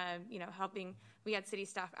Eve, helping. We had city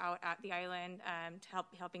staff out at the island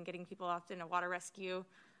to helping getting people off in a water rescue,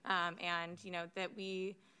 that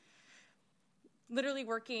we literally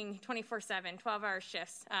working 24/7, 12-hour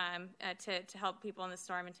shifts to help people in the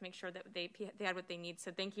storm and to make sure that they had what they need.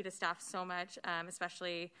 So thank you to staff so much,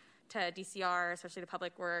 especially to DCR, especially to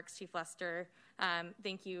Public Works, Chief Lester.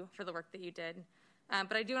 Thank you for the work that you did.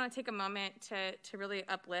 But I do want to take a moment to really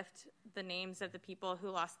uplift the names of the people who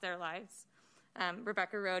lost their lives.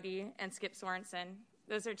 Rebecca Rohde and Skip Sorensen.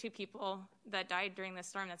 Those are two people that died during this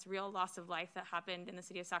storm. That's real loss of life that happened in the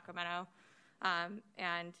city of Sacramento.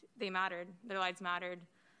 And they mattered. Their lives mattered.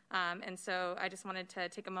 And so I just wanted to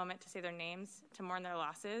take a moment to say their names, to mourn their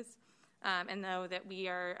losses, and know that we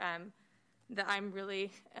are, that I'm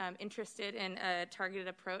really interested in a targeted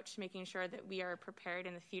approach, making sure that we are prepared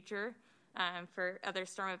in the future for other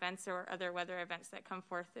storm events or other weather events that come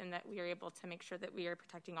forth, and that we are able to make sure that we are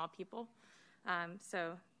protecting all people.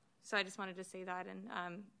 So I just wanted to say that, and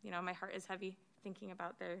my heart is heavy thinking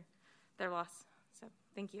about their loss. So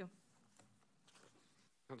thank you.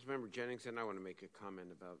 Councilmember Jennings, and I want to make a comment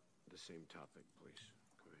about the same topic, please.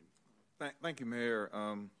 Go ahead. Thank you, Mayor.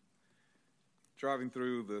 Driving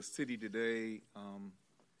through the city today,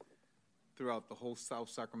 throughout the whole South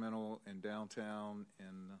Sacramento and downtown,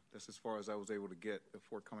 and that's as far as I was able to get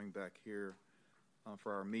before coming back here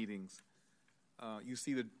for our meetings. You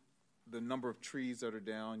see the number of trees that are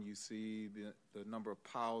down. You see the number of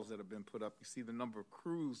piles that have been put up. You see the number of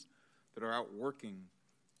crews that are out working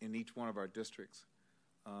in each one of our districts.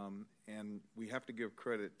 And we have to give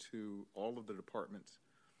credit to all of the departments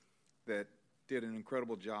that did an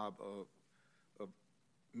incredible job of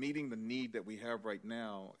meeting the need that we have right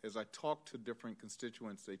now. As I talk to different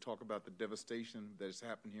constituents, they talk about the devastation that has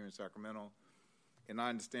happened here in Sacramento, and I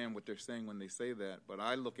understand what they're saying when they say that, but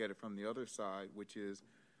I look at it from the other side, which is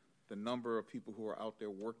the number of people who are out there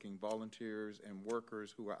working, volunteers and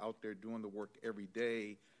workers who are out there doing the work every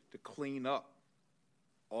day to clean up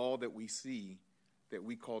all that we see that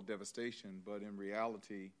we call devastation, but in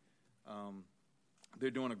reality, they're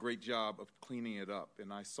doing a great job of cleaning it up.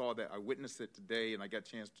 And I saw that, I witnessed it today, and I got a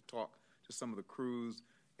chance to talk to some of the crews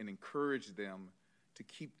and encourage them to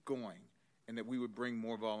keep going, and that we would bring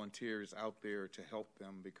more volunteers out there to help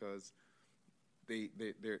them, because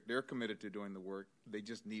they're committed to doing the work. They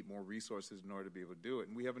just need more resources in order to be able to do it.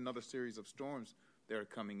 And we have another series of storms that are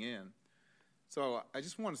coming in. So I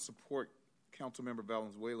just want to support Councilmember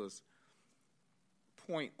Valenzuela's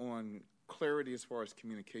point on clarity as far as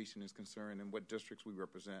communication is concerned and what districts we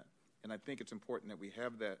represent. And I think it's important that we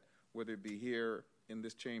have that, whether it be here in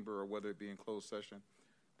this chamber or whether it be in closed session,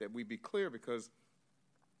 that we be clear, because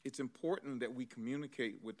it's important that we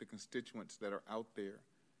communicate with the constituents that are out there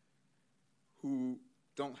who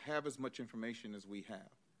don't have as much information as we have,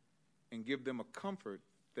 and give them a comfort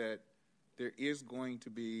that there is going to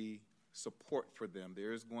be support for them.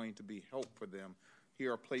 There is going to be help for them.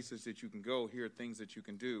 Here are places that you can go. Here are things that you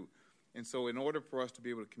can do. And so in order for us to be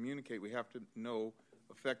able to communicate, we have to know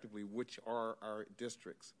effectively which are our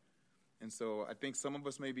districts. And so I think some of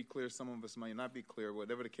us may be clear, some of us may not be clear.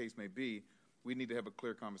 Whatever the case may be, we need to have a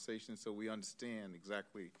clear conversation so we understand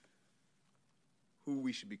exactly who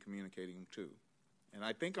we should be communicating to. And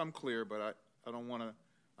I think I'm clear, but I don't want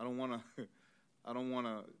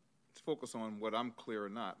to focus on what I'm clear or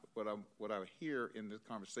not. What I hear in this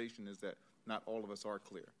conversation is that not all of us are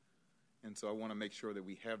clear. And so I want to make sure that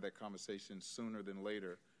we have that conversation sooner than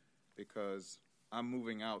later, because I'm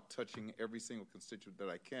moving out, touching every single constituent that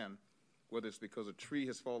I can, whether it's because a tree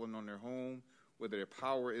has fallen on their home, whether their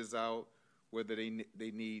power is out, whether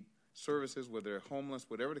they need services, whether they're homeless,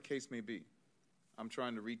 whatever the case may be. I'm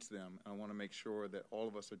trying to reach them, and I want to make sure that all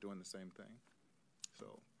of us are doing the same thing.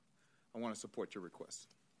 So I want to support your request.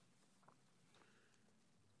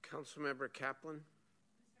 Councilmember Kaplan?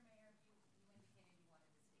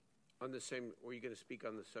 On the same, were you going to speak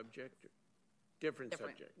on the subject? Different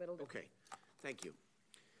subject. Okay, thank you.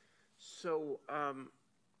 So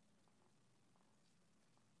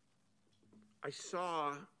I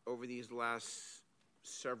saw over these last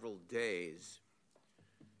several days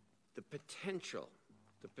the potential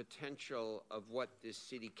of what this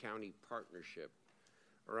city-county partnership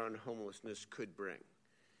around homelessness could bring.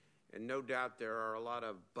 And no doubt there are a lot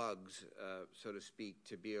of bugs, so to speak,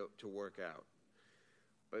 to be able to work out.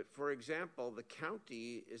 But for example, the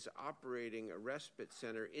county is operating a respite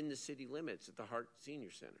center in the city limits at the Hart Senior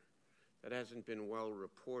Center. That hasn't been well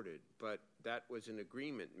reported, but that was an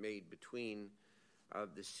agreement made between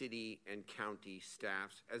the city and county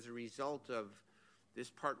staffs as a result of this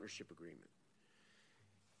partnership agreement.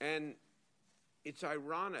 And it's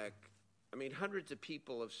ironic, I mean, hundreds of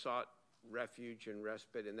people have sought refuge and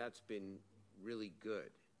respite, and that's been really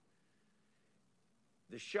good.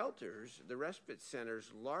 The shelters, the respite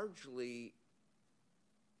centers, largely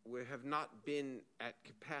have not been at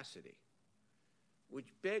capacity, which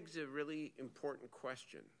begs a really important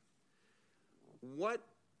question. What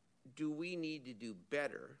do we need to do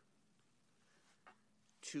better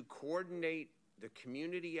to coordinate the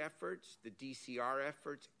community efforts, the DCR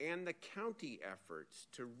efforts, and the county efforts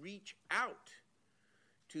to reach out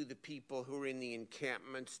to the people who are in the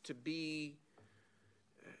encampments to be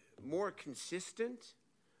more consistent,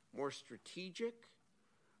 more strategic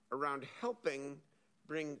around helping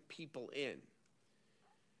bring people in?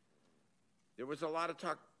 There was a lot of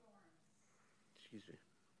talk. Excuse me.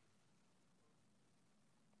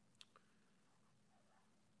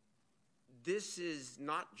 This is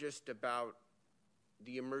not just about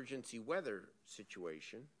the emergency weather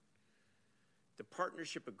situation. The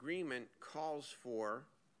partnership agreement calls for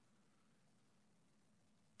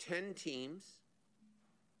 10 teams,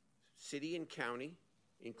 city and county,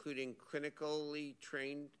 including clinically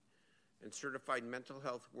trained and certified mental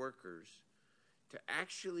health workers, to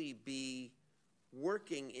actually be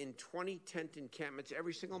working in 20 tent encampments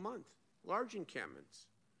every single month, large encampments.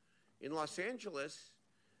 In Los Angeles,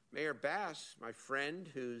 Mayor Bass, my friend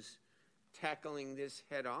who's tackling this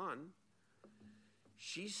head on,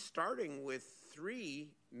 she's starting with 3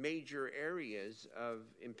 major areas of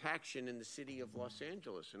impaction in the city of Los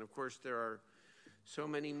Angeles. And of course, there are so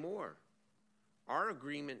many more. Our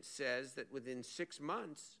agreement says that within 6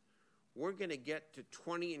 months, we're going to get to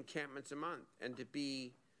 20 encampments a month and to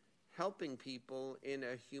be helping people in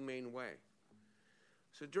a humane way.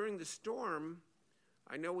 So during the storm,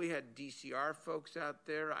 I know we had DCR folks out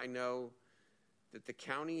there. I know that the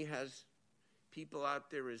county has people out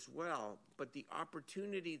there as well. But the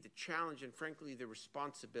opportunity, the challenge, and frankly, the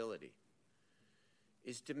responsibility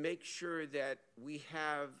is to make sure that we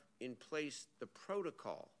have in place the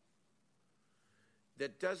protocol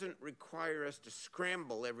that doesn't require us to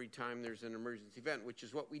scramble every time there's an emergency event, which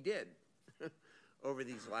is what we did over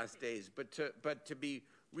these last days. But to be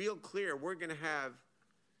real clear, we're going to have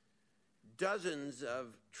dozens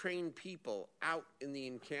of trained people out in the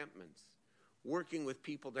encampments working with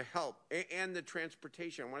people to help, and the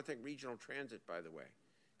transportation. I want to thank Regional Transit, by the way,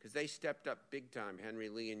 because they stepped up big time, Henry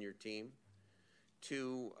Lee and your team,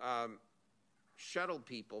 to shuttle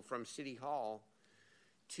people from City Hall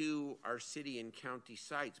to our city and county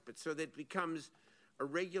sites, but so that it becomes a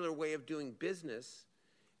regular way of doing business,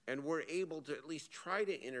 and we're able to at least try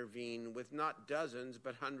to intervene with not dozens,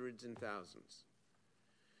 but hundreds and thousands.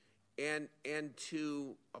 And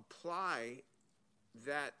to apply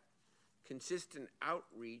that consistent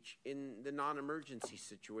outreach in the non-emergency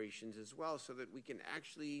situations as well, so that we can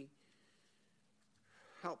actually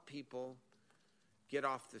help people get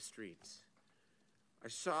off the streets. I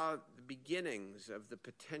saw the beginnings of the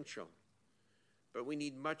potential, but we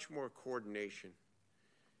need much more coordination.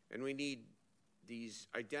 And we need these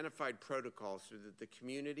identified protocols so that the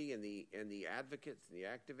community and the advocates and the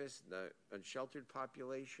activists and the unsheltered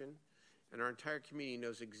population and our entire community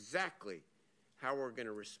knows exactly how we're going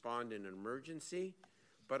to respond in an emergency,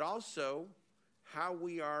 but also how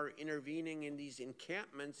we are intervening in these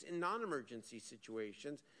encampments in non-emergency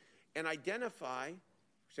situations, and identify,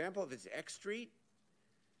 for example, if it's X Street,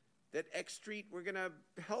 that X Street we're going to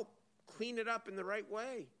help clean it up in the right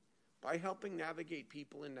way. by helping navigate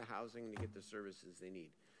people into housing to get the services they need.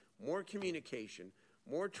 More communication,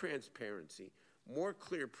 more transparency, more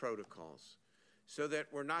clear protocols, so that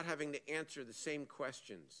we're not having to answer the same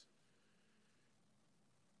questions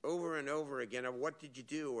over and over again of what did you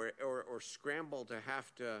do, or scramble to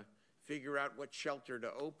have to figure out what shelter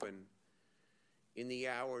to open in the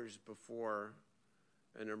hours before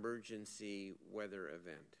an emergency weather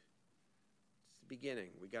event. It's the beginning.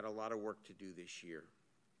 We got a lot of work to do this year.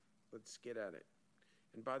 Let's get at it.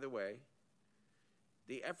 And by the way,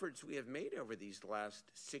 the efforts we have made over these last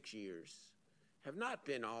 6 years have not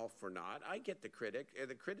been all for naught. I get the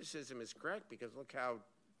criticism is correct, because look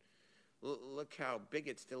how big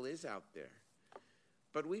it still is out there.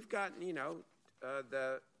 But we've gotten,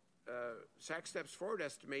 the SAC Steps Forward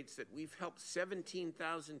estimates that we've helped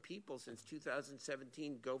 17,000 people since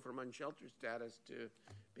 2017 go from unsheltered status to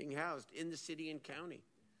being housed in the city and county.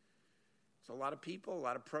 It's a lot of people, a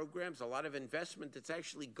lot of programs, a lot of investment that's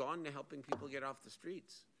actually gone to helping people get off the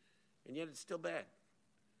streets. And yet it's still bad.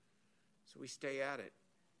 So we stay at it,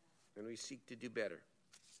 and we seek to do better.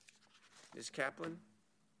 Ms. Kaplan?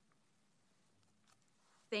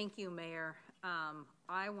 Thank you, Mayor.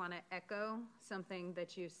 I want to echo something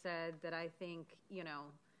that you said that I think,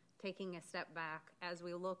 taking a step back as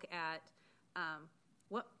we look at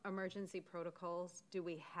what emergency protocols do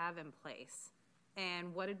we have in place,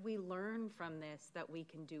 and what did we learn from this that we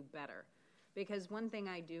can do better? Because one thing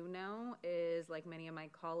I do know is, like many of my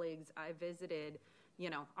colleagues, I visited,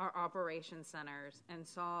 our operation centers and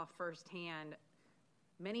saw firsthand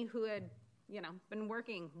many who had, been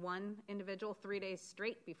working one individual 3 days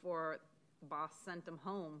straight before the boss sent them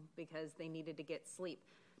home because they needed to get sleep.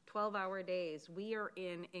 12-hour days. We are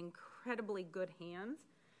in incredibly good hands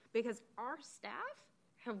because our staff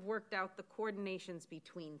have worked out the coordinations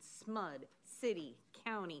between SMUD, city,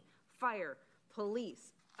 county, fire,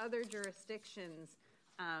 police, other jurisdictions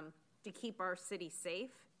to keep our city safe.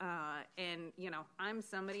 And, I'm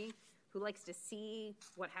somebody who likes to see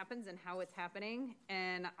what happens and how it's happening.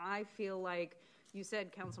 And I feel like you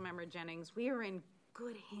said, Councilmember Jennings, we are in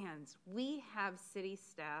good hands. We have city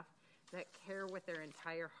staff that care with their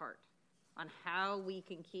entire heart on how we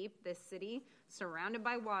can keep this city surrounded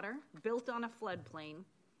by water, built on a floodplain,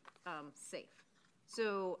 safe.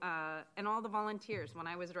 So, and all the volunteers, when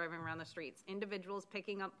I was driving around the streets, individuals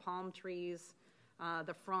picking up palm trees,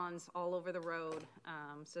 the fronds all over the road,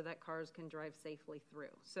 so that cars can drive safely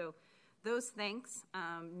through. So those thanks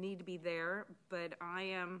need to be there, but I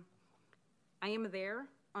am there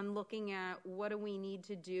on looking at what do we need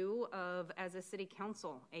to do as a city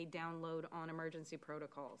council, a download on emergency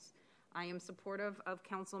protocols. I am supportive of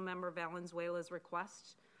Councilmember Valenzuela's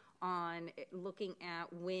request on looking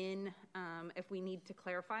at when, if we need to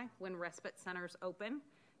clarify when respite centers open,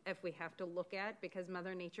 if we have to look at, because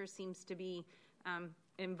Mother Nature seems to be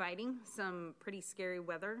inviting some pretty scary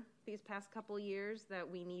weather these past couple years that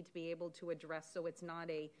we need to be able to address, so it's not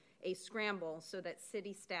a scramble, so that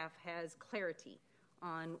city staff has clarity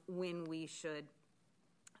on when we should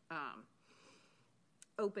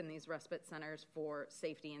open these respite centers for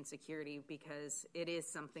safety and security, because it is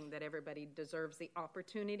something that everybody deserves the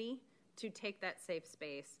opportunity to take that safe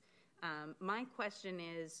space. My question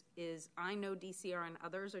is I know DCR and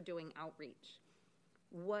others are doing outreach.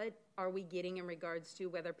 What are we getting in regards to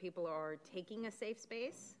whether people are taking a safe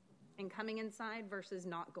space and coming inside versus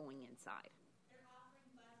not going inside?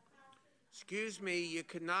 Excuse me, you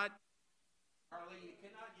cannot, Carly, you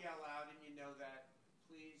cannot yell out, and you know that.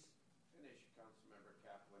 Please finish, Councilmember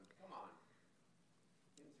Kaplan. Come on.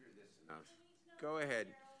 Been through this enough. Go ahead.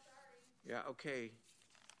 Yeah, okay,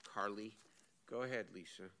 Carly. Go ahead,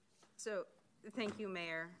 Lisa. So, thank you,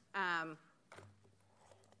 Mayor.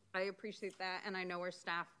 I appreciate that, and I know our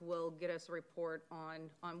staff will get us a report on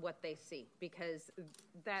what they see, because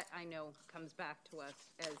that, I know, comes back to us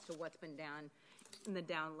as to what's been done in the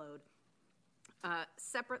download.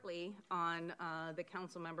 Separately, on the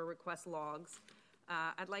council member request logs,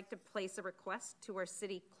 I'd like to place a request to our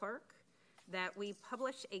city clerk that we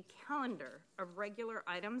publish a calendar of regular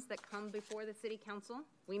items that come before the city council.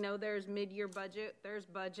 We know there's mid-year budget, there's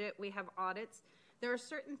budget, we have audits. There are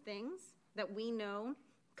certain things that we know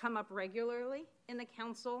come up regularly in the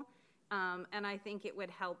council, and I think it would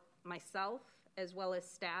help myself as well as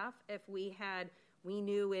staff if we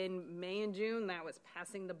knew in May and June that was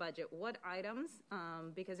passing the budget. What items,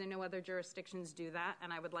 because I know other jurisdictions do that,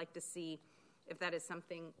 and I would like to see if that is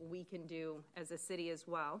something we can do as a city as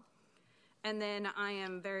well. And then I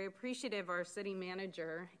am very appreciative of our city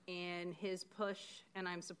manager and his push, and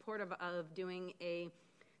I'm supportive of doing a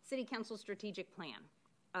city council strategic plan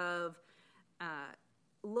of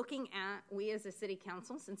looking at, we as a city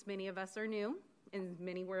council, since many of us are new and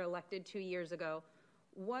many were elected 2 years ago,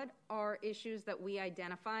 what are issues that we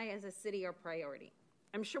identify as a city are priority?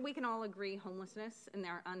 I'm sure we can all agree homelessness and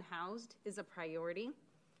our unhoused is a priority.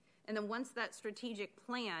 And then once that strategic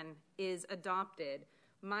plan is adopted,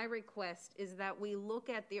 my request is that we look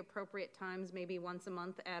at the appropriate times, maybe once a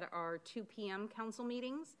month at our 2 p.m. council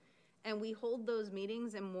meetings, and we hold those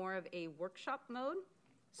meetings in more of a workshop mode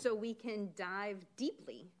so we can dive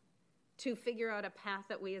deeply to figure out a path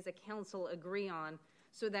that we as a council agree on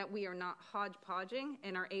so that we are not hodgepodging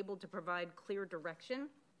and are able to provide clear direction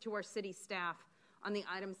to our city staff on the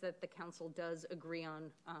items that the council does agree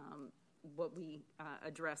on, what we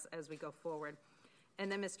address as we go forward.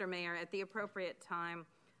 And then, Mr. Mayor, at the appropriate time,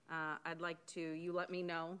 I'd like you let me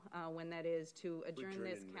know when that is to adjourn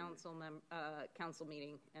this council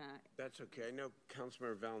meeting. That's okay. I know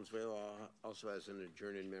Councilmember Valenzuela also has an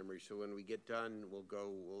adjourn in memory, so when we get done,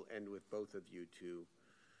 we'll end with both of you to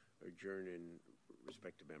adjourn in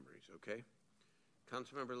respective memories, okay?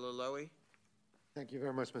 Councilmember Laloe? Thank you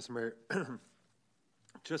very much, Mr. Mayor.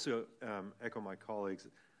 Just to echo my colleagues,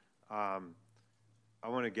 I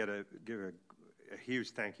want to give a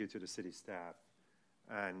huge thank you to the city staff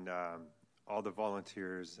and all the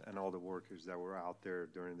volunteers and all the workers that were out there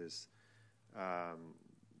during this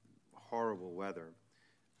horrible weather.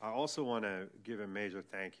 I also want to give a major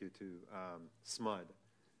thank you to SMUD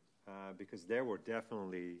because they were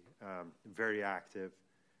definitely very active,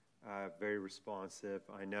 very responsive.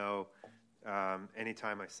 I know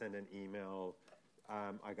anytime I send an email,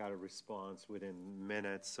 I got a response within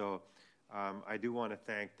minutes. So I do want to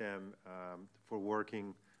thank them for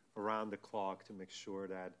working around the clock to make sure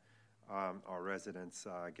that our residents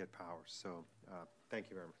get power. So thank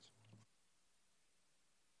you very much.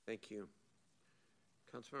 Thank you.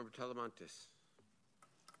 Councilmember Talamantes.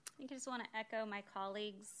 I think I just want to echo my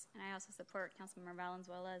colleagues, and I also support Councilmember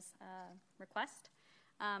Valenzuela's request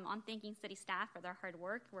on thanking city staff for their hard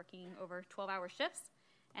work, working over 12-hour shifts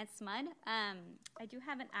at SMUD. I do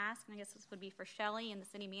have an ask, and I guess this would be for Shelley and the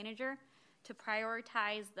city manager, to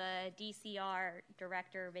prioritize the DCR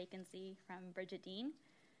director vacancy from Bridget Dean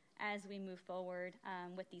as we move forward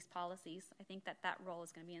with these policies. I think that role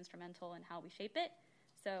is going to be instrumental in how we shape it.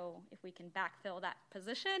 So if we can backfill that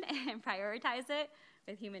position and prioritize it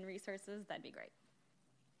with human resources, that'd be great.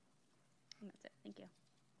 And that's it. Thank you.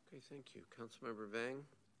 Okay, thank you. Councilmember Vang.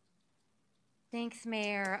 Thanks,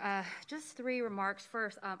 Mayor. Just 3 remarks.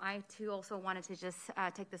 First, I too also wanted to just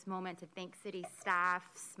take this moment to thank city staff,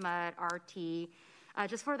 SMUD, RT,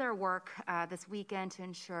 just for their work this weekend to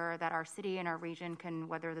ensure that our city and our region can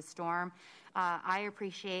weather the storm. I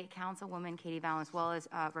appreciate Councilwoman Katie Valenzuela's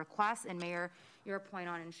request, and Mayor, your point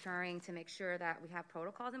on ensuring to make sure that we have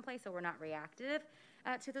protocols in place so we're not reactive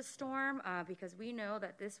to the storm, because we know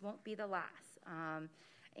that this won't be the last.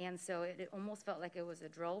 And so it almost felt like it was a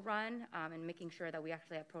drill run and making sure that we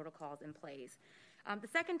actually have protocols in place. The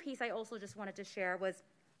second piece I also just wanted to share was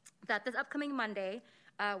that this upcoming Monday,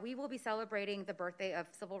 we will be celebrating the birthday of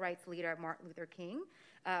civil rights leader Martin Luther King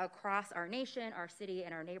across our nation, our city,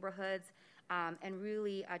 and our neighborhoods, and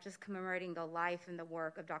really just commemorating the life and the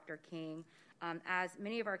work of Dr. King. As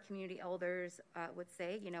many of our community elders would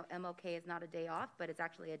say, you know, MLK is not a day off, but it's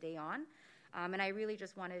actually a day on. And I really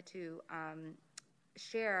just wanted to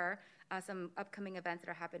share some upcoming events that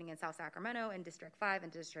are happening in South Sacramento in District 5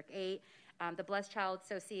 and District 8. The Blessed Child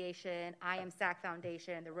Association, I Am SAC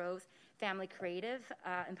Foundation, the Rose Family Creative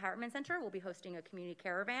Empowerment Center will be hosting a community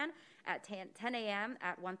caravan at 10 a.m.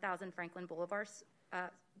 at 1000 Franklin Boulevard.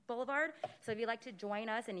 So if you'd like to join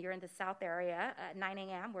us and you're in the South area at 9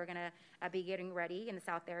 a.m., we're going to be getting ready in the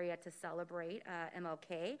South area to celebrate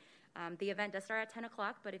MLK. The event does start at 10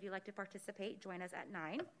 o'clock, but if you'd like to participate, join us at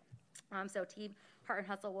 9. So Team Heart and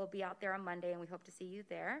Hustle will be out there on Monday, and we hope to see you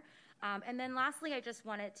there. And then lastly, I just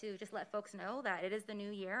wanted to just let folks know that it is the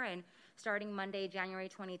new year, and starting Monday, January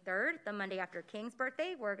 23rd, the Monday after King's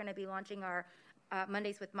birthday, we're going to be launching our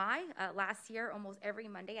Mondays with Mai. Last year, almost every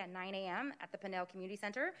Monday at 9 a.m. at the Pinnell Community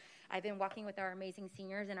Center. I've been walking with our amazing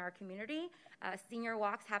seniors in our community. Senior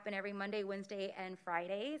walks happen every Monday, Wednesday, and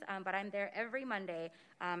Fridays, but I'm there every Monday,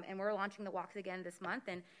 and we're launching the walks again this month,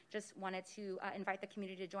 and just wanted to invite the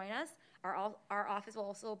community to join us. Our office will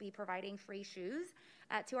also be providing free shoes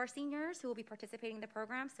to our seniors who will be participating in the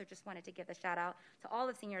program, so just wanted to give a shout out to all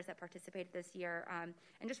the seniors that participated this year, and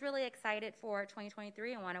just really excited for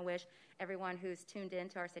 2023 and want to wish everyone who's tuned in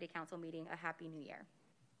to our City Council meeting a Happy New Year.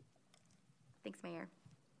 Thanks, Mayor.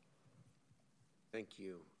 Thank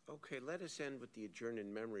you. Okay, let us end with the adjourn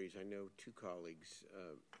in memories. I know 2 colleagues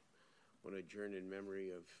want to adjourn in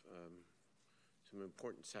memory of some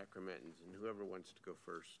important Sacramentans, and whoever wants to go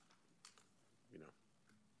first,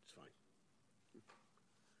 it's fine.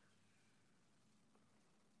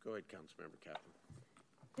 Go ahead, Councilmember Kaplan.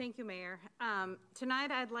 Thank you, Mayor.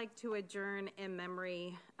 Tonight, I'd like to adjourn in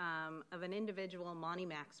memory of an individual, Monty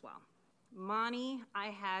Maxwell. Monty, I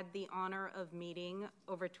had the honor of meeting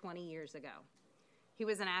over 20 years ago. He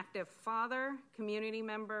was an active father, community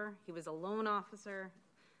member. He was a loan officer,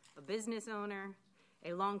 a business owner,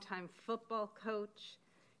 a longtime football coach.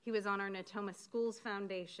 He was on our Natoma Schools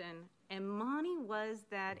Foundation. And Monty was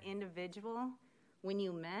that individual. When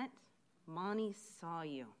you met, Monty saw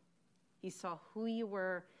you. He saw who you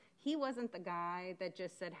were. He wasn't the guy that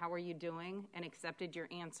just said, "How are you doing?" and accepted your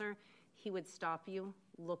answer. He would stop you,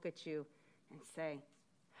 look at you, and say,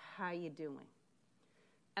 "How you doing?"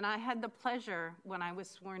 And I had the pleasure, when I was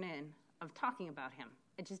sworn in, of talking about him.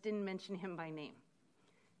 I just didn't mention him by name.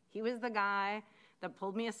 He was the guy that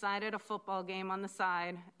pulled me aside at a football game on the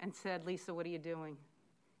side and said, "Lisa, what are you doing?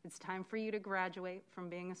 It's time for you to graduate from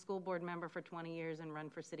being a school board member for 20 years and run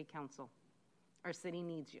for city council. Our city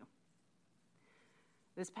needs you."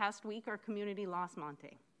 This past week, our community lost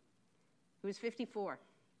Monte. He was 54.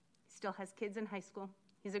 He still has kids in high school.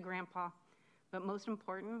 He's a grandpa. But most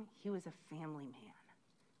important, he was a family man.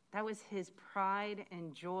 That was his pride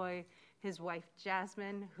and joy. His wife,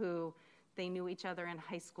 Jasmine, who they knew each other in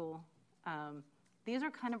high school. These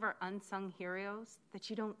are kind of our unsung heroes that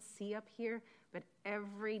you don't see up here, but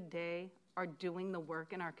every day are doing the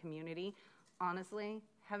work in our community. Honestly,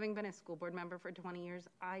 having been a school board member for 20 years,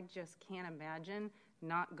 I just can't imagine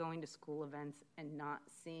not going to school events and not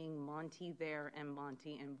seeing Monty there and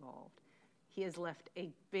Monty involved. He has left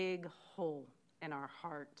a big hole in our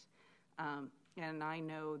heart. And I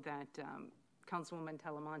know that Councilwoman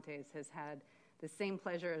Talamontes has had the same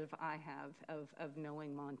pleasure as I have of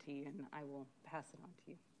knowing Monty, and I will pass it on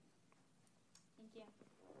to you. Thank you.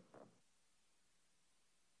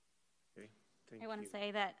 Okay, thank I want you. to say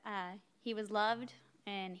that he was loved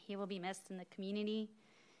and he will be missed in the community.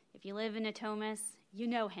 If you live in Natomas, you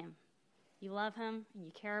know him. You love him and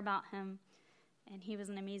you care about him. And he was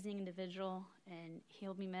an amazing individual, and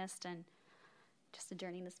he'll be missed. And just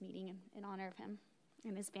adjourning this meeting in honor of him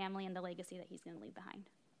and his family and the legacy that he's going to leave behind.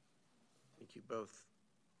 Thank you both.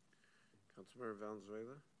 Councilmember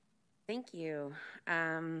Valenzuela. Thank you.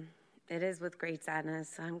 It is with great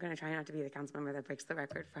sadness. I'm going to try not to be the council member that breaks the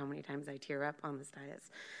record for how many times I tear up on this dais.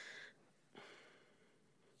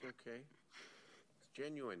 It's okay. It's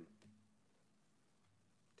genuine.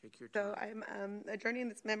 Take your time. So I'm adjourning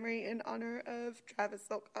this memory in honor of Travis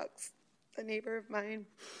Silcox, a neighbor of mine.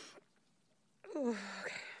 Ooh,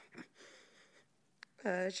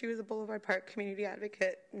 okay. She was a Boulevard Park community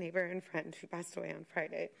advocate, neighbor, and friend who passed away on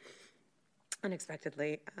Friday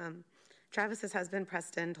unexpectedly. Travis's husband,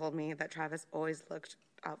 Preston, told me that Travis always looked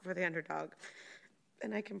out for the underdog,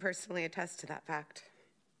 and I can personally attest to that fact.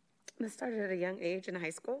 This started at a young age in high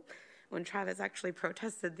school when Travis actually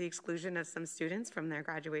protested the exclusion of some students from their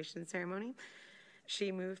graduation ceremony.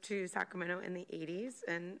 She moved to Sacramento in the 80s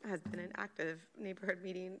and has been an active neighborhood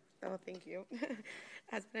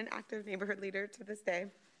has been an active neighborhood leader to this day.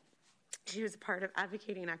 She was a part of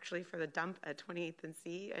advocating actually for the dump at 28th and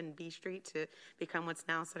C and B Street to become what's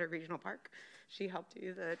now Sutter Regional Park. She helped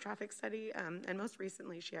do the traffic study, and most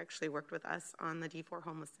recently she actually worked with us on the D4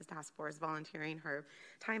 Homelessness Task Force, volunteering her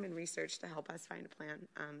time and research to help us find a plan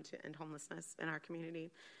to end homelessness in our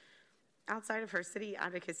community. Outside of her city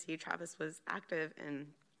advocacy, Travis was active in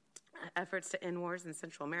efforts to end wars in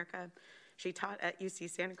Central America. She taught at UC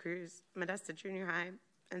Santa Cruz, Modesto Junior High,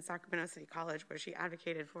 and Sacramento City College, where she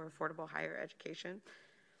advocated for affordable higher education.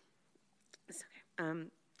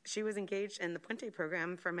 She was engaged in the Puente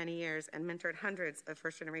program for many years and mentored hundreds of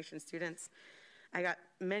first-generation students. I got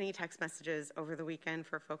many text messages over the weekend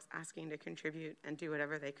for folks asking to contribute and do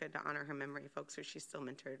whatever they could to honor her memory, folks who she still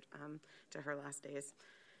mentored to her last days.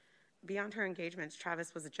 Beyond her engagements,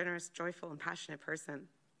 Travis was a generous, joyful, and passionate person.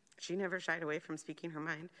 She never shied away from speaking her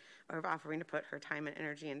mind or of offering to put her time and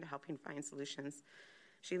energy into helping find solutions.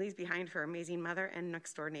 She leaves behind her amazing mother and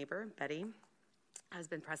next-door neighbor, Betty,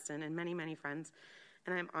 husband Preston, and many, many friends,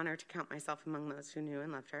 and I'm honored to count myself among those who knew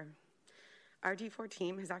and loved her. Our D4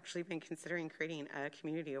 team has actually been considering creating a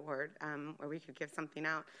community award where we could give something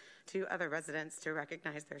out to other residents to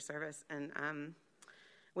recognize their service. And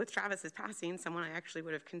with Travis's passing, someone I actually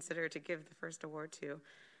would have considered to give the first award to,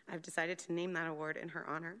 I've decided to name that award in her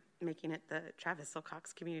honor, making it the Travis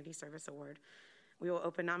Silcox Community Service Award. We will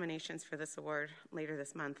open nominations for this award later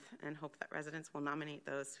this month and hope that residents will nominate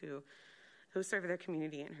those who serve their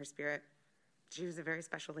community in her spirit. She was a very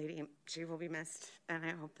special lady. She will be missed, and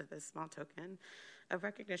I hope that this small token of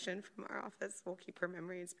recognition from our office will keep her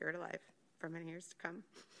memory and spirit alive for many years to come.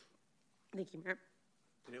 Thank you, Mayor.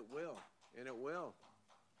 And it will. And it will.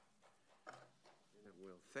 And it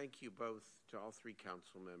will. Thank you both, to all three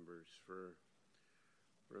council members, for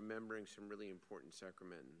remembering some really important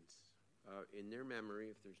Sacramentans. In their memory,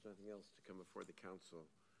 if there's nothing else to come before the council,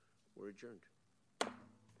 we're adjourned.